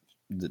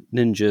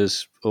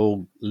ninjas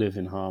all live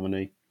in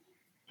harmony.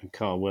 And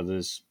Carl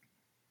Weathers,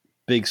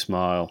 big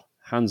smile,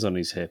 hands on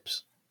his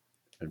hips,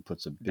 and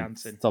puts a big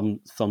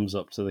thumbs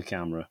up to the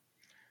camera.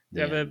 Do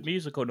you have a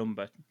musical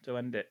number to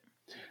end it?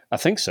 I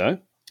think so.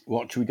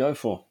 What should we go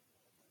for?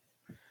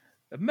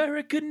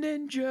 American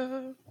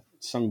Ninja.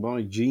 Sung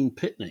by Gene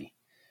Pitney.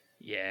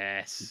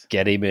 Yes.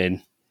 Get him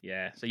in.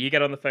 Yeah. So you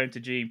get on the phone to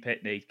Gene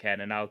Pitney,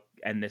 Ken, and I'll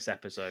end this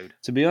episode.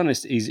 To be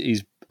honest,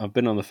 I've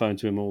been on the phone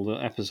to him all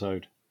the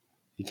episode.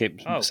 He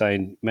kept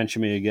saying,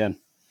 mention me again.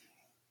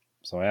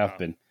 So I have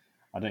been.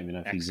 I don't even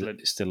know if he's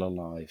still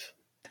alive.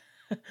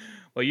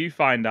 Well, you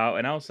find out,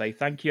 and I'll say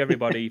thank you,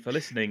 everybody, for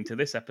listening to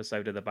this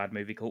episode of the Bad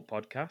Movie Cult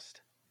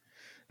podcast.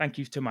 Thank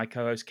you to my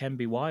co-host, Ken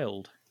B.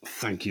 Wild.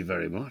 Thank you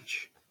very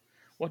much.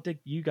 What did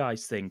you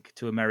guys think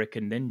to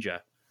American Ninja?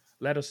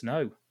 Let us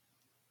know.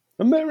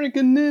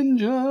 American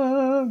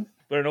Ninja!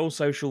 We're on all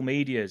social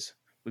medias.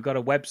 We've got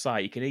a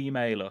website. You can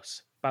email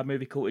us,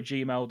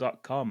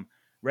 badmoviecult@gmail.com.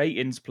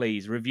 Ratings,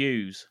 please.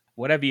 Reviews.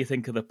 Whatever you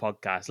think of the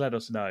podcast, let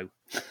us know.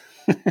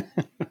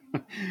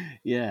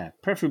 Yeah,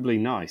 preferably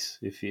nice,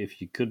 if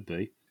you could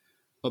be.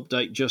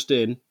 Update just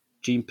in.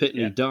 Gene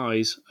Pitney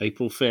dies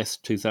April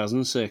 5th,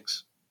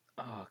 2006.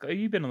 Oh, who have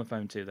you been on the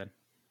phone to then?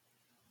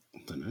 I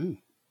don't know.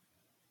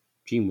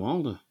 Gene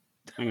Wilder.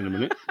 Hang on a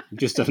minute.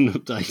 Just had an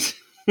update.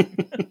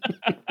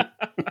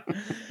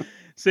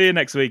 See you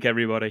next week,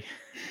 everybody.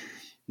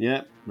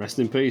 Yeah, rest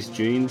in peace,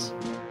 Genes.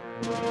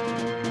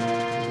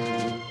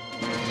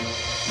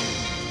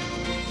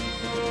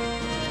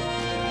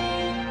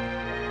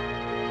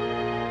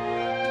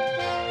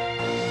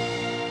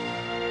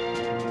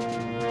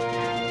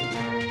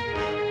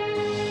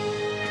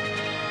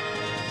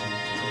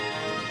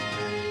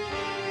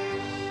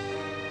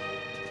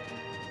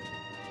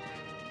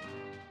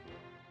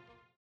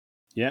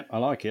 Yeah, I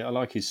like it. I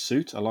like his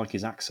suit. I like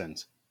his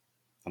accent.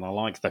 And I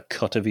like the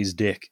cut of his dick.